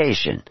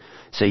education.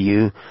 So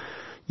you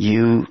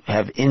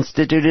have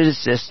instituted a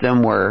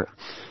system where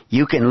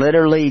you can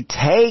literally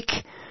take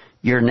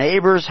your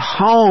neighbor's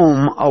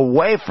home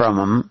away from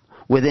him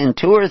within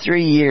 2 or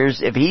 3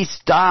 years if he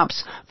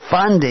stops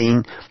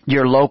funding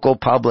your local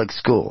public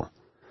school.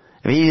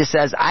 If he just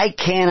says, I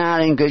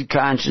cannot in good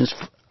conscience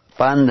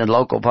fund the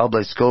local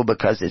public school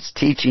because it's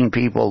teaching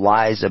people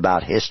lies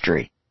about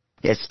history.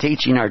 It's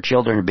teaching our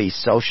children to be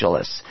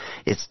socialists.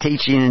 It's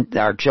teaching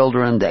our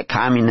children that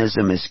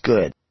communism is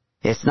good.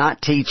 It's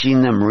not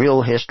teaching them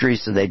real history,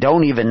 so they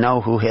don't even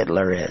know who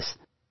Hitler is.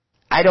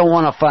 I don't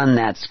want to fund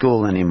that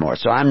school anymore,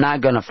 so I'm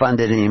not going to fund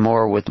it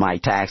anymore with my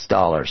tax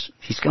dollars.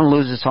 He's going to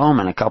lose his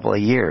home in a couple of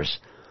years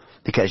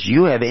because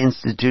you have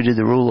instituted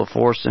the rule of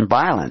force and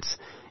violence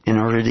in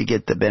order to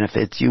get the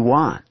benefits you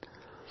want.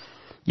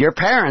 Your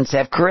parents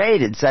have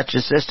created such a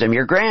system.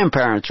 Your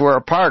grandparents were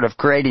a part of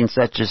creating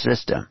such a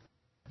system.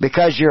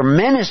 Because your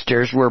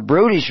ministers were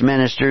brutish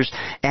ministers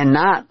and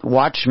not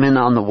watchmen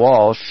on the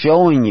wall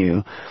showing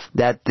you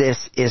that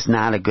this is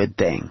not a good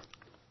thing.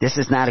 This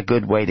is not a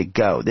good way to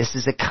go. This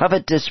is a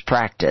covetous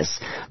practice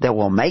that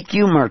will make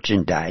you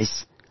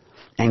merchandise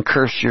and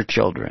curse your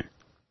children.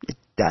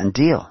 Done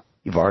deal.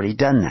 You've already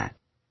done that.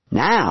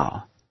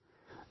 Now,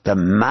 the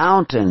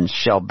mountains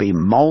shall be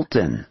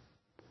molten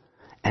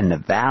and the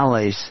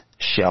valleys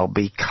shall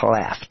be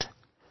cleft.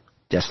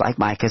 Just like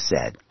Micah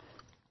said.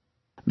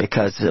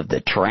 Because of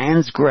the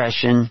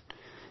transgression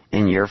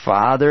in your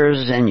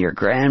fathers and your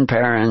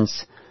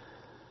grandparents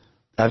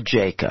of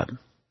Jacob.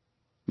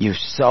 You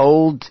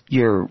sold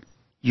your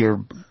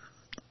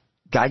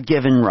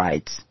God-given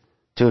rights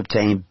to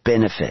obtain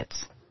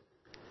benefits.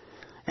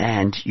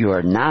 And you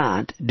are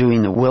not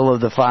doing the will of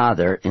the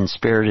Father in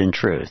spirit and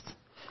truth.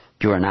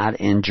 You are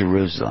not in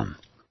Jerusalem.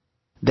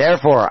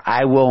 Therefore,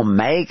 I will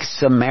make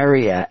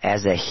Samaria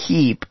as a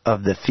heap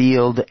of the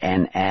field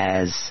and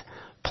as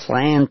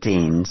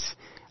plantings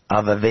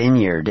of a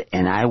vineyard,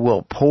 and I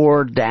will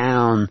pour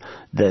down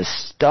the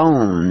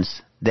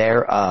stones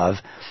thereof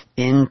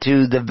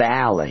into the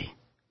valley.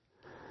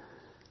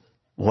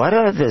 What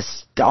are the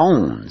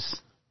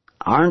stones?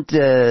 Aren't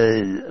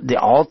the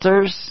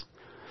altars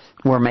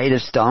were made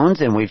of stones,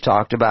 and we've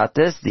talked about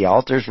this. The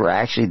altars were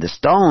actually, the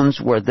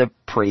stones were the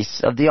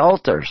priests of the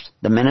altars,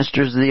 the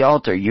ministers of the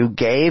altar. You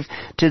gave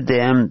to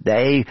them,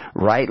 they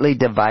rightly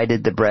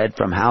divided the bread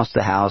from house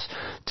to house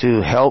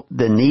to help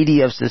the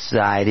needy of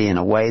society in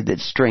a way that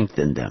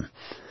strengthened them.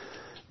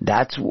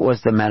 That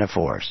was the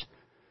metaphors.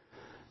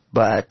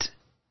 But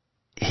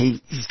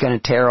he's going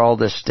to tear all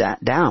this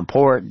down,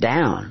 pour it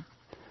down,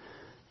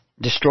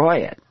 destroy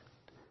it.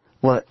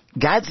 Well,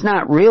 God's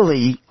not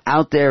really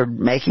out there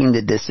making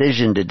the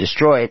decision to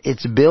destroy it.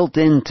 It's built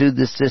into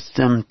the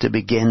system to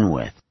begin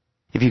with.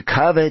 If you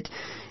covet,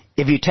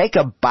 If you take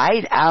a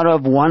bite out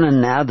of one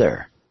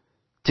another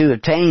to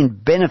obtain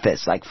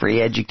benefits like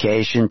free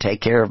education,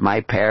 take care of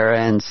my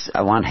parents,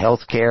 I want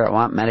health care, I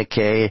want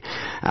Medicaid,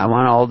 I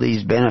want all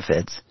these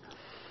benefits.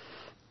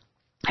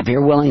 If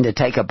you're willing to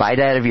take a bite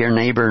out of your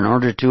neighbor in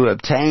order to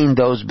obtain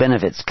those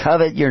benefits,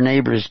 covet your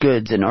neighbor's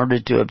goods in order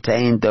to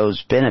obtain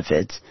those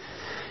benefits,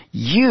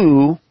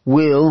 you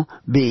will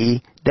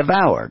be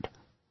devoured.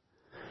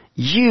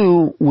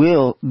 You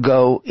will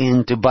go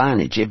into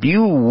bondage. If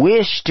you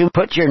wish to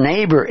put your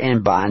neighbor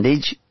in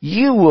bondage,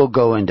 you will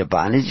go into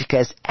bondage,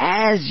 because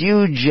as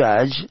you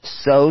judge,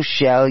 so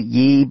shall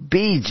ye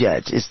be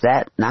judged. Is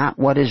that not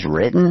what is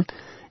written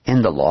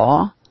in the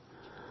law?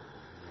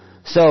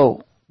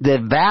 So, the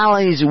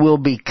valleys will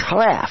be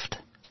cleft.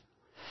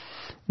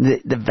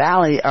 The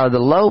valley are the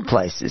low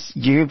places.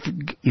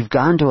 You've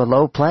gone to a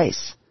low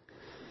place.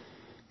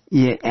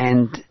 Yeah,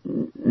 and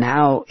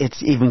now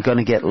it's even going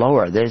to get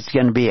lower. There's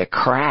going to be a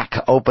crack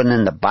open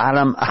in the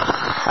bottom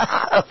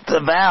of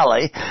the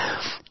valley,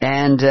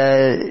 and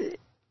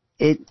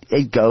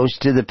it goes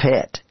to the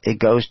pit. It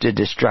goes to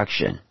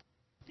destruction.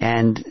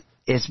 And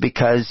it's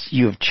because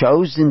you've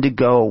chosen to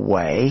go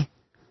away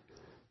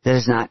that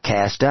is not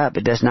cast up.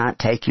 It does not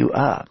take you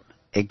up.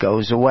 It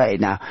goes away.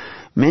 Now,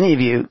 many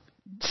of you,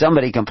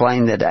 somebody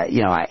complained that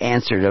I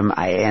answered him.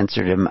 I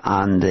answered him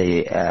on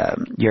the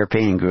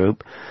European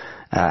group.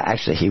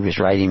 Actually, he was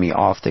writing me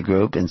off the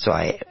group, and so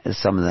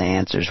some of the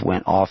answers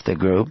went off the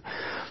group.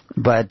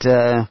 But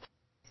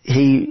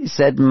he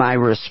said my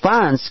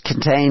response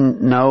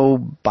contained no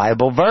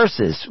Bible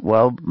verses.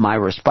 Well, my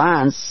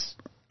response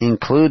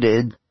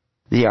included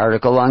the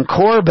article on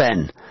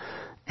Corbin.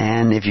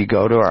 And if you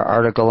go to our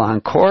article on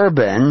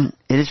Corbin,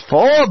 it is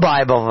full of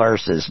Bible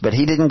verses, but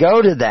he didn't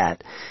go to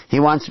that. He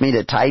wants me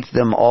to type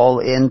them all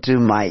into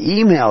my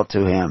email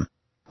to him.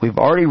 We've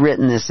already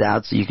written this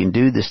out so you can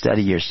do the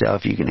study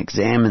yourself. You can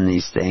examine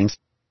these things.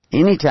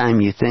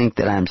 Anytime you think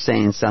that I'm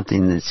saying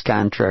something that's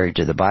contrary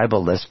to the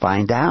Bible, let's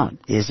find out.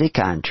 Is it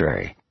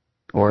contrary?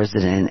 Or is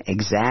it in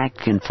exact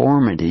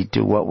conformity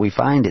to what we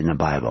find in the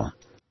Bible?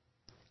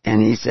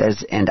 And he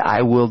says, and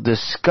I will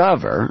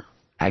discover,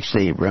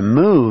 actually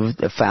remove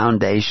the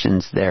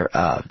foundations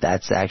thereof.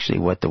 That's actually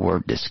what the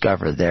word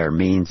discover there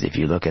means if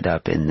you look it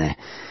up in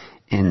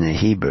the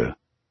Hebrew.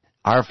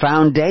 Our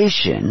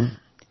foundation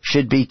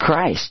should be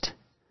Christ.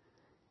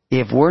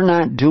 If we're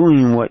not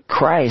doing what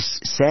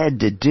Christ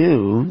said to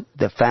do,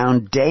 the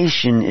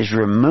foundation is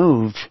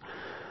removed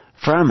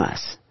from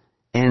us.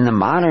 In the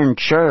modern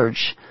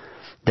church,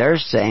 they're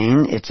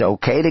saying it's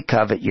okay to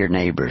covet your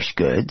neighbor's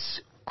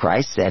goods.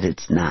 Christ said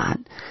it's not.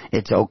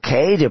 It's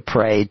okay to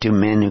pray to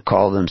men who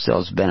call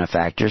themselves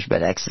benefactors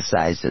but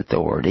exercise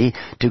authority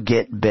to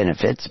get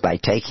benefits by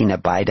taking a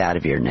bite out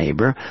of your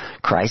neighbor.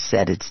 Christ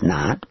said it's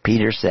not.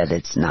 Peter said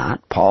it's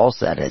not. Paul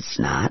said it's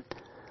not.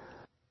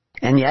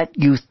 And yet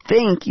you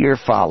think you're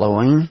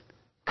following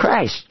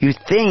Christ. You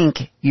think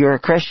you're a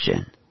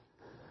Christian.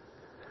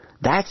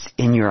 That's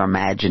in your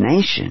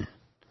imagination.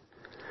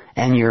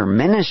 And your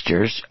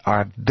ministers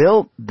are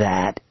built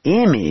that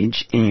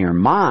image in your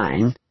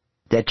mind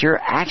that you're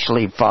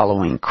actually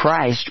following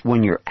Christ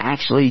when you're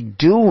actually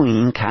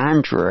doing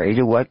contrary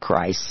to what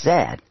Christ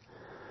said.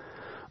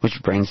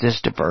 Which brings us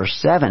to verse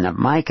 7 of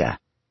Micah.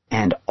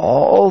 And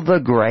all the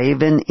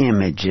graven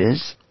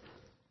images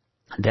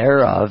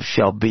thereof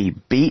shall be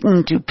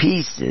beaten to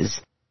pieces,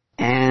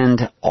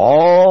 and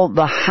all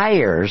the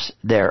hires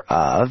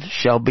thereof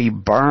shall be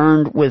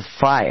burned with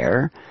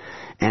fire,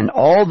 and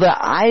all the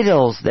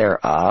idols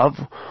thereof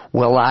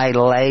will I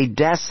lay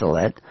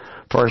desolate,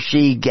 for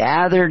she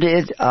gathered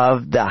it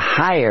of the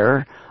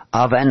hire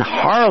of an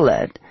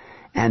harlot,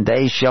 and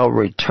they shall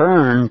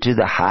return to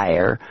the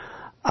hire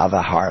of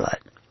a harlot.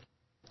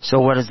 So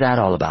what is that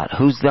all about?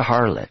 Who's the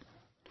harlot?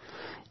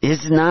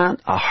 Is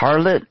not a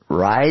harlot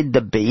ride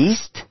the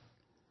beast?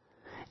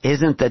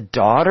 Isn't the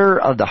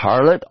daughter of the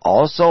harlot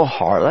also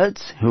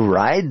harlots who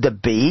ride the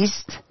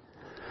beast?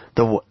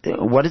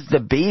 What is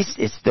the beast?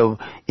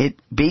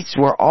 Beasts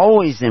were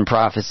always in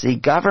prophecy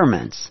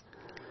governments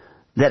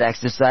that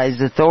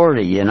exercised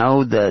authority. You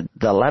know, the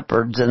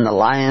leopards and the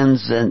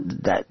lions, and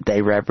that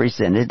they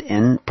represented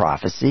in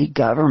prophecy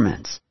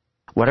governments.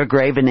 What are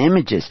graven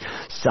images?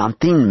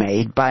 Something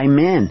made by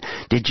men.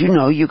 Did you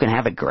know you can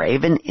have a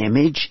graven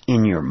image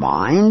in your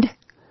mind?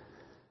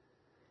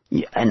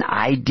 An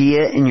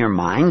idea in your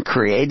mind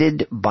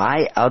created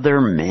by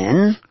other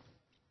men?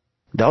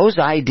 Those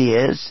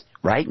ideas,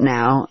 right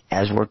now,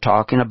 as we're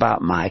talking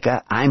about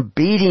Micah, I'm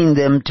beating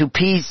them to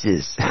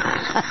pieces.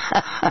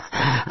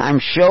 I'm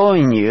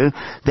showing you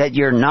that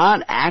you're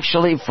not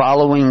actually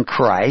following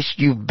Christ.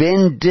 You've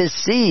been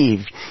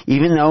deceived,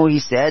 even though he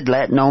said,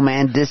 let no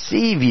man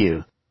deceive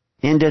you,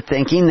 into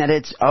thinking that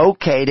it's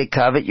okay to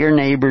covet your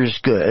neighbor's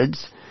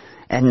goods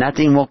and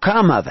nothing will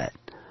come of it.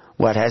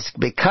 What has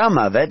become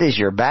of it is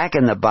you're back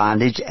in the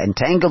bondage,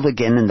 entangled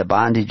again in the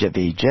bondage of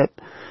Egypt.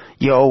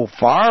 You owe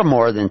far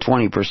more than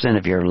 20%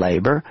 of your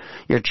labor.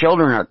 Your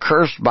children are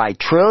cursed by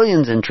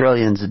trillions and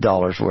trillions of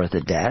dollars worth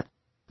of debt.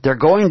 They're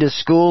going to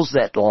schools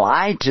that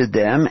lie to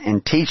them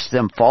and teach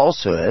them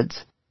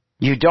falsehoods.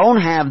 You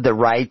don't have the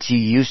rights you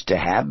used to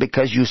have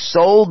because you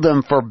sold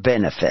them for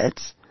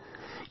benefits.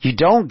 You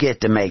don't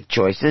get to make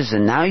choices,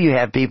 and now you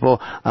have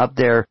people up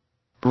there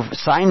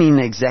signing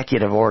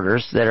executive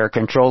orders that are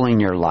controlling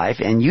your life,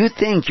 and you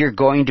think you're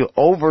going to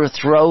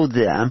overthrow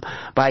them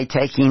by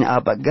taking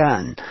up a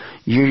gun.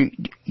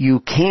 You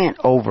can't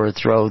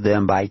overthrow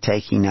them by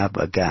taking up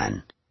a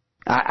gun.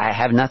 I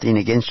have nothing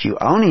against you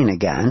owning a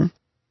gun,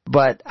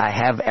 but I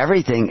have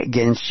everything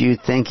against you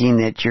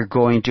thinking that you're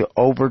going to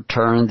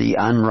overturn the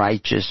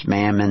unrighteous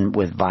mammon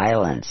with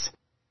violence.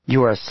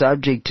 You are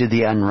subject to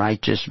the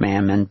unrighteous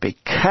mammon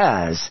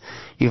because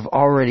you've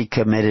already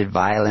committed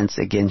violence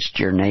against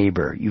your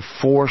neighbor. You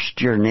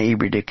forced your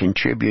neighbor to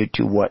contribute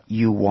to what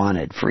you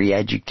wanted. Free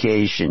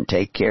education,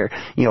 take care,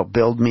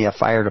 build me a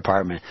fire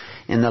department.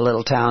 In the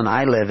little town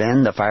I live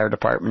in, the fire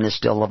department is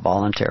still a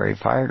voluntary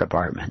fire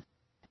department.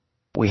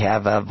 We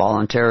have a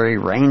voluntary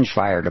range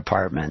fire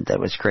department that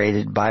was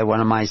created by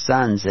one of my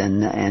sons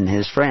and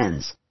his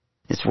friends.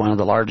 It's one of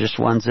the largest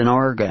ones in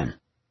Oregon,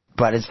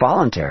 but it's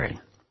voluntary.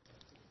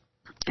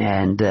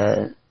 And,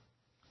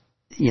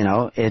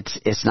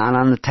 it's not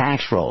on the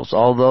tax rolls,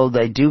 although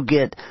they do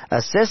get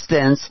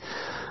assistance,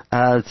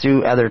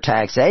 through other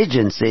tax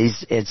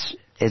agencies.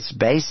 It's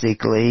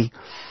basically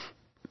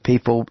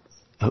people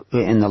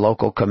in the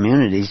local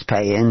communities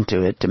pay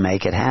into it to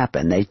make it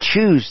happen. They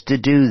choose to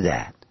do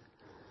that.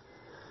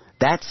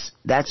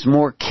 That's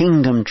more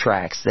kingdom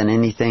tracts than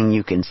anything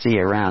you can see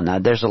around. Now,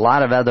 there's a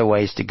lot of other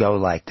ways to go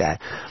like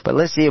that. But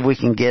let's see if we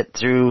can get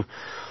through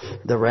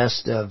the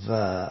rest of,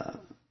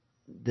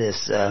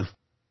 this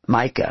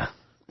Micah,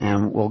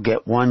 and we'll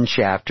get one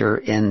chapter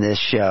in this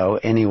show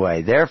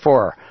anyway.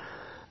 Therefore,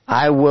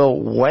 I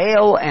will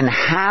wail and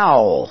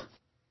howl.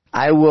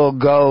 I will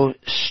go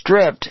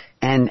stripped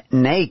and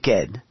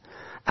naked.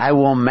 I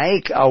will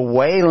make a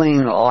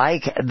wailing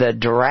like the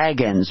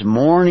dragons,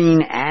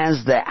 mourning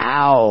as the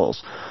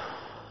owls.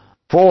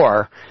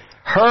 For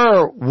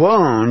her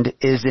wound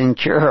is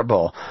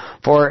incurable,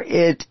 for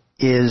it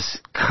is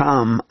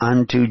come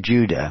unto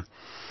Judah.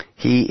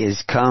 He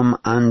is come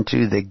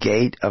unto the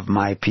gate of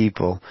my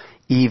people,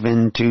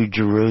 even to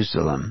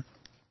Jerusalem.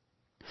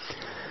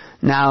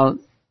 Now,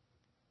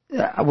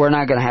 we're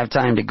not going to have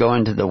time to go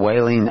into the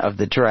wailing of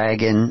the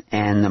dragon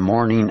and the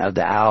mourning of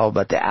the owl,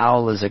 but the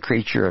owl is a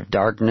creature of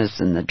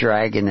darkness, and the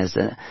dragon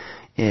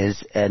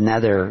is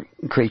another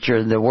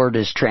creature. The word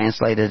is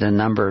translated a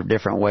number of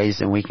different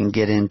ways, and we can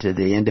get into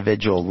the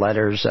individual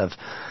letters of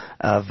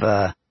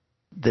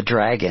the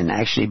dragon.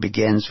 Actually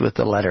begins with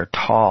the letter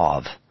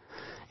Tav.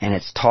 And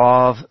it's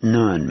Tav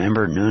Nun.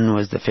 Remember, Nun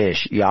was the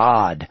fish.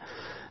 Yod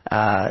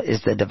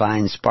is the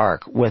divine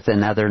spark with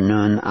another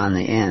Nun on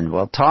the end.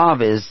 Well,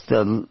 Tav is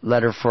the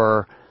letter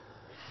for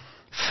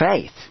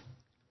faith.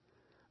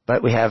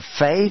 But we have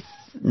faith,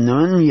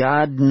 Nun,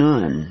 Yod,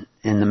 Nun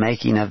in the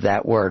making of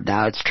that word.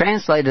 Now, it's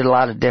translated a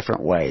lot of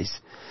different ways.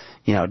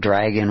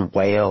 Dragon,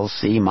 whale,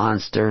 sea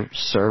monster,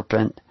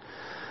 serpent.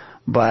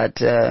 But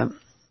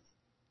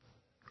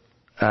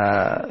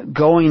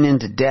going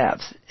into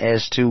depth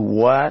as to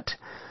what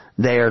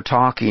they are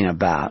talking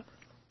about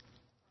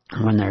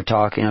when they're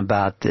talking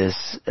about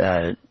this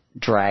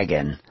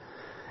dragon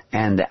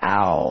and the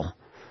owl.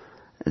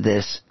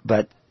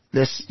 But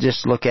let's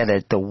just look at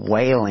it, the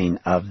wailing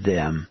of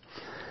them.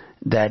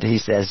 That he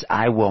says,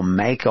 I will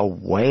make a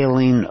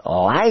wailing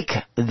like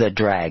the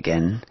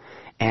dragon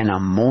and a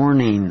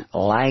mourning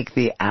like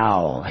the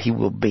owl. He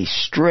will be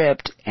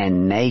stripped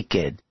and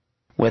naked,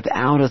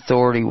 without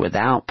authority,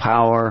 without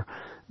power.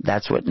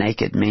 That's what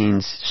naked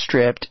means,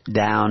 stripped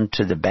down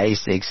to the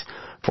basics.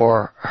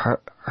 For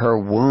her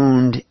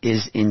wound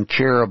is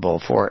incurable,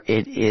 for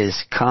it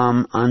is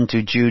come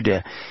unto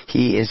Judah.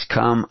 He is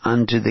come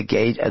unto the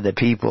gate of the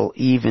people,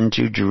 even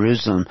to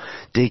Jerusalem.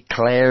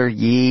 Declare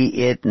ye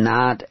it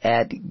not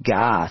at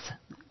Gath.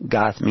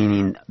 Gath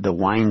meaning the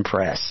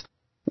winepress.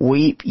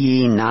 Weep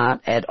ye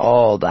not at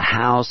all, the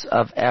house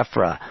of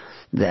Ephraim.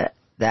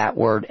 That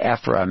word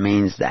Ephraim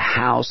means the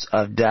house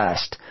of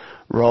dust.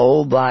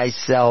 Roll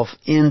thyself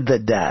in the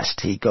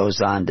dust, he goes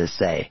on to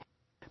say.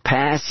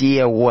 Pass ye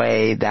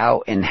away,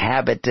 thou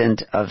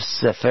inhabitant of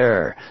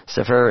Sephir.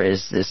 Sephir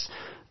is this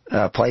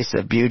place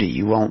of beauty.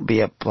 You won't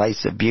be a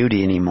place of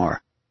beauty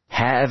anymore.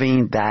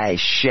 Having thy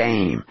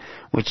shame,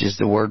 which is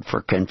the word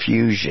for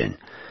confusion.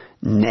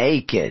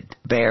 Naked,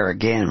 bare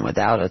again,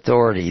 without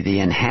authority.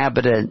 The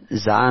inhabitant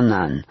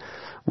Zanan,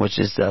 which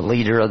is the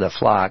leader of the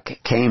flock,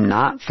 came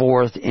not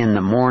forth in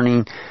the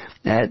morning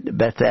at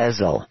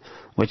Bethesel,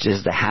 which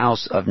is the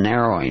house of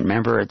narrowing.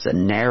 Remember, it's a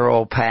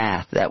narrow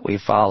path that we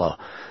follow.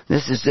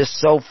 This is just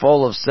so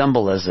full of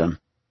symbolism.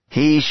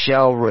 He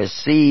shall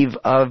receive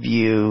of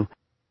you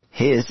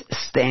his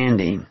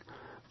standing.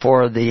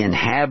 For the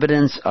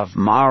inhabitants of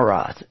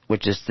Marath,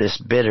 which is this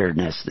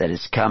bitterness that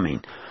is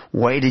coming,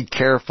 waited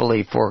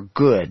carefully for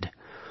good,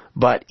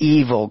 but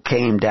evil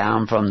came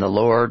down from the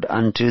Lord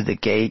unto the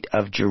gate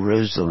of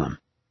Jerusalem.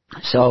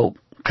 So,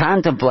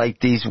 contemplate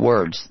these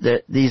words.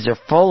 These are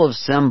full of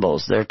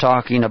symbols. They're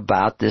talking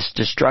about this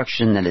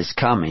destruction that is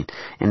coming,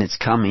 and it's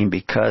coming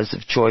because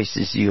of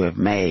choices you have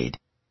made.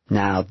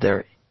 Now,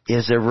 there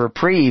is a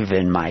reprieve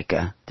in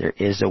Micah. There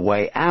is a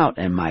way out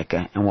in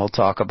Micah, and we'll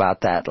talk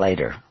about that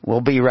later. We'll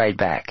be right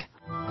back.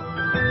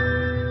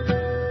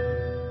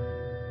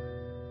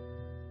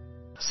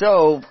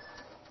 So,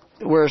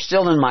 we're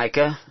still in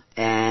Micah,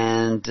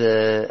 and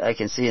I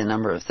can see a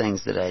number of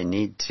things that I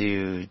need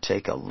to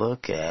take a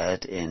look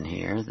at in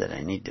here that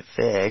I need to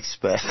fix,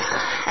 but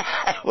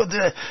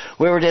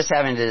we were just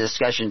having a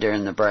discussion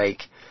during the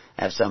break.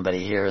 I have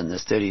somebody here in the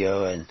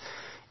studio,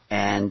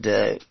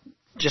 and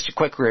just a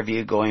quick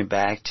review going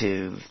back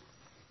to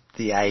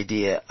the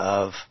idea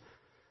of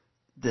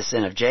the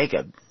sin of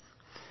Jacob.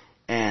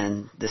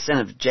 And the sin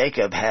of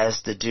Jacob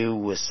has to do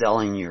with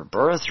selling your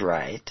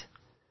birthright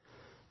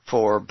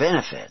for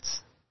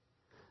benefits.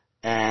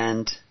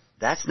 And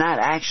that's not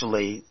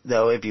actually,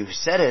 though, if you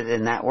said it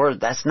in that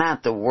word, that's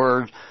not the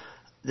word,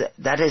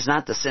 that is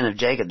not the sin of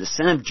Jacob. The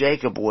sin of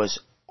Jacob was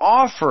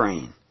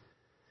offering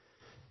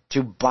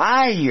to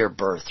buy your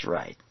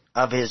birthright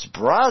of his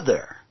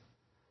brother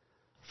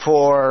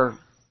for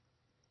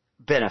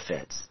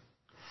benefits.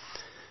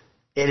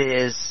 It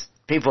is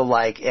people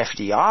like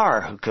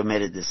FDR who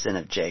committed the sin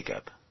of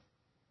Jacob.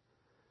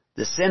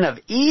 The sin of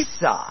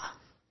Esau,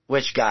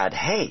 which God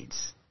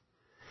hates,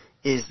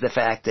 is the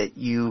fact that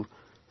you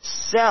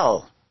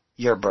sell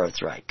your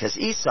birthright. Because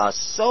Esau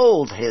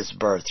sold his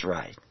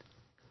birthright.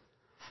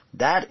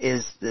 That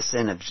is the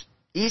sin of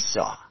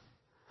Esau.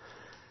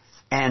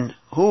 And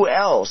who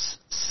else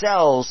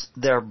sells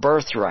their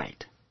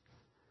birthright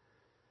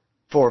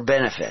for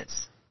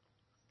benefits?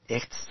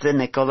 It's the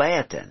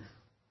Nicolaitan.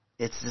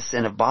 It's the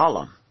sin of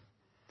Balaam,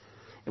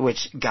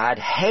 which God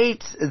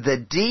hates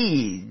the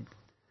deed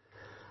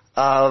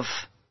of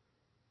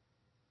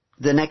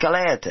the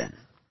Nicolaitan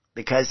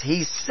because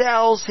he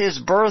sells his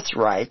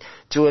birthright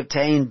to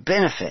obtain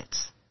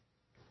benefits.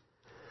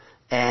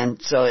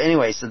 And so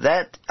anyway, so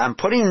that I'm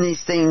putting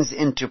these things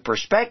into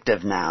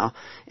perspective now,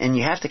 and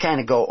you have to kind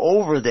of go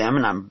over them,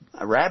 and I'm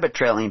rabbit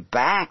trailing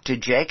back to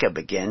Jacob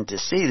again to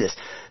see this.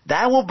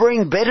 That will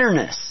bring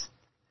bitterness.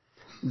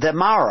 The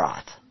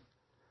Maroth.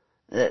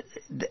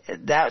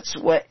 That's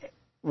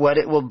what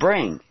it will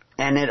bring.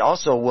 And it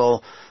also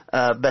will,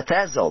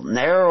 Bethazel,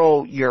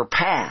 narrow your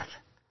path.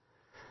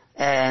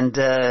 And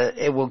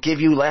it will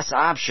give you less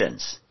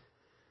options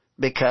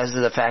because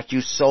of the fact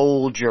you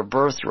sold your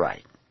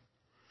birthright.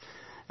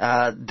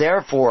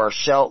 Therefore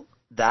shalt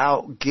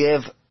thou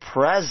give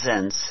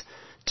presents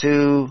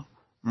to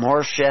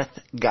Morsheth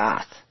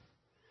Goth.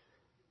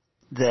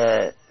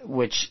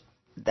 Which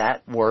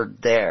that word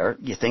there,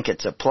 you think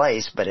it's a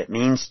place, but it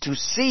means to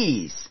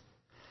seize.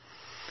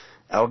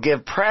 I'll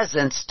give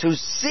presents to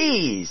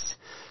seize,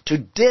 to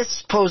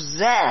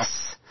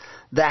dispossess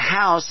the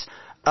house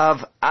of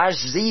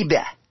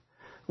Ashzibah,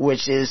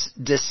 which is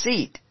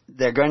deceit.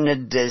 They're going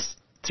to,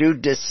 through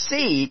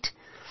deceit,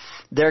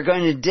 they're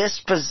going to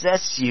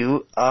dispossess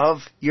you of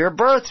your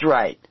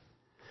birthright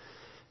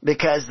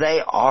because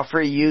they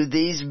offer you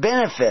these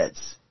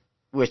benefits,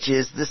 which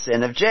is the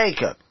sin of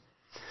Jacob.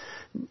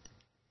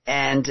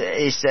 And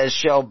he says,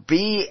 shall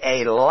be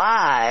a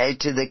lie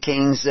to the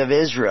kings of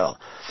Israel.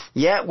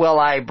 Yet will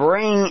I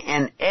bring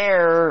an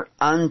heir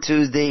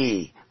unto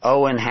thee,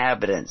 O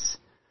inhabitants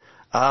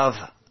of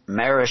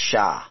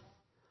Mareshah,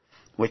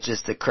 which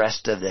is the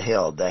crest of the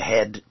hill, the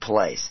head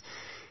place.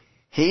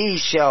 He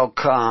shall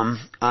come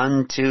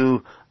unto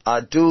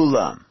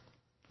Adullam,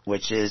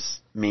 which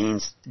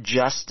means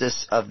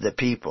justice of the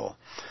people,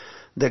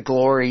 the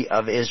glory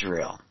of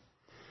Israel.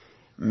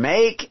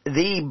 Make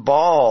thee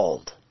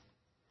bald,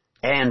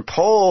 and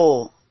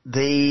poll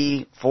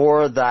thee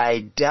for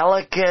thy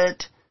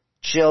delicate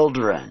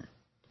children.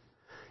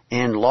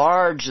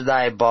 Enlarge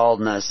thy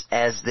baldness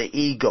as the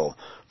eagle,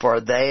 for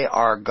they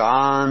are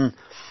gone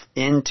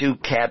into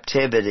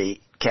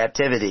captivity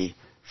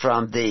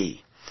from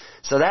thee.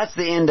 So that's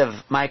the end of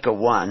Micah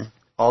 1,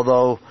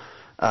 although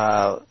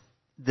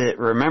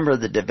remember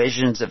the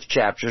divisions of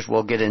chapters,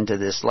 we'll get into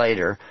this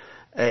later,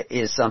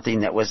 is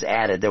something that was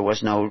added. There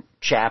was no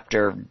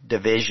chapter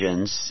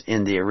divisions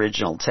in the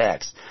original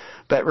text.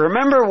 But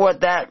remember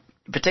what that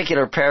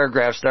particular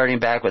paragraph starting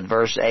back with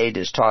verse 8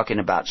 is talking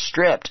about: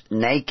 stripped,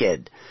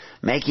 naked,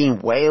 making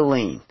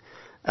wailing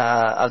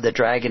of the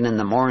dragon and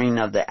the mourning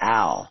of the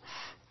owl.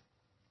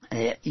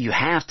 You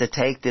have to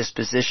take this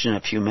position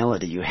of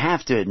humility. You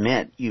have to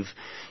admit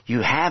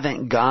you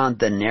haven't gone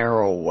the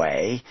narrow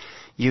way.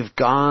 You've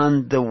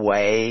gone the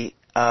way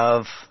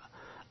of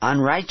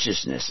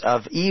unrighteousness,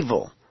 of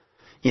evil.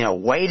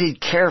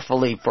 Waited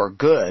carefully for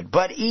good,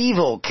 but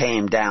evil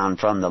came down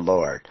from the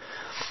Lord.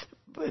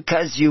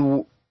 Because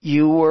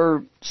you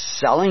were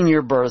selling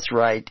your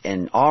birthright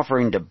and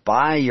offering to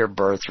buy your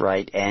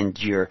birthright, and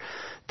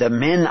the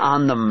men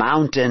on the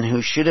mountain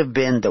who should have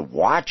been the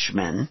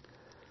watchmen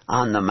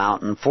on the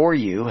mountain for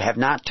you have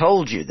not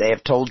told you. They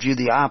have told you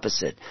the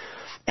opposite.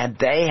 And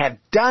they have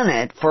done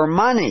it for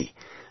money.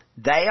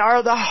 They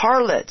are the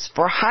harlots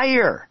for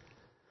hire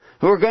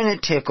who are going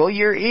to tickle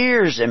your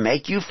ears and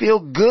make you feel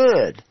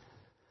good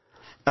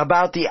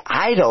about the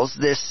idols,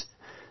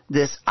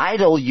 this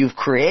idol you've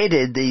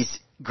created, these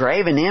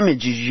graven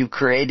images you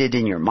created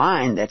in your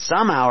mind that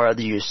somehow or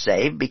other you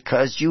saved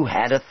because you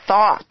had a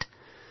thought,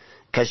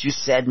 because you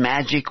said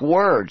magic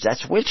words.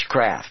 That's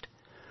witchcraft.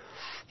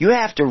 You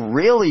have to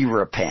really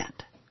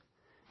repent.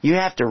 You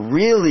have to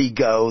really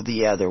go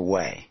the other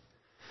way.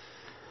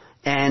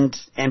 And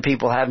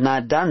people have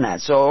not done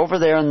that. So over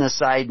there in the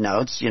side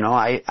notes,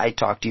 I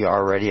talked to you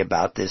already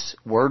about this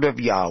word of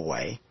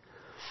Yahweh.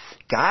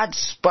 God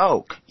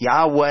spoke.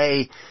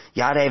 Yahweh,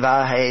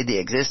 Yadevah, the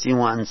existing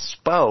one,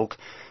 spoke,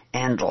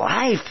 and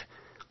life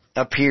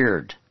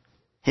appeared.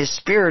 His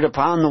Spirit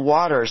upon the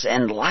waters,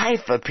 and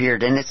life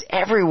appeared, and it's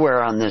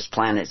everywhere on this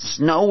planet. It's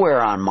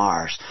nowhere on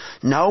Mars,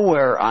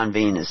 nowhere on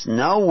Venus,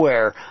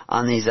 nowhere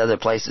on these other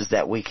places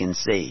that we can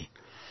see.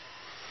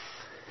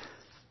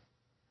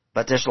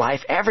 But there's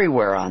life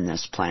everywhere on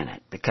this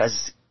planet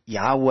because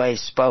Yahweh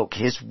spoke.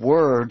 His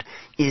word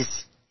is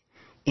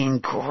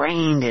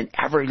ingrained in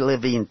every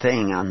living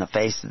thing on the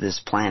face of this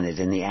planet,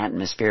 in the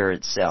atmosphere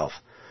itself.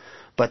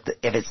 But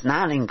if it's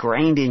not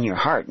ingrained in your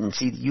heart, and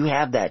see, you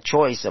have that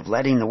choice of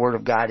letting the Word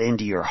of God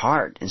into your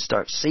heart and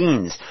start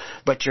seeing this,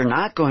 but you're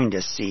not going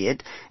to see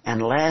it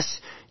unless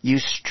you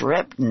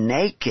strip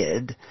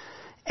naked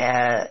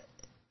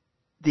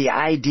the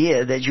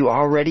idea that you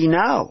already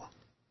know.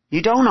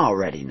 You don't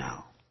already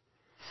know.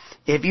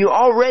 If you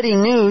already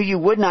knew, you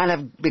would not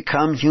have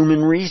become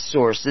human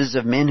resources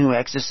of men who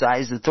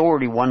exercise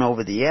authority one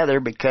over the other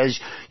because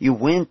you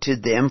went to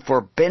them for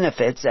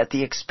benefits at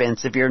the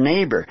expense of your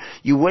neighbor.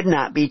 You would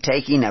not be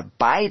taking a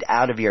bite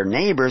out of your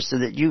neighbor so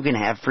that you can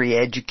have free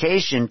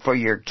education for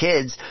your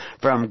kids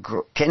from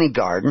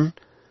kindergarten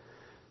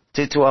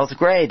to 12th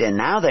grade, and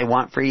now they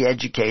want free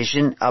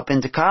education up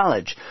into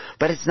college.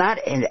 But it's not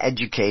an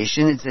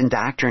education, it's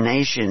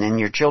indoctrination, and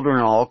your children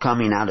are all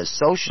coming out as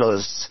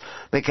socialists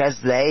because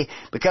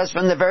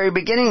from the very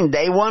beginning,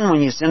 day one,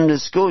 when you send them to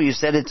school, you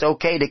said it's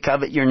okay to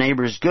covet your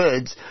neighbor's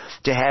goods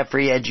to have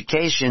free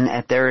education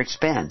at their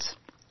expense.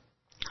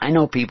 I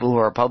know people who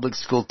are public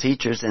school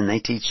teachers and they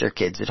teach their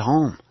kids at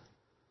home.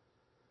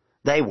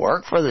 They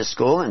work for the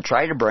school and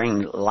try to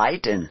bring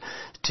light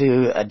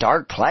to a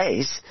dark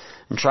place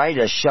and try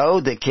to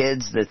show the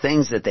kids the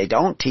things that they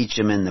don't teach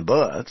them in the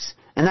books.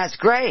 And that's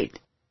great.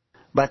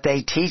 But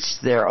they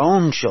teach their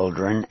own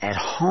children at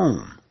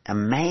home.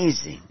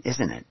 Amazing,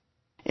 isn't it?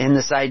 In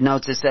the side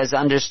notes it says,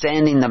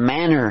 understanding the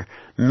manner,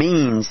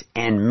 means,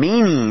 and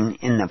meaning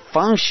in the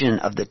function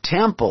of the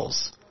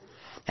temples.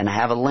 And I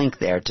have a link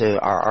there to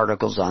our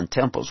articles on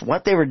temples.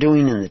 What they were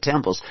doing in the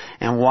temples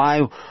and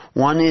why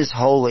one is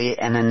holy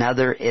and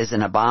another is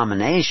an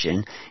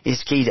abomination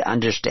is key to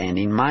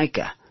understanding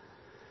Micah.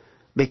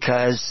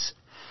 Because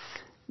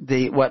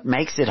what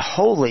makes it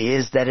holy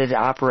is that it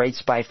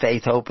operates by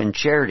faith, hope, and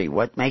charity.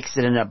 What makes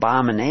it an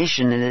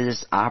abomination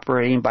is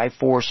operating by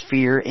force,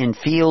 fear, and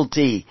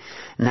fealty.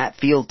 And that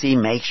fealty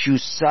makes you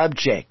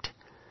subject.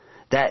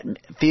 That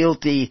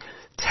fealty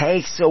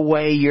takes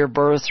away your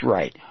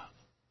birthright.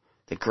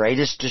 The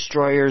greatest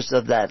destroyers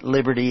of that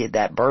liberty,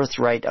 that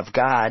birthright of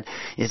God,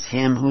 is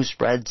Him who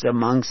spreads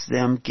amongst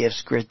them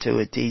gifts,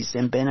 gratuities,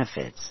 and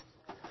benefits.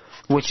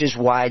 Which is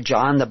why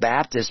John the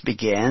Baptist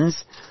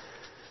begins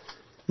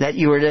that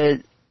you were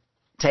to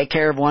take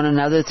care of one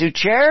another through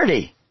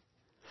charity.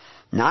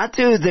 Not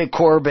through the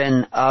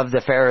Corban of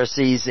the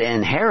Pharisees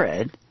and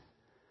Herod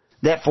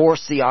that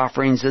forced the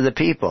offerings of the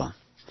people.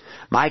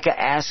 Micah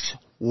asks,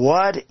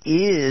 what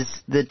is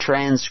the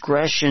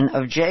transgression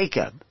of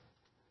Jacob?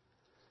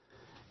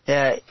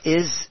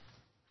 Is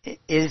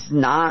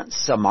not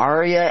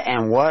Samaria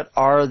and what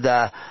are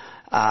the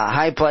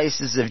high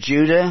places of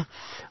Judah?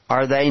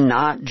 Are they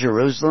not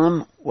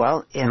Jerusalem?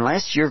 Well,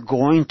 unless you're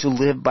going to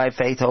live by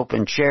faith, hope,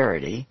 and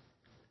charity,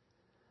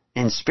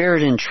 in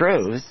spirit and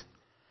truth,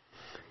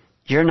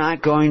 you're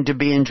not going to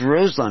be in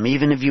Jerusalem.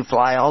 Even if you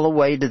fly all the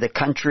way to the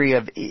country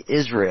of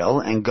Israel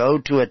and go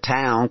to a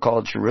town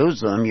called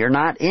Jerusalem, you're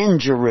not in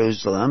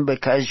Jerusalem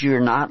because you're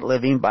not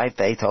living by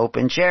faith, hope,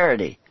 and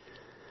charity.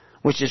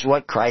 Which is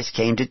what Christ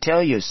came to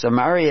tell you.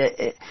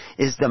 Samaria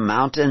is the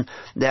mountain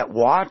that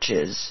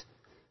watches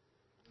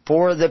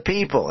for the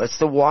people. It's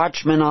the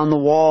watchman on the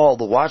wall,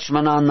 the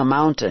watchman on the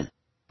mountain.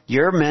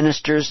 Your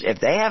ministers, if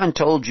they haven't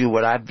told you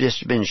what I've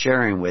just been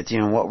sharing with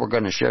you and what we're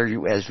going to share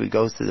you as we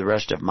go through the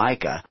rest of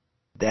Micah,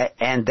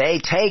 and they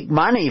take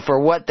money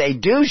for what they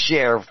do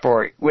share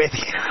with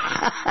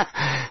you,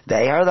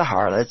 they are the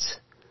harlots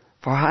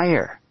for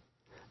hire.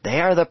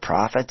 They are the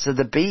prophets of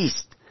the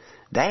beast.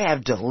 They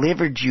have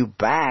delivered you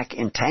back,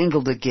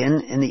 entangled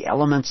again in the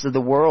elements of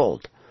the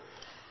world.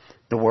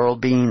 The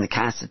world being the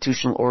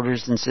constitutional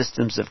orders and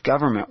systems of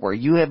government where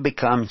you have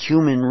become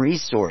human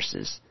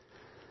resources.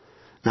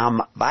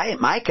 Now,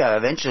 Micah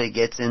eventually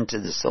gets into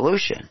the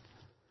solution.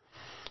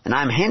 And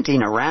I'm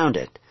hinting around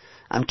it.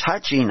 I'm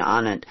touching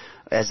on it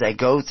as I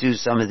go through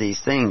some of these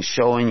things,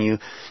 showing you,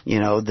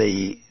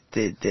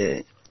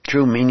 the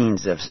true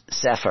meanings of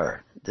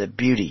Sefer, the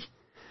beauty,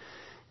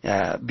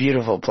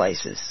 beautiful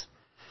places.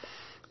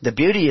 The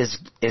beauty is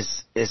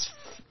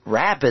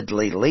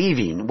rapidly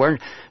leaving. We're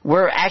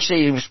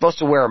supposed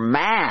to wear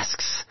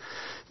masks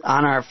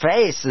on our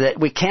face so that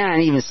we cannot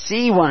even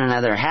see one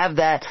another, have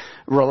that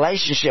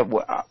relationship.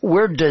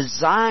 We're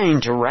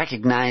designed to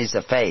recognize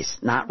a face,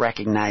 not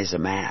recognize a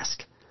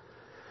mask.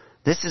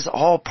 This is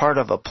all part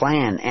of a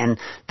plan, and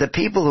the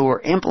people who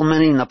are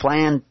implementing the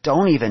plan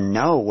don't even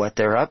know what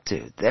they're up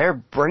to. They're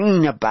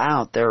bringing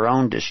about their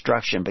own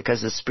destruction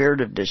because the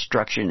spirit of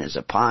destruction is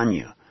upon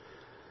you.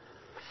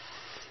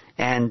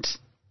 And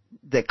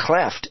the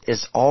cleft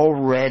is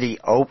already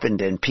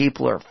opened, and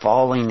people are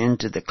falling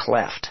into the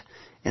cleft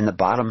in the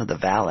bottom of the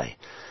valley.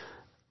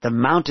 The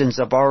mountains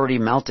have already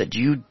melted.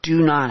 You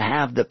do not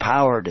have the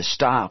power to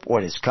stop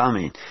what is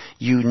coming.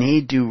 You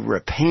need to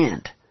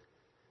repent.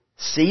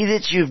 See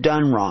that you've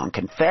done wrong.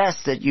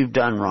 Confess that you've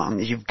done wrong,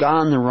 that you've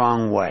gone the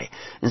wrong way,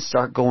 and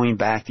start going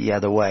back the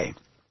other way.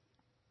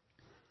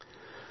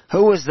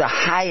 Who is the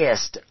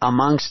highest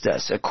amongst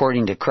us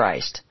according to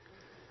Christ?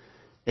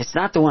 It's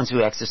not the ones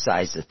who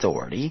exercise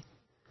authority.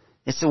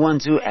 It's the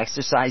ones who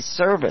exercise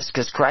service,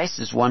 because Christ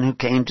is one who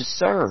came to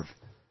serve.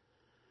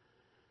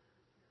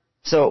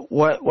 So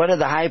what are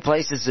the high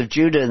places of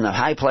Judah and the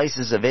high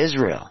places of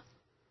Israel?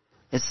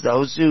 It's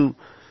those who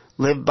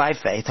live by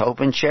faith, hope,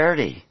 and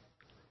charity.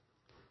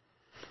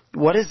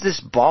 What is this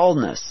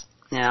baldness?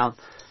 Now,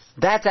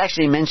 that's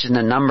actually mentioned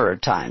a number of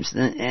times,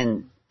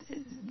 and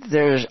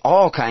there's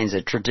all kinds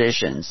of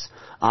traditions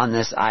on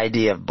this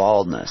idea of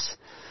baldness.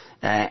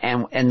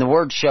 And the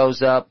word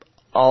shows up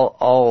all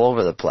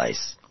over the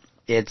place.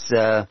 It's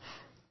a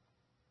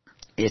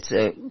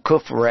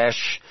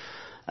kufresh.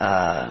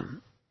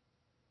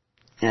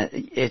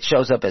 It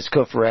shows up as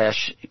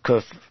kufresh,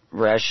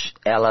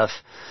 elef,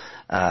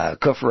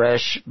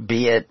 kufresh,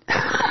 beat.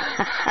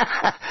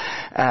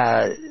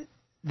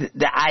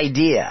 The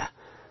idea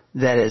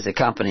that is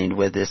accompanied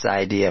with this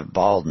idea of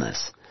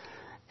baldness,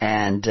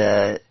 and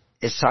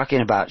it's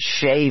talking about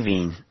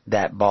shaving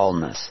that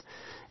baldness.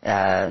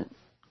 And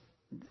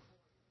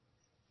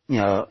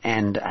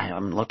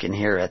I'm looking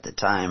here at the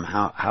time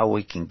how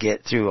we can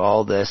get through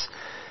all this.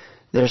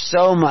 There's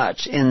so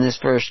much in this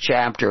first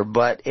chapter,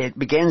 but it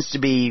begins to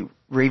be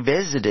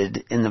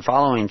revisited in the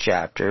following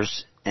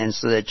chapters, and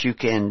so that you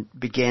can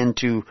begin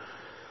to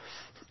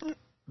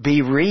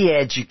be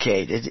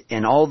re-educated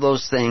in all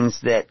those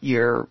things that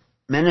your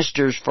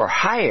ministers for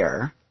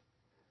hire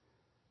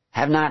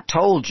have not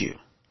told you.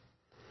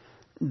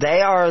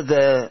 They are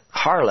the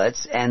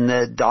harlots and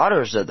the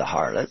daughters of the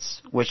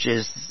harlots, which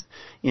is,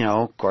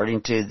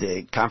 according to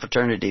the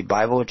Confraternity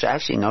Bible, which I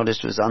actually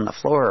noticed was on the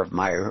floor of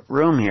my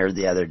room here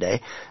the other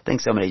day. I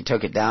think somebody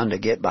took it down to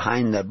get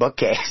behind the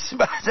bookcase.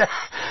 But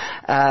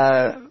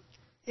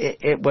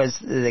it was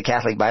the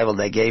Catholic Bible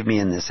they gave me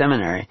in the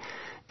seminary.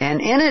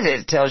 And in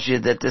it tells you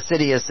that the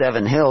city of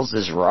seven hills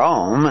is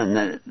Rome,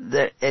 and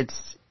that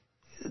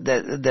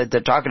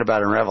they're talking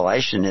about in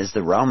Revelation is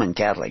the Roman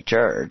Catholic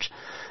Church.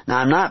 Now,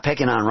 I'm not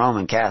picking on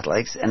Roman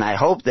Catholics, and I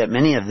hope that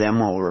many of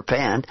them will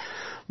repent,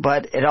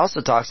 but it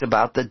also talks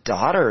about the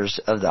daughters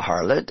of the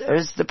harlot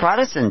as the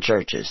Protestant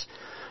churches,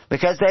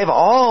 because they've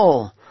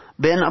all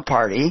been a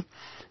party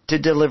to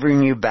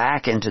delivering you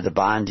back into the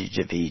bondage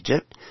of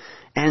Egypt,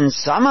 and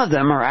some of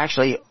them are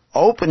actually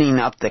opening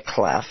up the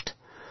cleft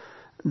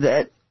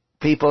that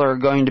people are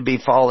going to be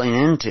falling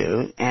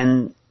into,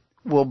 and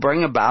will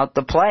bring about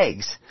the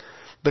plagues,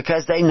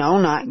 because they know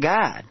not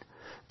God.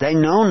 They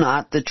know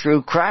not the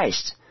true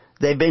Christ.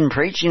 They've been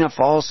preaching a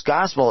false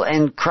gospel,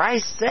 and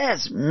Christ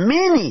says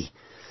many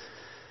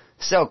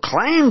so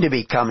claim to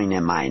be coming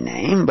in my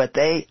name, but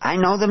I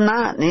know them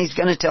not. And he's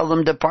going to tell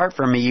them, depart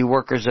from me, you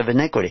workers of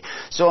iniquity.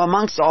 So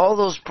amongst all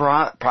those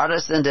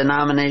Protestant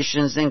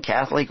denominations and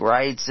Catholic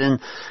rites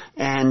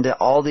and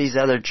all these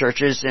other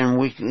churches, and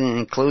we can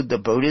include the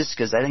Buddhists,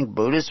 because I think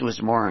Buddhists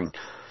was more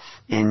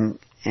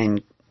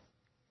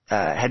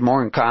had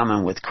more in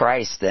common with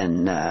Christ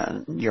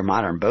than your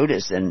modern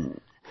Buddhists and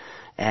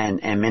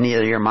many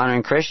of your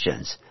modern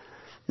Christians.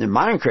 The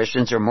modern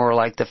Christians are more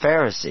like the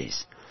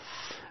Pharisees.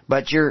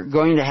 But you're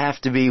going to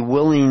have to be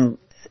willing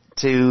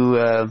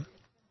to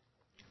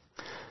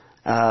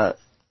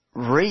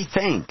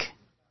rethink,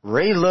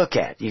 relook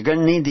at. You're going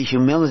to need the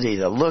humility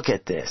to look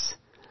at this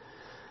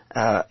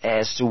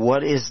as to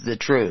what is the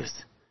truth.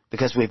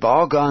 Because we've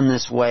all gone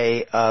this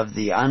way of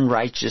the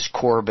unrighteous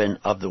Corban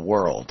of the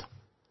world.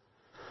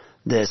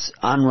 This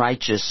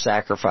unrighteous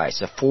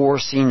sacrifice of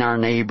forcing our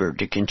neighbor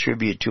to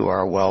contribute to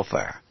our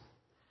welfare.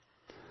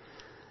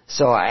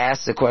 So I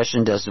ask the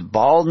question, does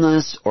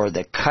baldness or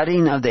the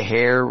cutting of the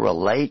hair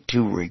relate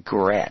to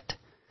regret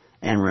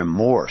and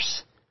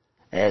remorse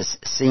as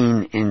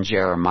seen in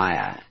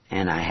Jeremiah?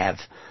 And I have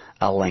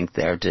a link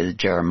there to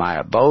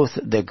Jeremiah. Both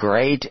the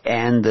great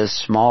and the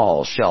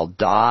small shall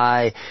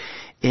die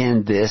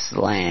in this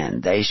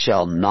land. They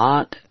shall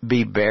not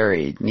be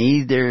buried,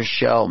 neither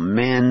shall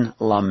men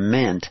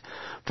lament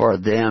for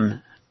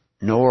them,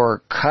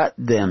 nor cut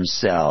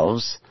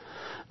themselves,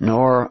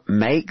 nor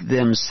make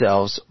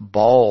themselves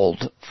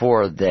bald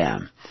for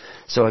them.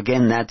 So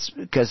again, that's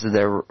because of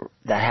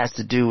that has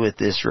to do with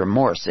this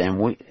remorse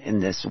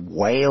and this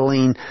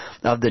wailing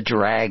of the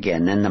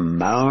dragon and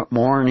the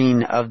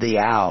mourning of the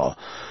owl.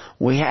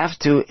 We have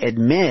to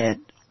admit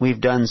we've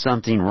done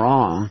something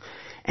wrong,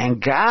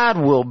 and God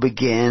will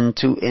begin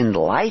to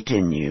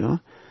enlighten you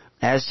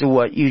as to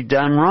what you've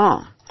done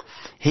wrong.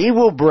 He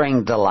will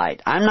bring the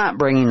light. I'm not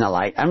bringing the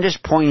light. I'm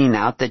just pointing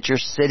out that you're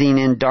sitting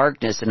in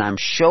darkness, and I'm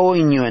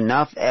showing you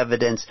enough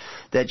evidence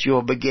that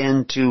you'll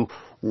begin to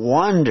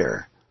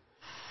wonder.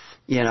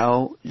 You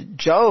know,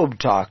 Job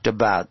talked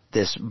about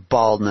this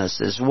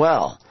baldness as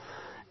well.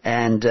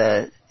 And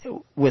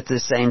with the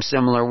same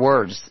similar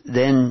words.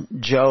 Then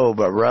Job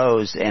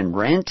arose and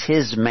rent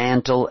his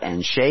mantle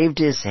and shaved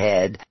his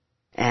head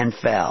and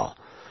fell.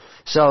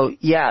 So,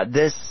 yeah,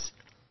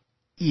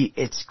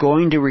 it's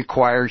going to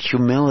require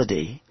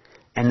humility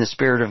and the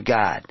Spirit of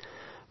God.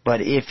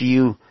 But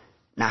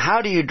now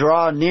how do you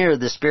draw near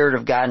the Spirit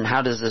of God, and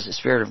how does the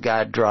Spirit of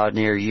God draw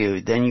near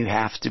you? Then you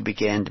have to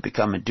begin to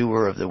become a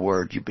doer of the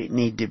Word. You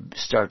need to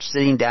start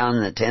sitting down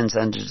in the tens,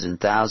 hundreds, and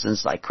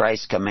thousands like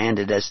Christ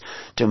commanded us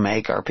to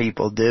make our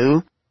people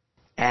do.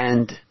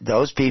 And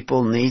those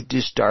people need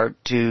to start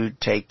to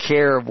take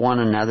care of one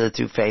another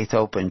through faith,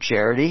 hope, and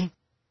charity,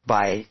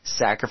 by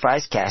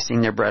sacrifice,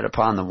 casting their bread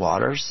upon the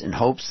waters in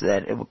hopes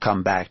that it will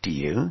come back to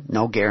you.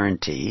 No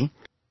guarantee.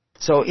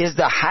 So is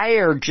the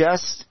hire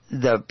just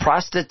the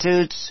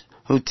prostitutes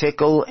who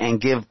tickle and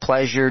give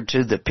pleasure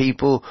to the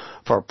people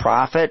for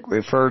profit,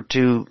 referred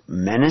to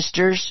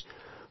ministers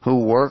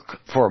who work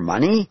for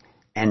money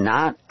and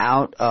not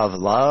out of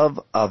love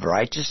of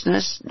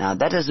righteousness? Now,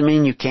 that doesn't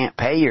mean you can't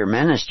pay your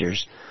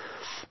ministers,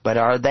 but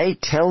are they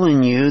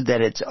telling you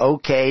that it's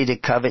okay to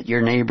covet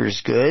your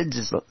neighbor's goods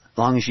as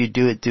long as you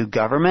do it through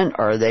government?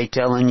 Or are they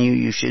telling you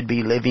you should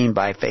be living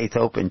by faith,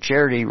 hope, and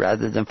charity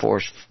rather than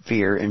force,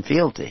 fear, and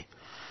fealty?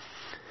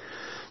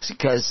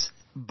 Because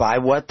by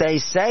what they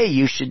say,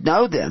 you should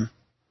know them.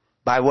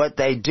 By what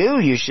they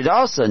do, you should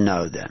also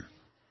know them.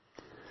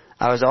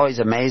 I was always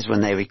amazed when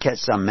they would catch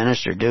some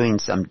minister doing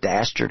some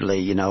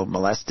dastardly,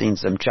 molesting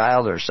some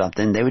child or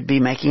something. They would be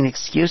making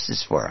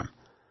excuses for him.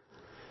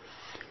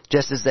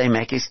 Just as they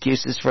make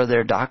excuses for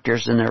their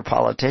doctors and their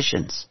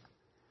politicians.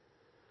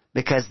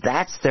 Because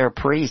that's their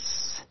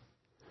priests.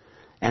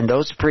 And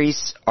those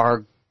priests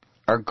are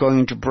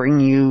going to bring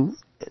you,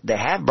 they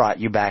have brought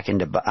you back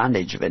into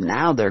bondage, but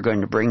now they're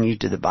going to bring you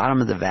to the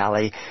bottom of the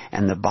valley,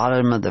 and the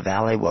bottom of the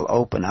valley will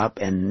open up,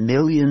 and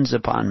millions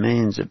upon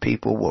millions of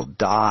people will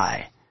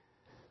die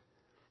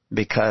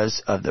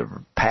because of the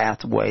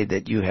pathway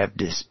that you have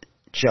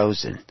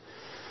chosen.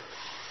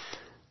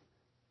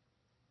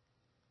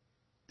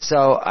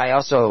 So I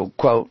also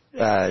quote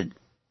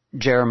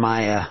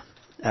Jeremiah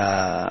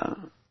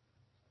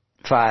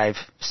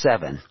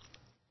 5:7.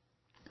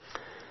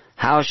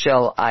 How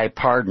shall I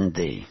pardon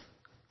thee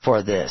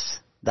for this?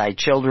 Thy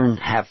children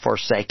have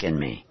forsaken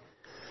me,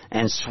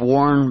 and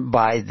sworn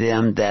by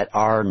them that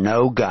are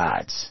no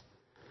gods.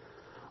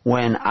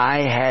 When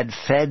I had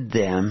fed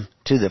them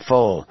to the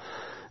full,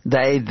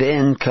 they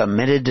then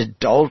committed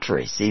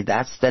adultery. See,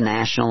 that's the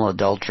national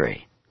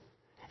adultery.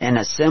 And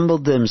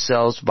assembled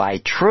themselves by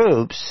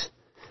troops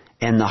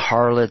in the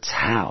harlot's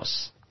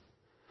house.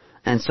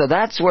 And so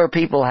that's where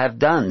people have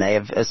done. They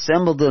have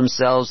assembled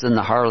themselves in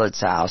the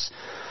harlot's house,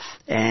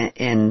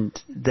 and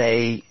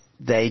they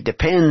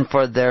depend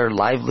for their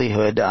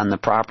livelihood on the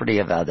property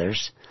of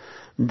others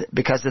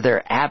because of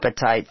their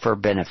appetite for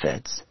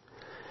benefits.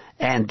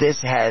 And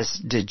this has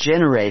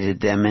degenerated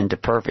them into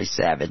perfect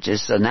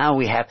savages. So now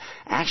we have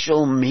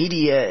actual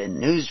media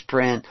and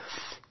newsprint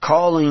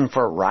calling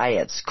for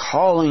riots,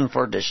 calling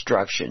for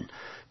destruction,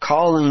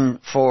 calling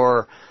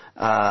for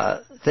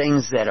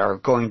things that are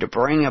going to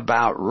bring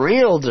about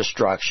real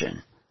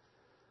destruction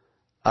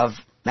of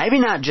maybe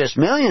not just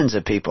millions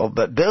of people,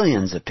 but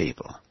billions of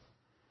people.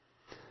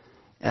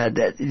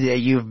 That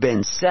you've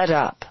been set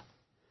up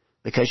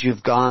because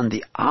you've gone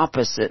the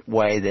opposite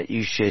way that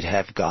you should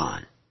have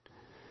gone.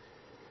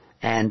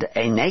 And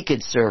a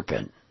naked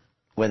serpent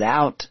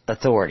without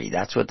authority,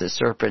 that's what the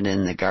serpent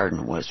in the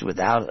garden was,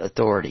 without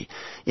authority,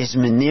 is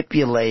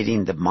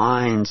manipulating the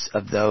minds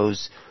of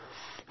those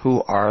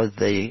who are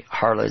the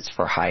harlots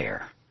for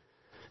hire.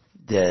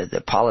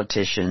 The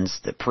politicians,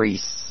 the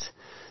priests,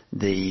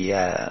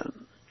 the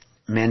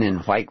men in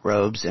white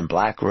robes and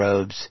black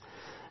robes,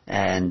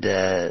 and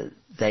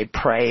they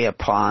prey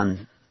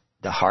upon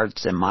the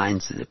hearts and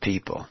minds of the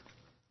people.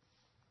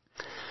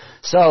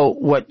 So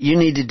what you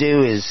need to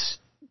do is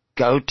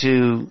go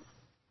to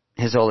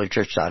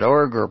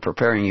hisholychurch.org or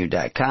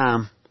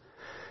preparingyou.com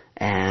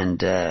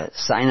and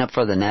sign up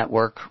for the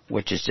network,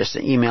 which is just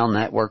an email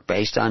network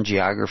based on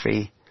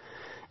geography.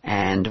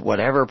 And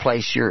whatever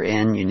place you're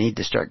in, you need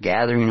to start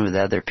gathering with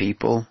other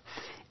people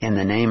in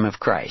the name of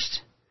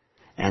Christ.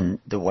 And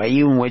the way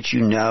in which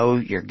you know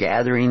you're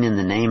gathering in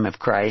the name of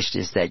Christ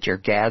is that you're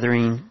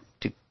gathering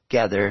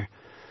together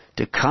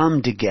to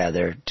come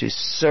together to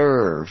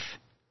serve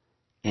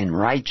in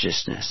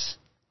righteousness.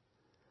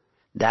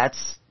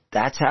 That's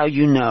how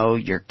you know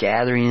you're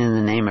gathering in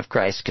the name of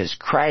Christ, because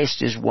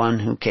Christ is one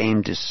who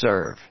came to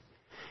serve.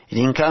 He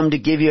didn't come to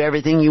give you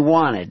everything you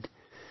wanted.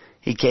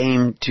 He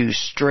came to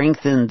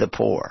strengthen the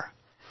poor,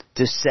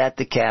 to set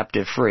the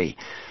captive free.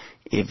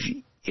 If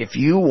if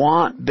you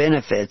want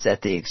benefits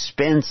at the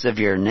expense of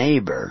your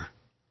neighbor,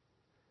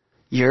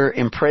 you're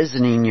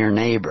imprisoning your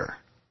neighbor.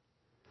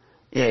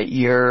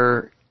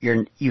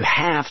 You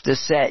have to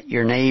set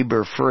your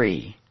neighbor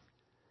free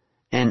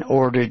in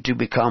order to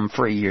become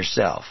free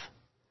yourself.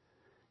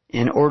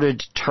 In order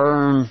to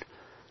turn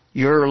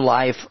your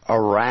life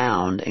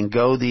around and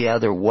go the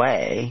other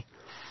way,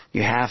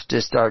 you have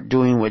to start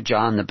doing what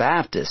John the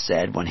Baptist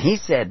said when he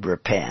said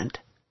repent,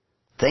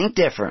 think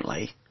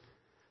differently.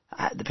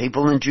 The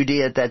people in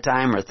Judea at that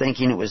time were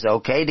thinking it was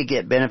okay to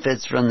get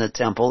benefits from the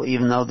temple,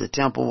 even though the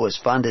temple was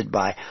funded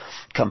by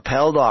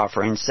compelled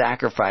offerings,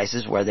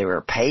 sacrifices, where they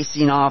were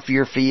pacing off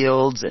your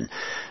fields and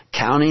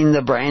counting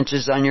the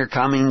branches on your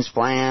Cummings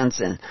plants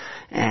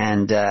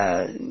and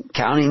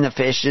counting the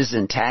fishes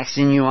and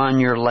taxing you on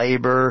your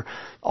labor.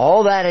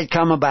 All that had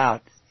come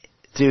about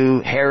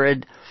through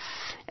Herod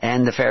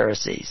and the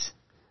Pharisees.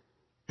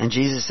 And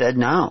Jesus said,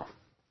 no.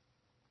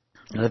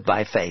 Live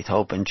by faith,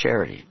 hope, and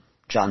charity.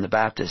 John the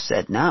Baptist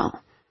said, no.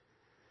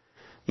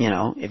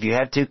 If you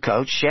have 2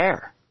 coats,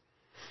 share.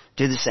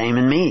 Do the same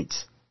in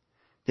meats.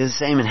 Do the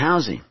same in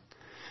housing.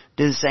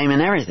 Do the same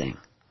in everything.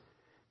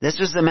 This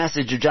was the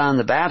message of John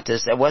the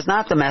Baptist. It was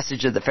not the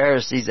message of the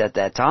Pharisees at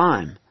that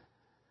time.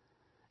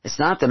 It's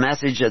not the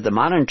message of the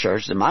modern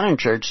church. The modern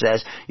church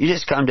says, you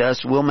just come to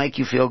us, we'll make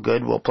you feel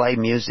good, we'll play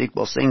music,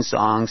 we'll sing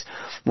songs,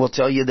 we'll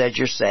tell you that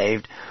you're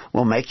saved,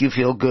 we'll make you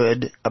feel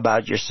good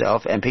about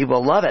yourself, and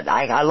people love it.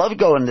 I love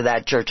going to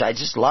that church. I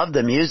just love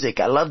the music.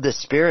 I love the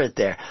spirit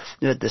there.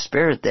 But the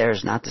spirit there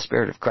is not the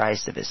Spirit of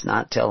Christ if it's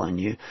not telling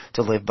you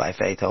to live by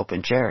faith, hope,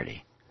 and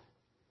charity.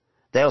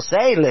 They'll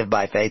say live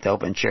by faith,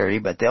 hope, and charity,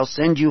 but they'll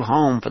send you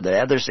home for the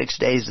other 6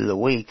 days of the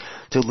week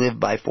to live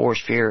by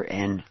force, fear,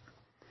 and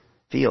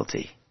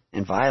fealty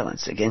and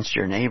violence against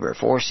your neighbor,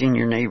 forcing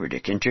your neighbor to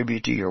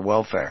contribute to your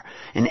welfare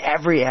in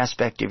every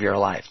aspect of your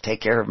life. Take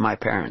care of my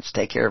parents,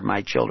 take care of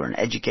my children,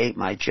 educate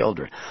my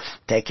children,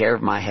 take care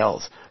of my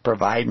health,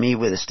 provide me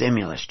with a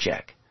stimulus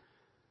check.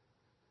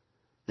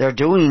 They're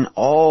doing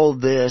all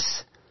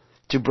this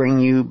to bring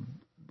you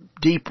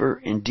deeper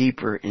and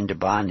deeper into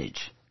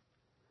bondage,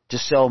 to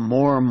sell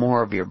more and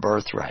more of your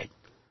birthright.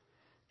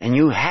 And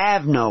you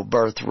have no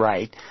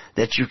birthright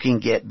that you can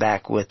get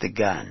back with the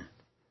gun.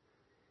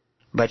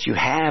 But you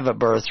have a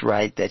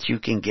birthright that you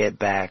can get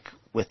back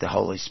with the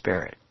Holy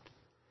Spirit.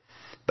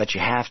 But you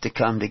have to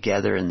come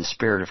together in the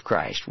Spirit of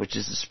Christ, which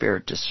is the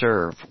Spirit to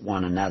serve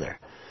one another.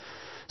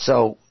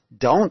 So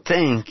don't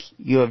think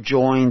you have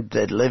joined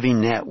the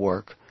Living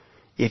Network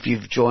if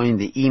you've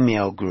joined the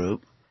email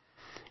group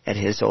at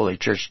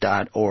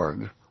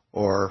hisholychurch.org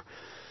or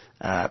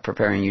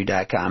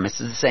preparingyou.com. It's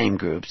the same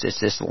groups. It's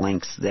just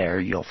links there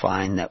you'll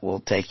find that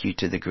will take you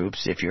to the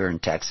groups if you're in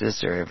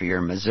Texas or if you're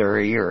in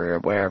Missouri or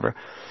wherever.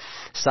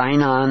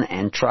 Sign on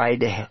and try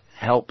to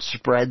help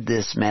spread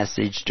this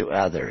message to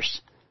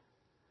others.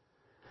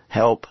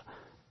 Help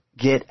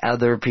get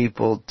other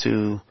people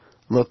to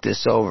look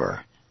this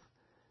over,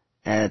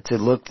 to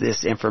look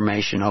this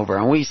information over.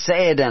 And we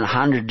say it in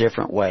 100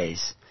 different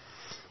ways,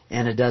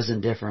 in a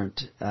dozen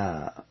different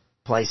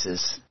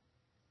places,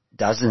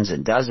 dozens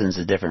and dozens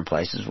of different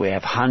places. We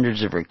have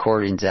hundreds of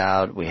recordings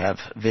out. We have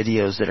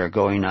videos that are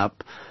going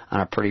up on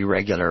a pretty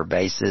regular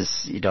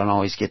basis. You don't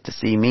always get to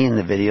see me in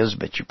the videos,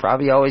 but you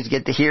probably always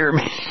get to hear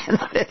me in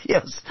the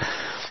videos.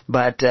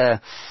 But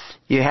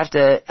you have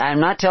to,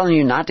 I'm not telling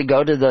you not to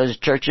go to those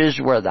churches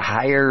where the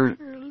higher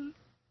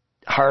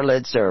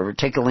harlots are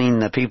tickling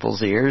the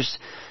people's ears.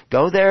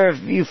 Go there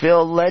if you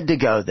feel led to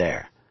go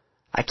there.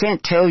 I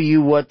can't tell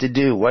you what to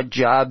do, what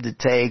job to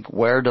take,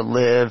 where to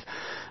live,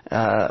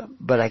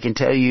 but I can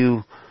tell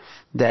you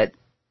that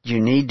you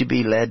need to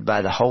be led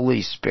by the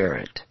Holy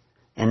Spirit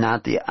and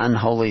not the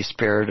unholy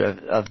spirit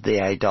of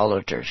the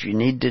idolaters. You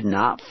need to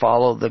not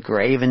follow the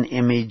graven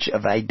image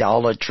of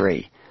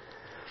idolatry,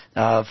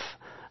 of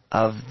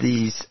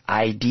these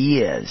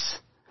ideas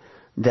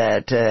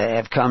that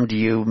have come to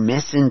you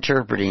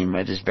misinterpreting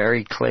what is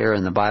very clear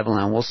in the Bible.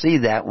 And we'll see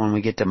that when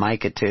we get to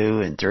Micah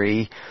 2 and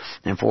 3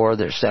 and 4.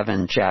 There's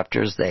 7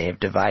 chapters they have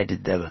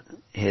divided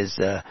his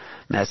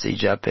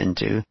message up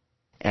into.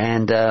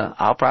 And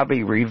I'll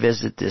probably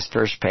revisit this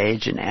first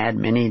page and add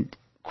many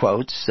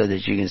quotes so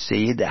that you can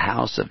see the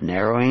house of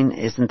narrowing.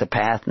 Isn't the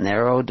path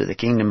narrow to the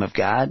kingdom of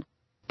God?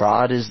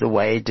 Broad is the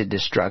way to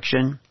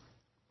destruction.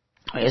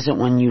 Isn't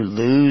when you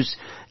lose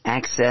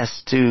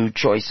access to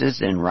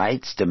choices and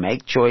rights to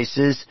make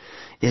choices,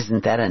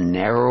 isn't that a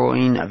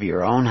narrowing of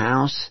your own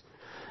house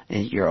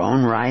and your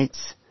own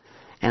rights?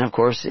 And of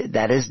course,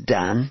 that is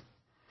done,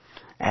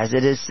 as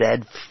it is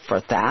said,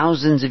 for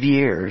thousands of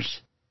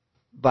years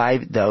by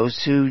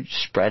those who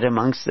spread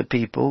amongst the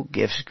people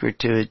gifts,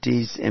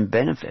 gratuities, and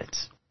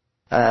benefits.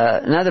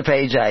 Another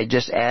page I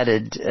just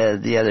added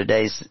the other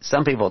day,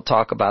 some people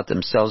talk about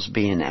themselves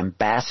being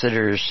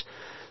ambassadors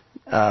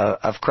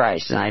of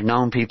Christ, and I've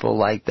known people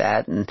like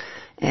that,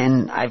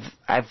 and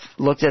I've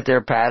looked at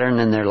their pattern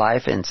in their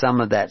life, and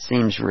some of that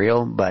seems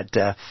real. But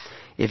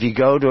if you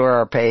go to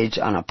our page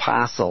on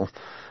apostle,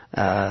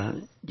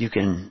 you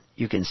can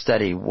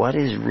study what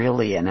is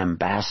really an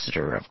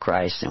ambassador of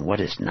Christ and what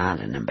is not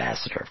an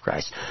ambassador of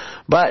Christ.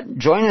 But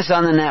join us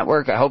on the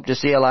network. I hope to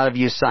see a lot of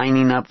you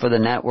signing up for the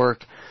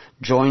network,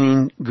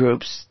 joining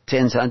groups,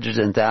 tens, hundreds,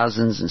 and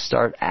thousands, and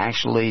start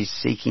actually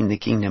seeking the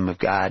kingdom of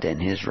God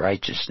and His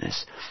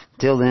righteousness.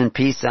 Till then,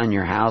 peace on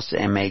your house,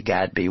 and may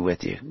God be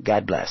with you.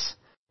 God bless.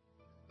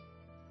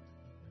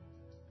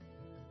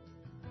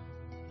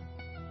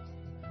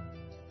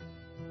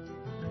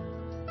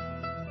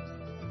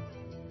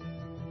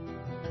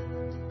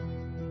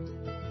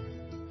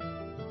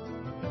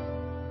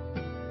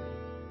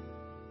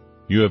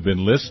 You have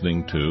been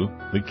listening to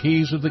The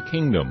Keys of the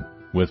Kingdom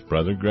with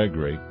Brother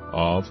Gregory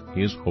of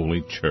His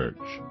Holy Church.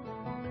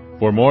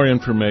 For more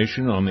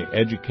information on the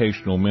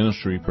educational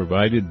ministry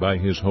provided by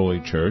His Holy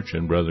Church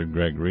and Brother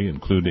Gregory,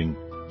 including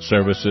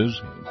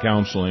services,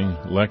 counseling,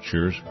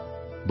 lectures,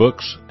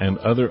 books, and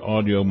other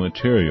audio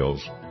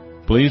materials,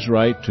 please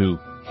write to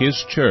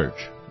His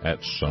Church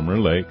at Summer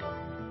Lake,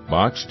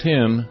 Box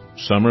 10,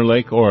 Summer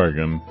Lake,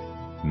 Oregon,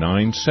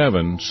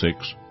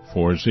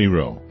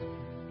 97640.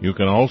 You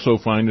can also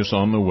find us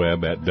on the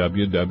web at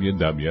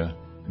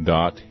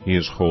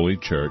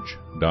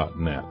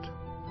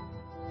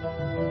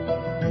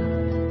www.hisholychurch.net.